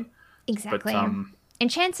anyway. Exactly. But, and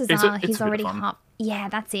chances are he's already half. Yeah,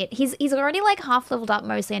 that's it. He's already like half leveled up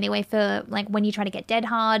mostly anyway for like when you try to get Dead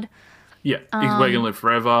Hard. Yeah, we're gonna live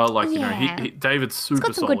forever. Like David's super He's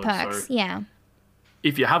got some solid. good perks. So yeah.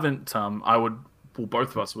 If you haven't, both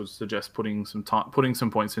of us would suggest putting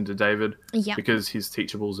some points into David, because his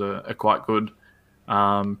teachables are quite good.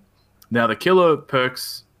 Now the killer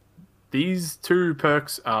perks, these two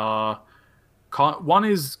perks are one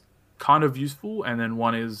is kind of useful, and then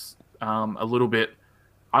one is a little bit,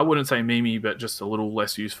 I wouldn't say memey, but just a little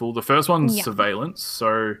less useful. The first one's surveillance.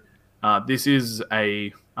 So this is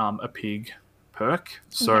a pig perk.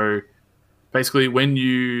 So basically, when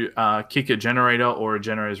you kick a generator or a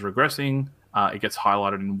generator is regressing, it gets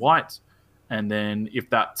highlighted in white. And then if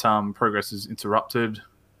that progress is interrupted,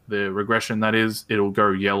 the regression that is, it'll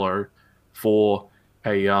go yellow for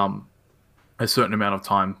a certain amount of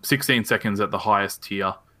time, 16 seconds at the highest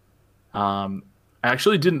tier. I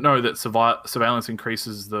actually didn't know that surveillance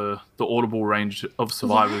increases the audible range of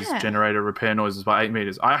survivors' generator repair noises by 8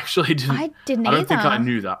 meters. I actually didn't. I didn't I don't either. think I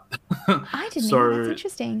knew that. I didn't either. That's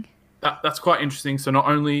interesting. That's quite interesting. So not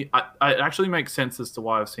only it actually makes sense as to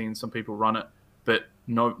why I've seen some people run it, but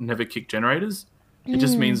never kick generators. It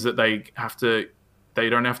just means that they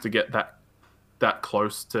don't have to get that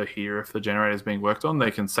close to hear if the generator is being worked on.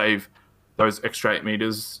 They can save those extra 8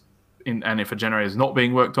 meters. And if a generator is not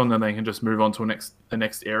being worked on, then they can just move on to the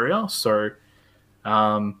next area. So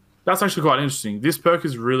that's actually quite interesting. This perk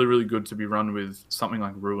is really, really good to be run with something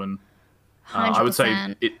like Ruin. I would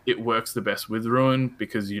say it works the best with Ruin,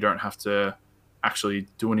 because you don't have to actually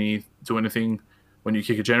do anything when you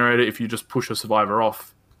kick a generator. If you just push a survivor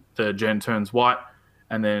off, the gen turns white,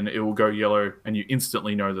 and then it will go yellow, and you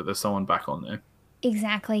instantly know that there's someone back on there.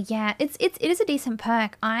 Exactly, yeah. It is a decent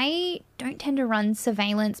perk. I don't tend to run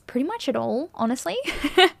surveillance pretty much at all, honestly.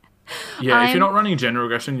 Yeah, if you're not running general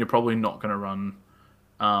aggression, you're probably not going to run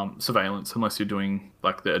surveillance unless you're doing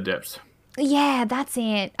like the adept. Yeah, that's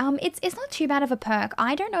it. It's not too bad of a perk.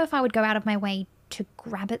 I don't know if I would go out of my way to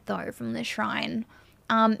grab it though from the shrine.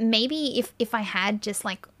 Maybe if I had just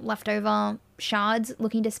like leftover shards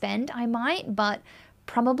looking to spend, I might, but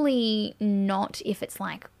probably not if it's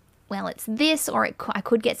like, well, it's this, or I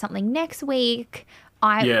could get something next week.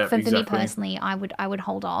 For me personally, I would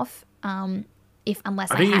hold off.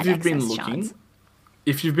 Unless I think if you've been looking, shards.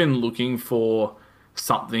 If you've been looking for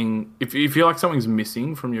something, if you feel like something's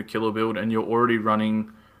missing from your killer build and you're already running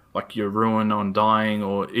like your Ruin on dying,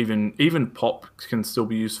 or even pop can still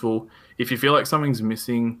be useful. If you feel like something's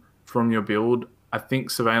missing from your build, I think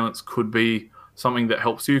surveillance could be something that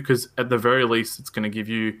helps you, because at the very least, it's going to give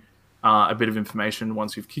you a bit of information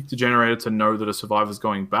once you've kicked the generator to know that a survivor's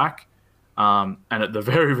going back. And at the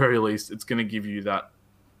very, very least, it's going to give you that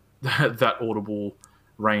audible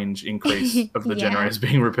range increase of the generators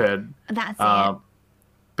being repaired. That's it.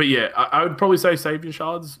 But yeah, I would probably say save your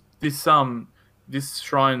shards. this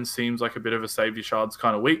shrine seems like a bit of a save your shards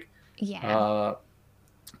kind of week. Yeah.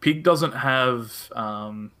 Pig doesn't have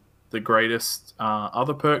the greatest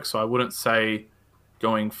other perks, so I wouldn't say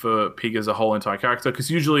going for Pig as a whole entire character, because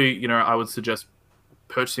usually, you know, I would suggest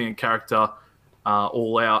purchasing a character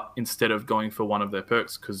all out instead of going for one of their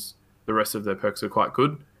perks, because the rest of their perks are quite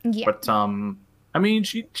good. Yeah. But I mean,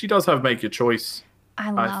 she does have Make Your Choice. I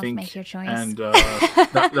love think, Make Your Choice. and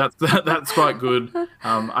that's quite good.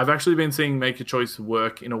 I've actually been seeing Make Your Choice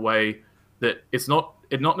work in a way that it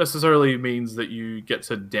not necessarily means that you get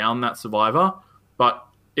to down that survivor, but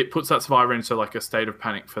it puts that survivor into like a state of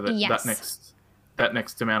panic for that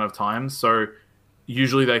next amount of time. So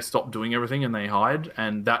usually they stop doing everything and they hide,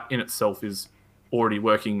 and that in itself is already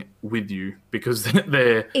working with you because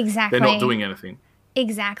they're not doing anything.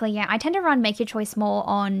 Exactly, yeah. I tend to run Make Your Choice more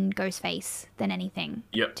on Ghostface than anything,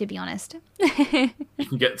 to be honest. You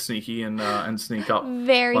can get sneaky and sneak up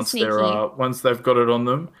Very sneaky. Once they've got it on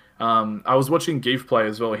them. I was watching Geef play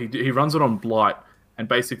as well. He runs it on Blight, and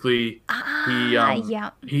basically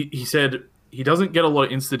he said he doesn't get a lot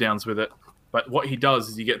of insta downs with it, but what he does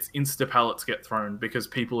is he gets insta pallets get thrown because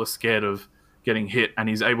people are scared of getting hit, and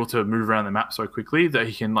he's able to move around the map so quickly that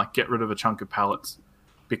he can like get rid of a chunk of pallets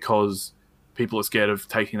because people are scared of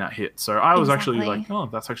taking that hit. So I was actually like, oh,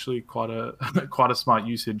 that's actually quite a smart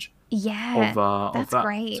usage. That's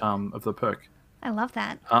great. Of the perk. I love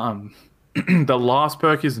that. The last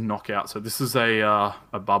perk is Knockout. So this is a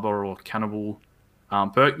Bubba or Cannibal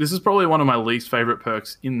perk. This is probably one of my least favorite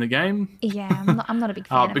perks in the game. Yeah, I'm not a big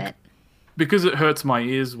fan of it. Because it hurts my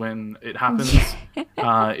ears when it happens.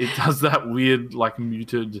 It does that weird, like,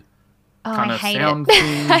 muted kind of sound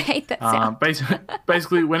thing. I hate that sound.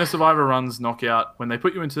 Basically, when a survivor runs Knockout, when they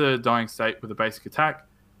put you into a dying state with a basic attack,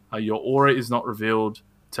 your aura is not revealed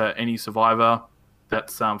to any survivor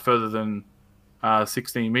that's further than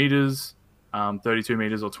 16 meters, 32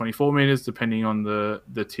 meters, or 24 meters, depending on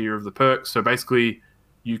the tier of the perk. So basically,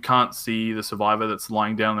 you can't see the survivor that's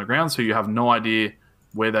lying down on the ground, so you have no idea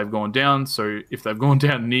where they've gone down. So if they've gone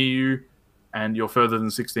down near you and you're further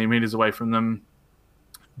than 16 meters away from them,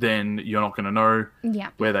 then you're not going to know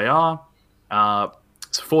where they are.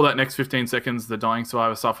 So for that next 15 seconds, the dying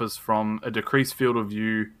survivor suffers from a decreased field of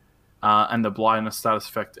view and the blindness status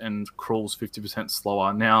effect, and crawls 50%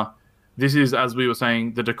 slower. Now, this is, as we were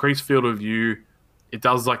saying, the decreased field of view. It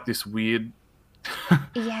does like this weird,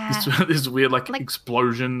 this weird like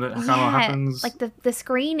explosion that kind of happens. Like the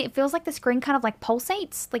screen, it feels like the screen kind of like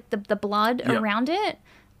pulsates, like the blood around it.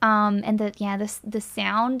 And the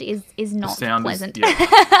sound is not pleasant.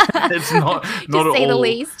 It's not to say the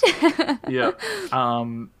least.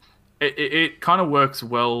 It kind of works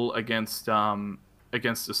well against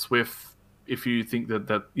a Swift. If you think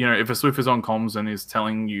that you know, if a Swift is on comms and is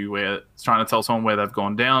telling you it's trying to tell someone where they've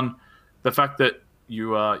gone down, the fact that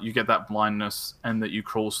you get that blindness and that you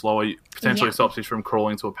crawl slower potentially stops you from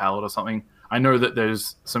crawling to a pallet or something. I know that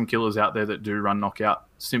there's some killers out there that do run Knockout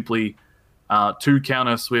simply to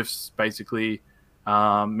counter Swifts, basically,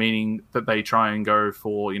 meaning that they try and go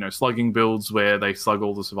for, you know, slugging builds where they slug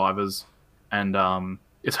all the survivors, and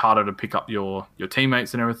it's harder to pick up your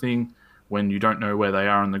teammates and everything when you don't know where they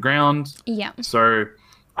are on the ground. Yeah. So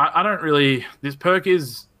I don't really. This perk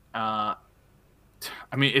is, I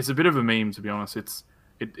mean, it's a bit of a meme, to be honest.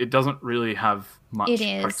 It doesn't really have much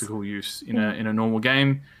practical use in a normal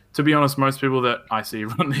game. To be honest, most people that I see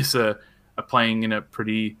run this are playing in a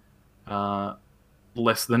pretty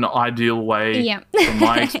less than ideal way from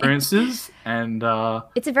my experiences, and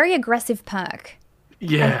it's a very aggressive perk.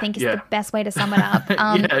 I think is the best way to sum it up.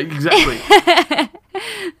 Yeah, exactly.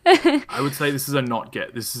 I would say this is a not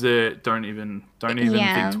get. This is a don't even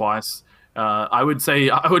think twice. I would say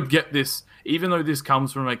I would get this, even though this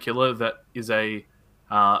comes from a killer that is a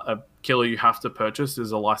killer you have to purchase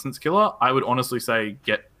as a licensed killer. I would honestly say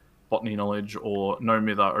get Botany Knowledge or No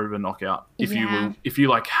Mither over Knockout if you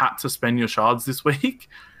like had to spend your shards this week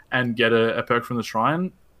and get a perk from the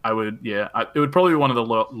shrine. I would it would probably be one of the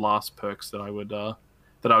last perks that I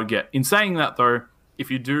would get. In saying that, though, if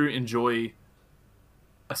you do enjoy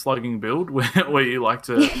a slugging build where you like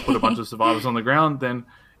to put a bunch of survivors on the ground, then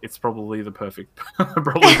it's probably the perfect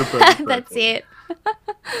perk. That's it.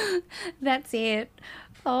 That's it.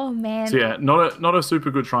 Oh man. So yeah, not a super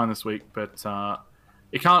good shrine this week, but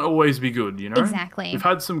it can't always be good, you know? Exactly. We've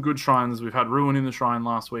had some good shrines. We've had Ruin in the shrine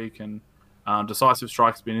last week, and Decisive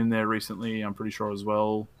Strike's been in there recently, I'm pretty sure, as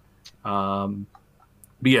well.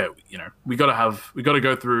 But yeah, you know, we got to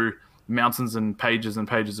go through mountains and pages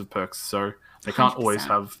of perks, so they can't 100%. Always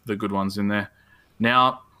have the good ones in there.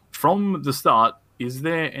 Now, from the start, is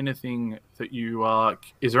there anything that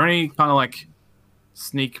is there any kind of like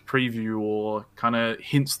sneak preview or kind of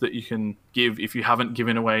hints that you can give if you haven't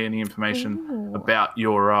given away any information Ooh. about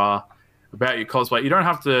your cosplay. You don't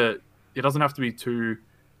have to. It doesn't have to be too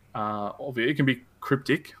obvious. It can be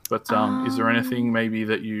cryptic, but is there anything maybe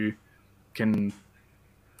that you can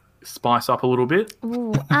spice up a little bit?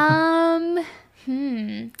 Ooh,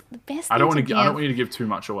 the best thing I don't to want give. you to give too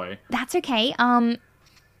much away. That's okay.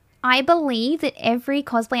 I believe that every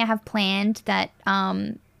cosplay I have planned that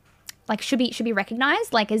like should be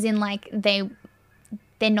recognized, like as in like they're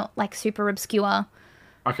not like super obscure.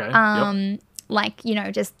 Okay. Yep. Like, you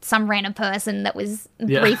know, just some random person that was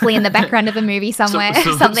briefly in the background of a movie somewhere.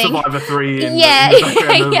 Something. Survivor 3 in Yeah. the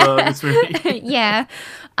background of this movie. Yeah.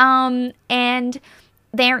 And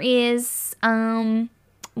there is one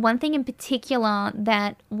thing in particular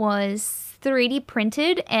that was 3D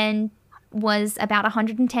printed and was about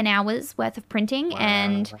 110 hours worth of printing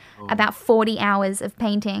and about 40 hours of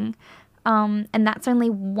painting. And that's only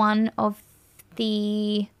one of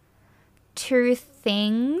the 2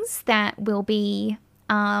 things that will be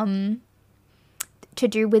to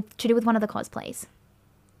do with one of the cosplays.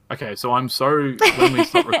 Okay, so when we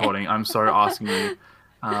stop recording, I'm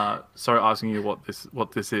asking you what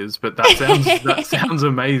this is, but that sounds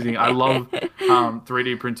amazing. I love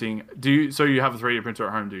 3D printing. So you have a 3D printer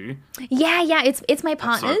at home, do you? Yeah, it's my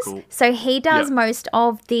partner's. So cool. So he does most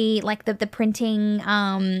of the like the printing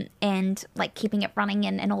and like keeping it running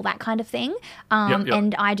and all that kind of thing.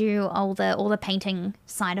 And I do all the painting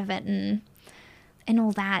side of it and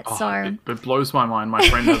all that. So it blows my mind. My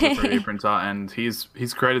friend has a 3D printer and he's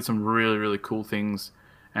created some really, really cool things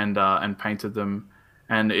and painted them.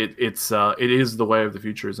 And it is the way of the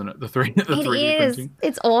future, isn't it? The 3D printing.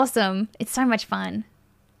 It's awesome. It's so much fun.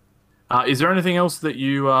 Is there anything else that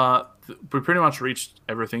you... we pretty much reached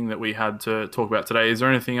everything that we had to talk about today. Is there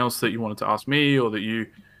anything else that you wanted to ask me or that you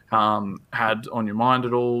had on your mind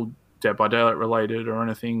at all, Dead by Daylight related or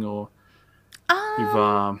anything? Or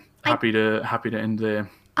you've happy to end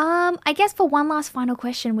there? I guess for one last final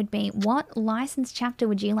question would be, what licensed chapter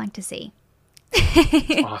would you like to see?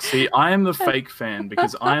 See, I am the fake fan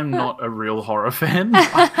because I am not a real horror fan.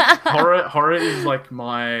 Horror is like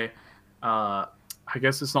my I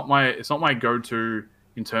guess it's not my go-to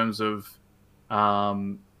in terms of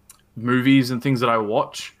movies and things that I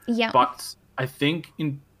watch. Yeah. But I think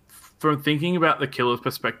from thinking about the killer's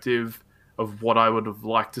perspective of what I would have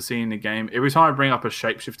liked to see in the game, every time I bring up a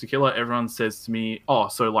shapeshifter killer, everyone says to me, "Oh,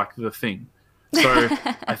 so like The Thing." So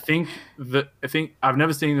I think I've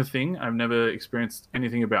never seen The Thing. I've never experienced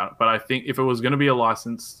anything about it. But I think if it was going to be a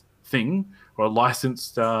licensed thing or a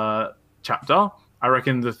licensed chapter, I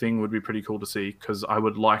reckon The Thing would be pretty cool to see because I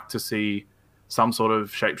would like to see some sort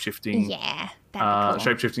of shape-shifting,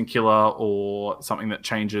 shape-shifting killer or something that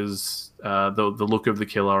changes the look of the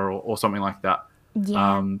killer or something like that.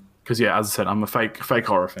 Yeah. Because as I said, I'm a fake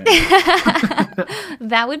horror fan.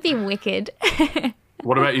 That would be wicked.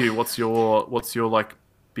 What about you? What's your like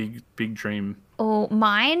big dream? Oh,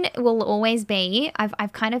 mine will always be. I've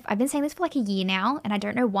been saying this for like a year now, and I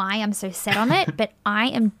don't know why I'm so set on it, but I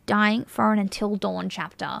am dying for an Until Dawn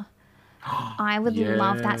chapter. I would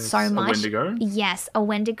love that so much. A Wendigo? Yes, a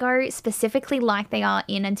Wendigo, specifically like they are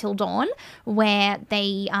in Until Dawn, where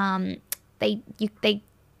they kind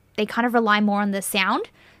of rely more on the sound.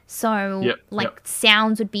 So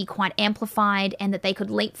sounds would be quite amplified, and that they could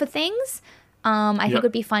leap for things. I think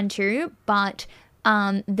would be fun too, but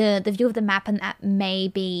the view of the map and that may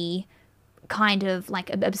be kind of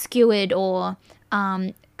like obscured or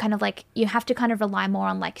kind of like you have to kind of rely more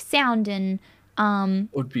on like sound and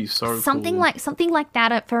would be so something cool. something like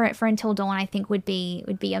that for Until Dawn. I think would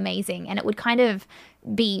be amazing, and it would kind of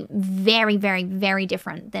be very, very, very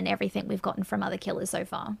different than everything we've gotten from other killers so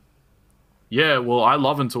far. Yeah, well, I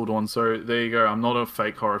love Until Dawn, so there you go. I'm not a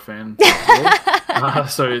fake horror fan.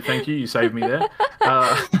 So thank you. You saved me there.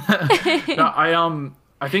 No,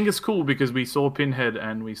 I think it's cool because we saw Pinhead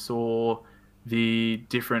and we saw the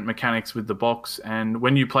different mechanics with the box. And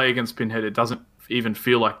when you play against Pinhead, it doesn't even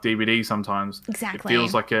feel like DBD sometimes. Exactly. It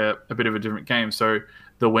feels like a bit of a different game. So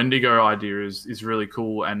the Wendigo idea is really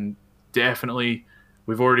cool. And definitely,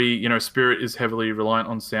 we've already, Spirit is heavily reliant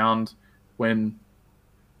on sound when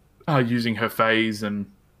using her phase and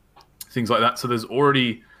things like that. So there's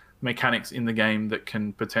already mechanics in the game that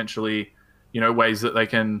can potentially, ways that they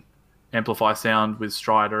can amplify sound with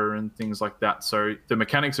Strider and things like that. So the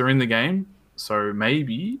mechanics are in the game. So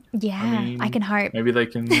maybe, I can hope. Maybe they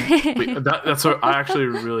can. That's what I actually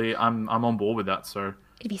really. I'm on board with that. So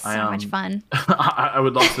it'd be so much fun. I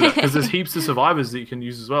would love to, because there's heaps of survivors that you can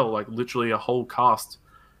use as well. Like literally a whole cast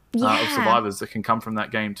of survivors that can come from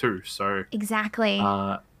that game too. So exactly.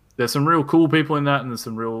 there's some real cool people in that, and there's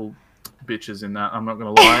some real bitches in that. I'm not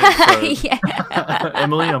gonna lie. So, Yeah.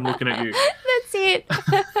 Emily, I'm looking at you. That's it.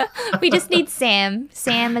 We just need Sam.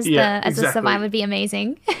 Sam as Yeah, the as a exactly. survivor would be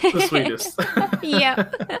amazing. The sweetest. Yeah.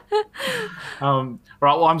 Right.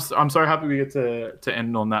 Well, I'm so happy we get to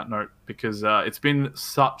end on that note, because it's been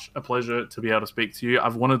such a pleasure to be able to speak to you.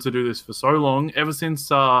 I've wanted to do this for so long, ever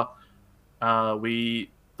since we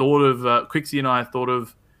thought of Quixie and I thought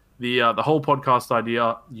of the whole podcast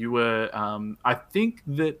idea. You were, I think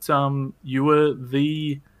that you were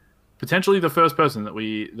potentially the first person that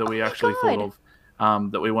we actually thought of,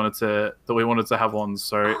 that we wanted to have on.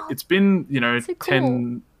 So it's been, so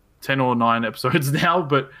cool. 10 or 9 episodes now,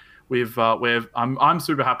 but I'm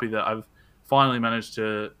super happy that I've finally managed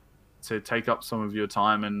to take up some of your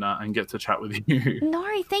time and get to chat with you. No,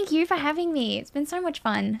 thank you for having me. It's been so much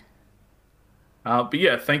fun. But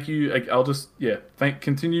yeah, thank you. I'll just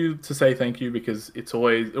continue to say thank you, because it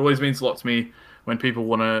always means a lot to me when people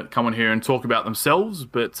want to come on here and talk about themselves,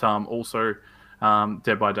 but also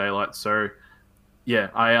Dead by Daylight. So yeah,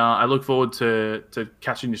 I look forward to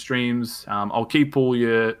catching your streams. I'll keep all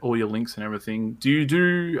your links and everything. Do you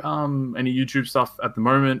do any YouTube stuff at the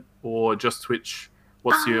moment, or just Twitch?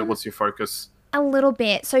 What's your focus? A little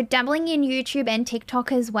bit. So dabbling in YouTube and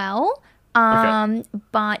TikTok as well. Okay.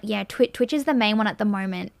 But yeah, Twitch is the main one at the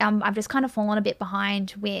moment. I've just kind of fallen a bit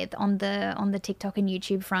behind on the TikTok and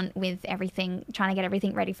YouTube front with everything, trying to get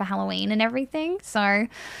everything ready for Halloween and everything. So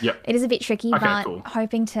Yep. it is a bit tricky, Okay, but cool.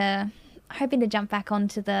 hoping to jump back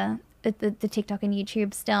onto the TikTok and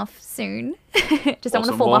YouTube stuff soon. Just don't want to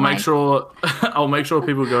Awesome. fall Well, behind. I'll make sure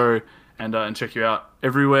people go and check you out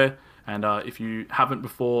everywhere. And if you haven't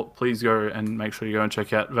before, please go and make sure you go and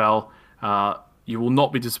check out Val. You will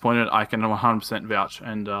not be disappointed. I can 100% vouch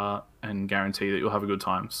and guarantee that you'll have a good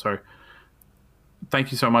time. So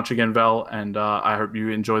thank you so much again, Val, and I hope you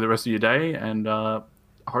enjoy the rest of your day, and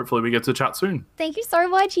hopefully we get to chat soon. Thank you so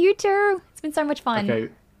much. You too. It's been so much fun.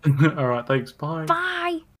 Okay. All right. Thanks. Bye.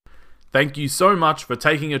 Bye. Thank you so much for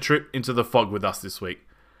taking a trip into the fog with us this week.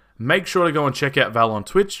 Make sure to go and check out Val on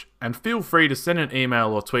Twitch, and feel free to send an email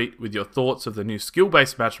or tweet with your thoughts of the new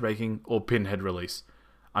skill-based matchmaking or Pinhead release.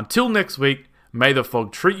 Until next week, may the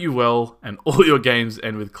fog treat you well, and all your games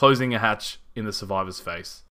end with closing a hatch in the survivor's face.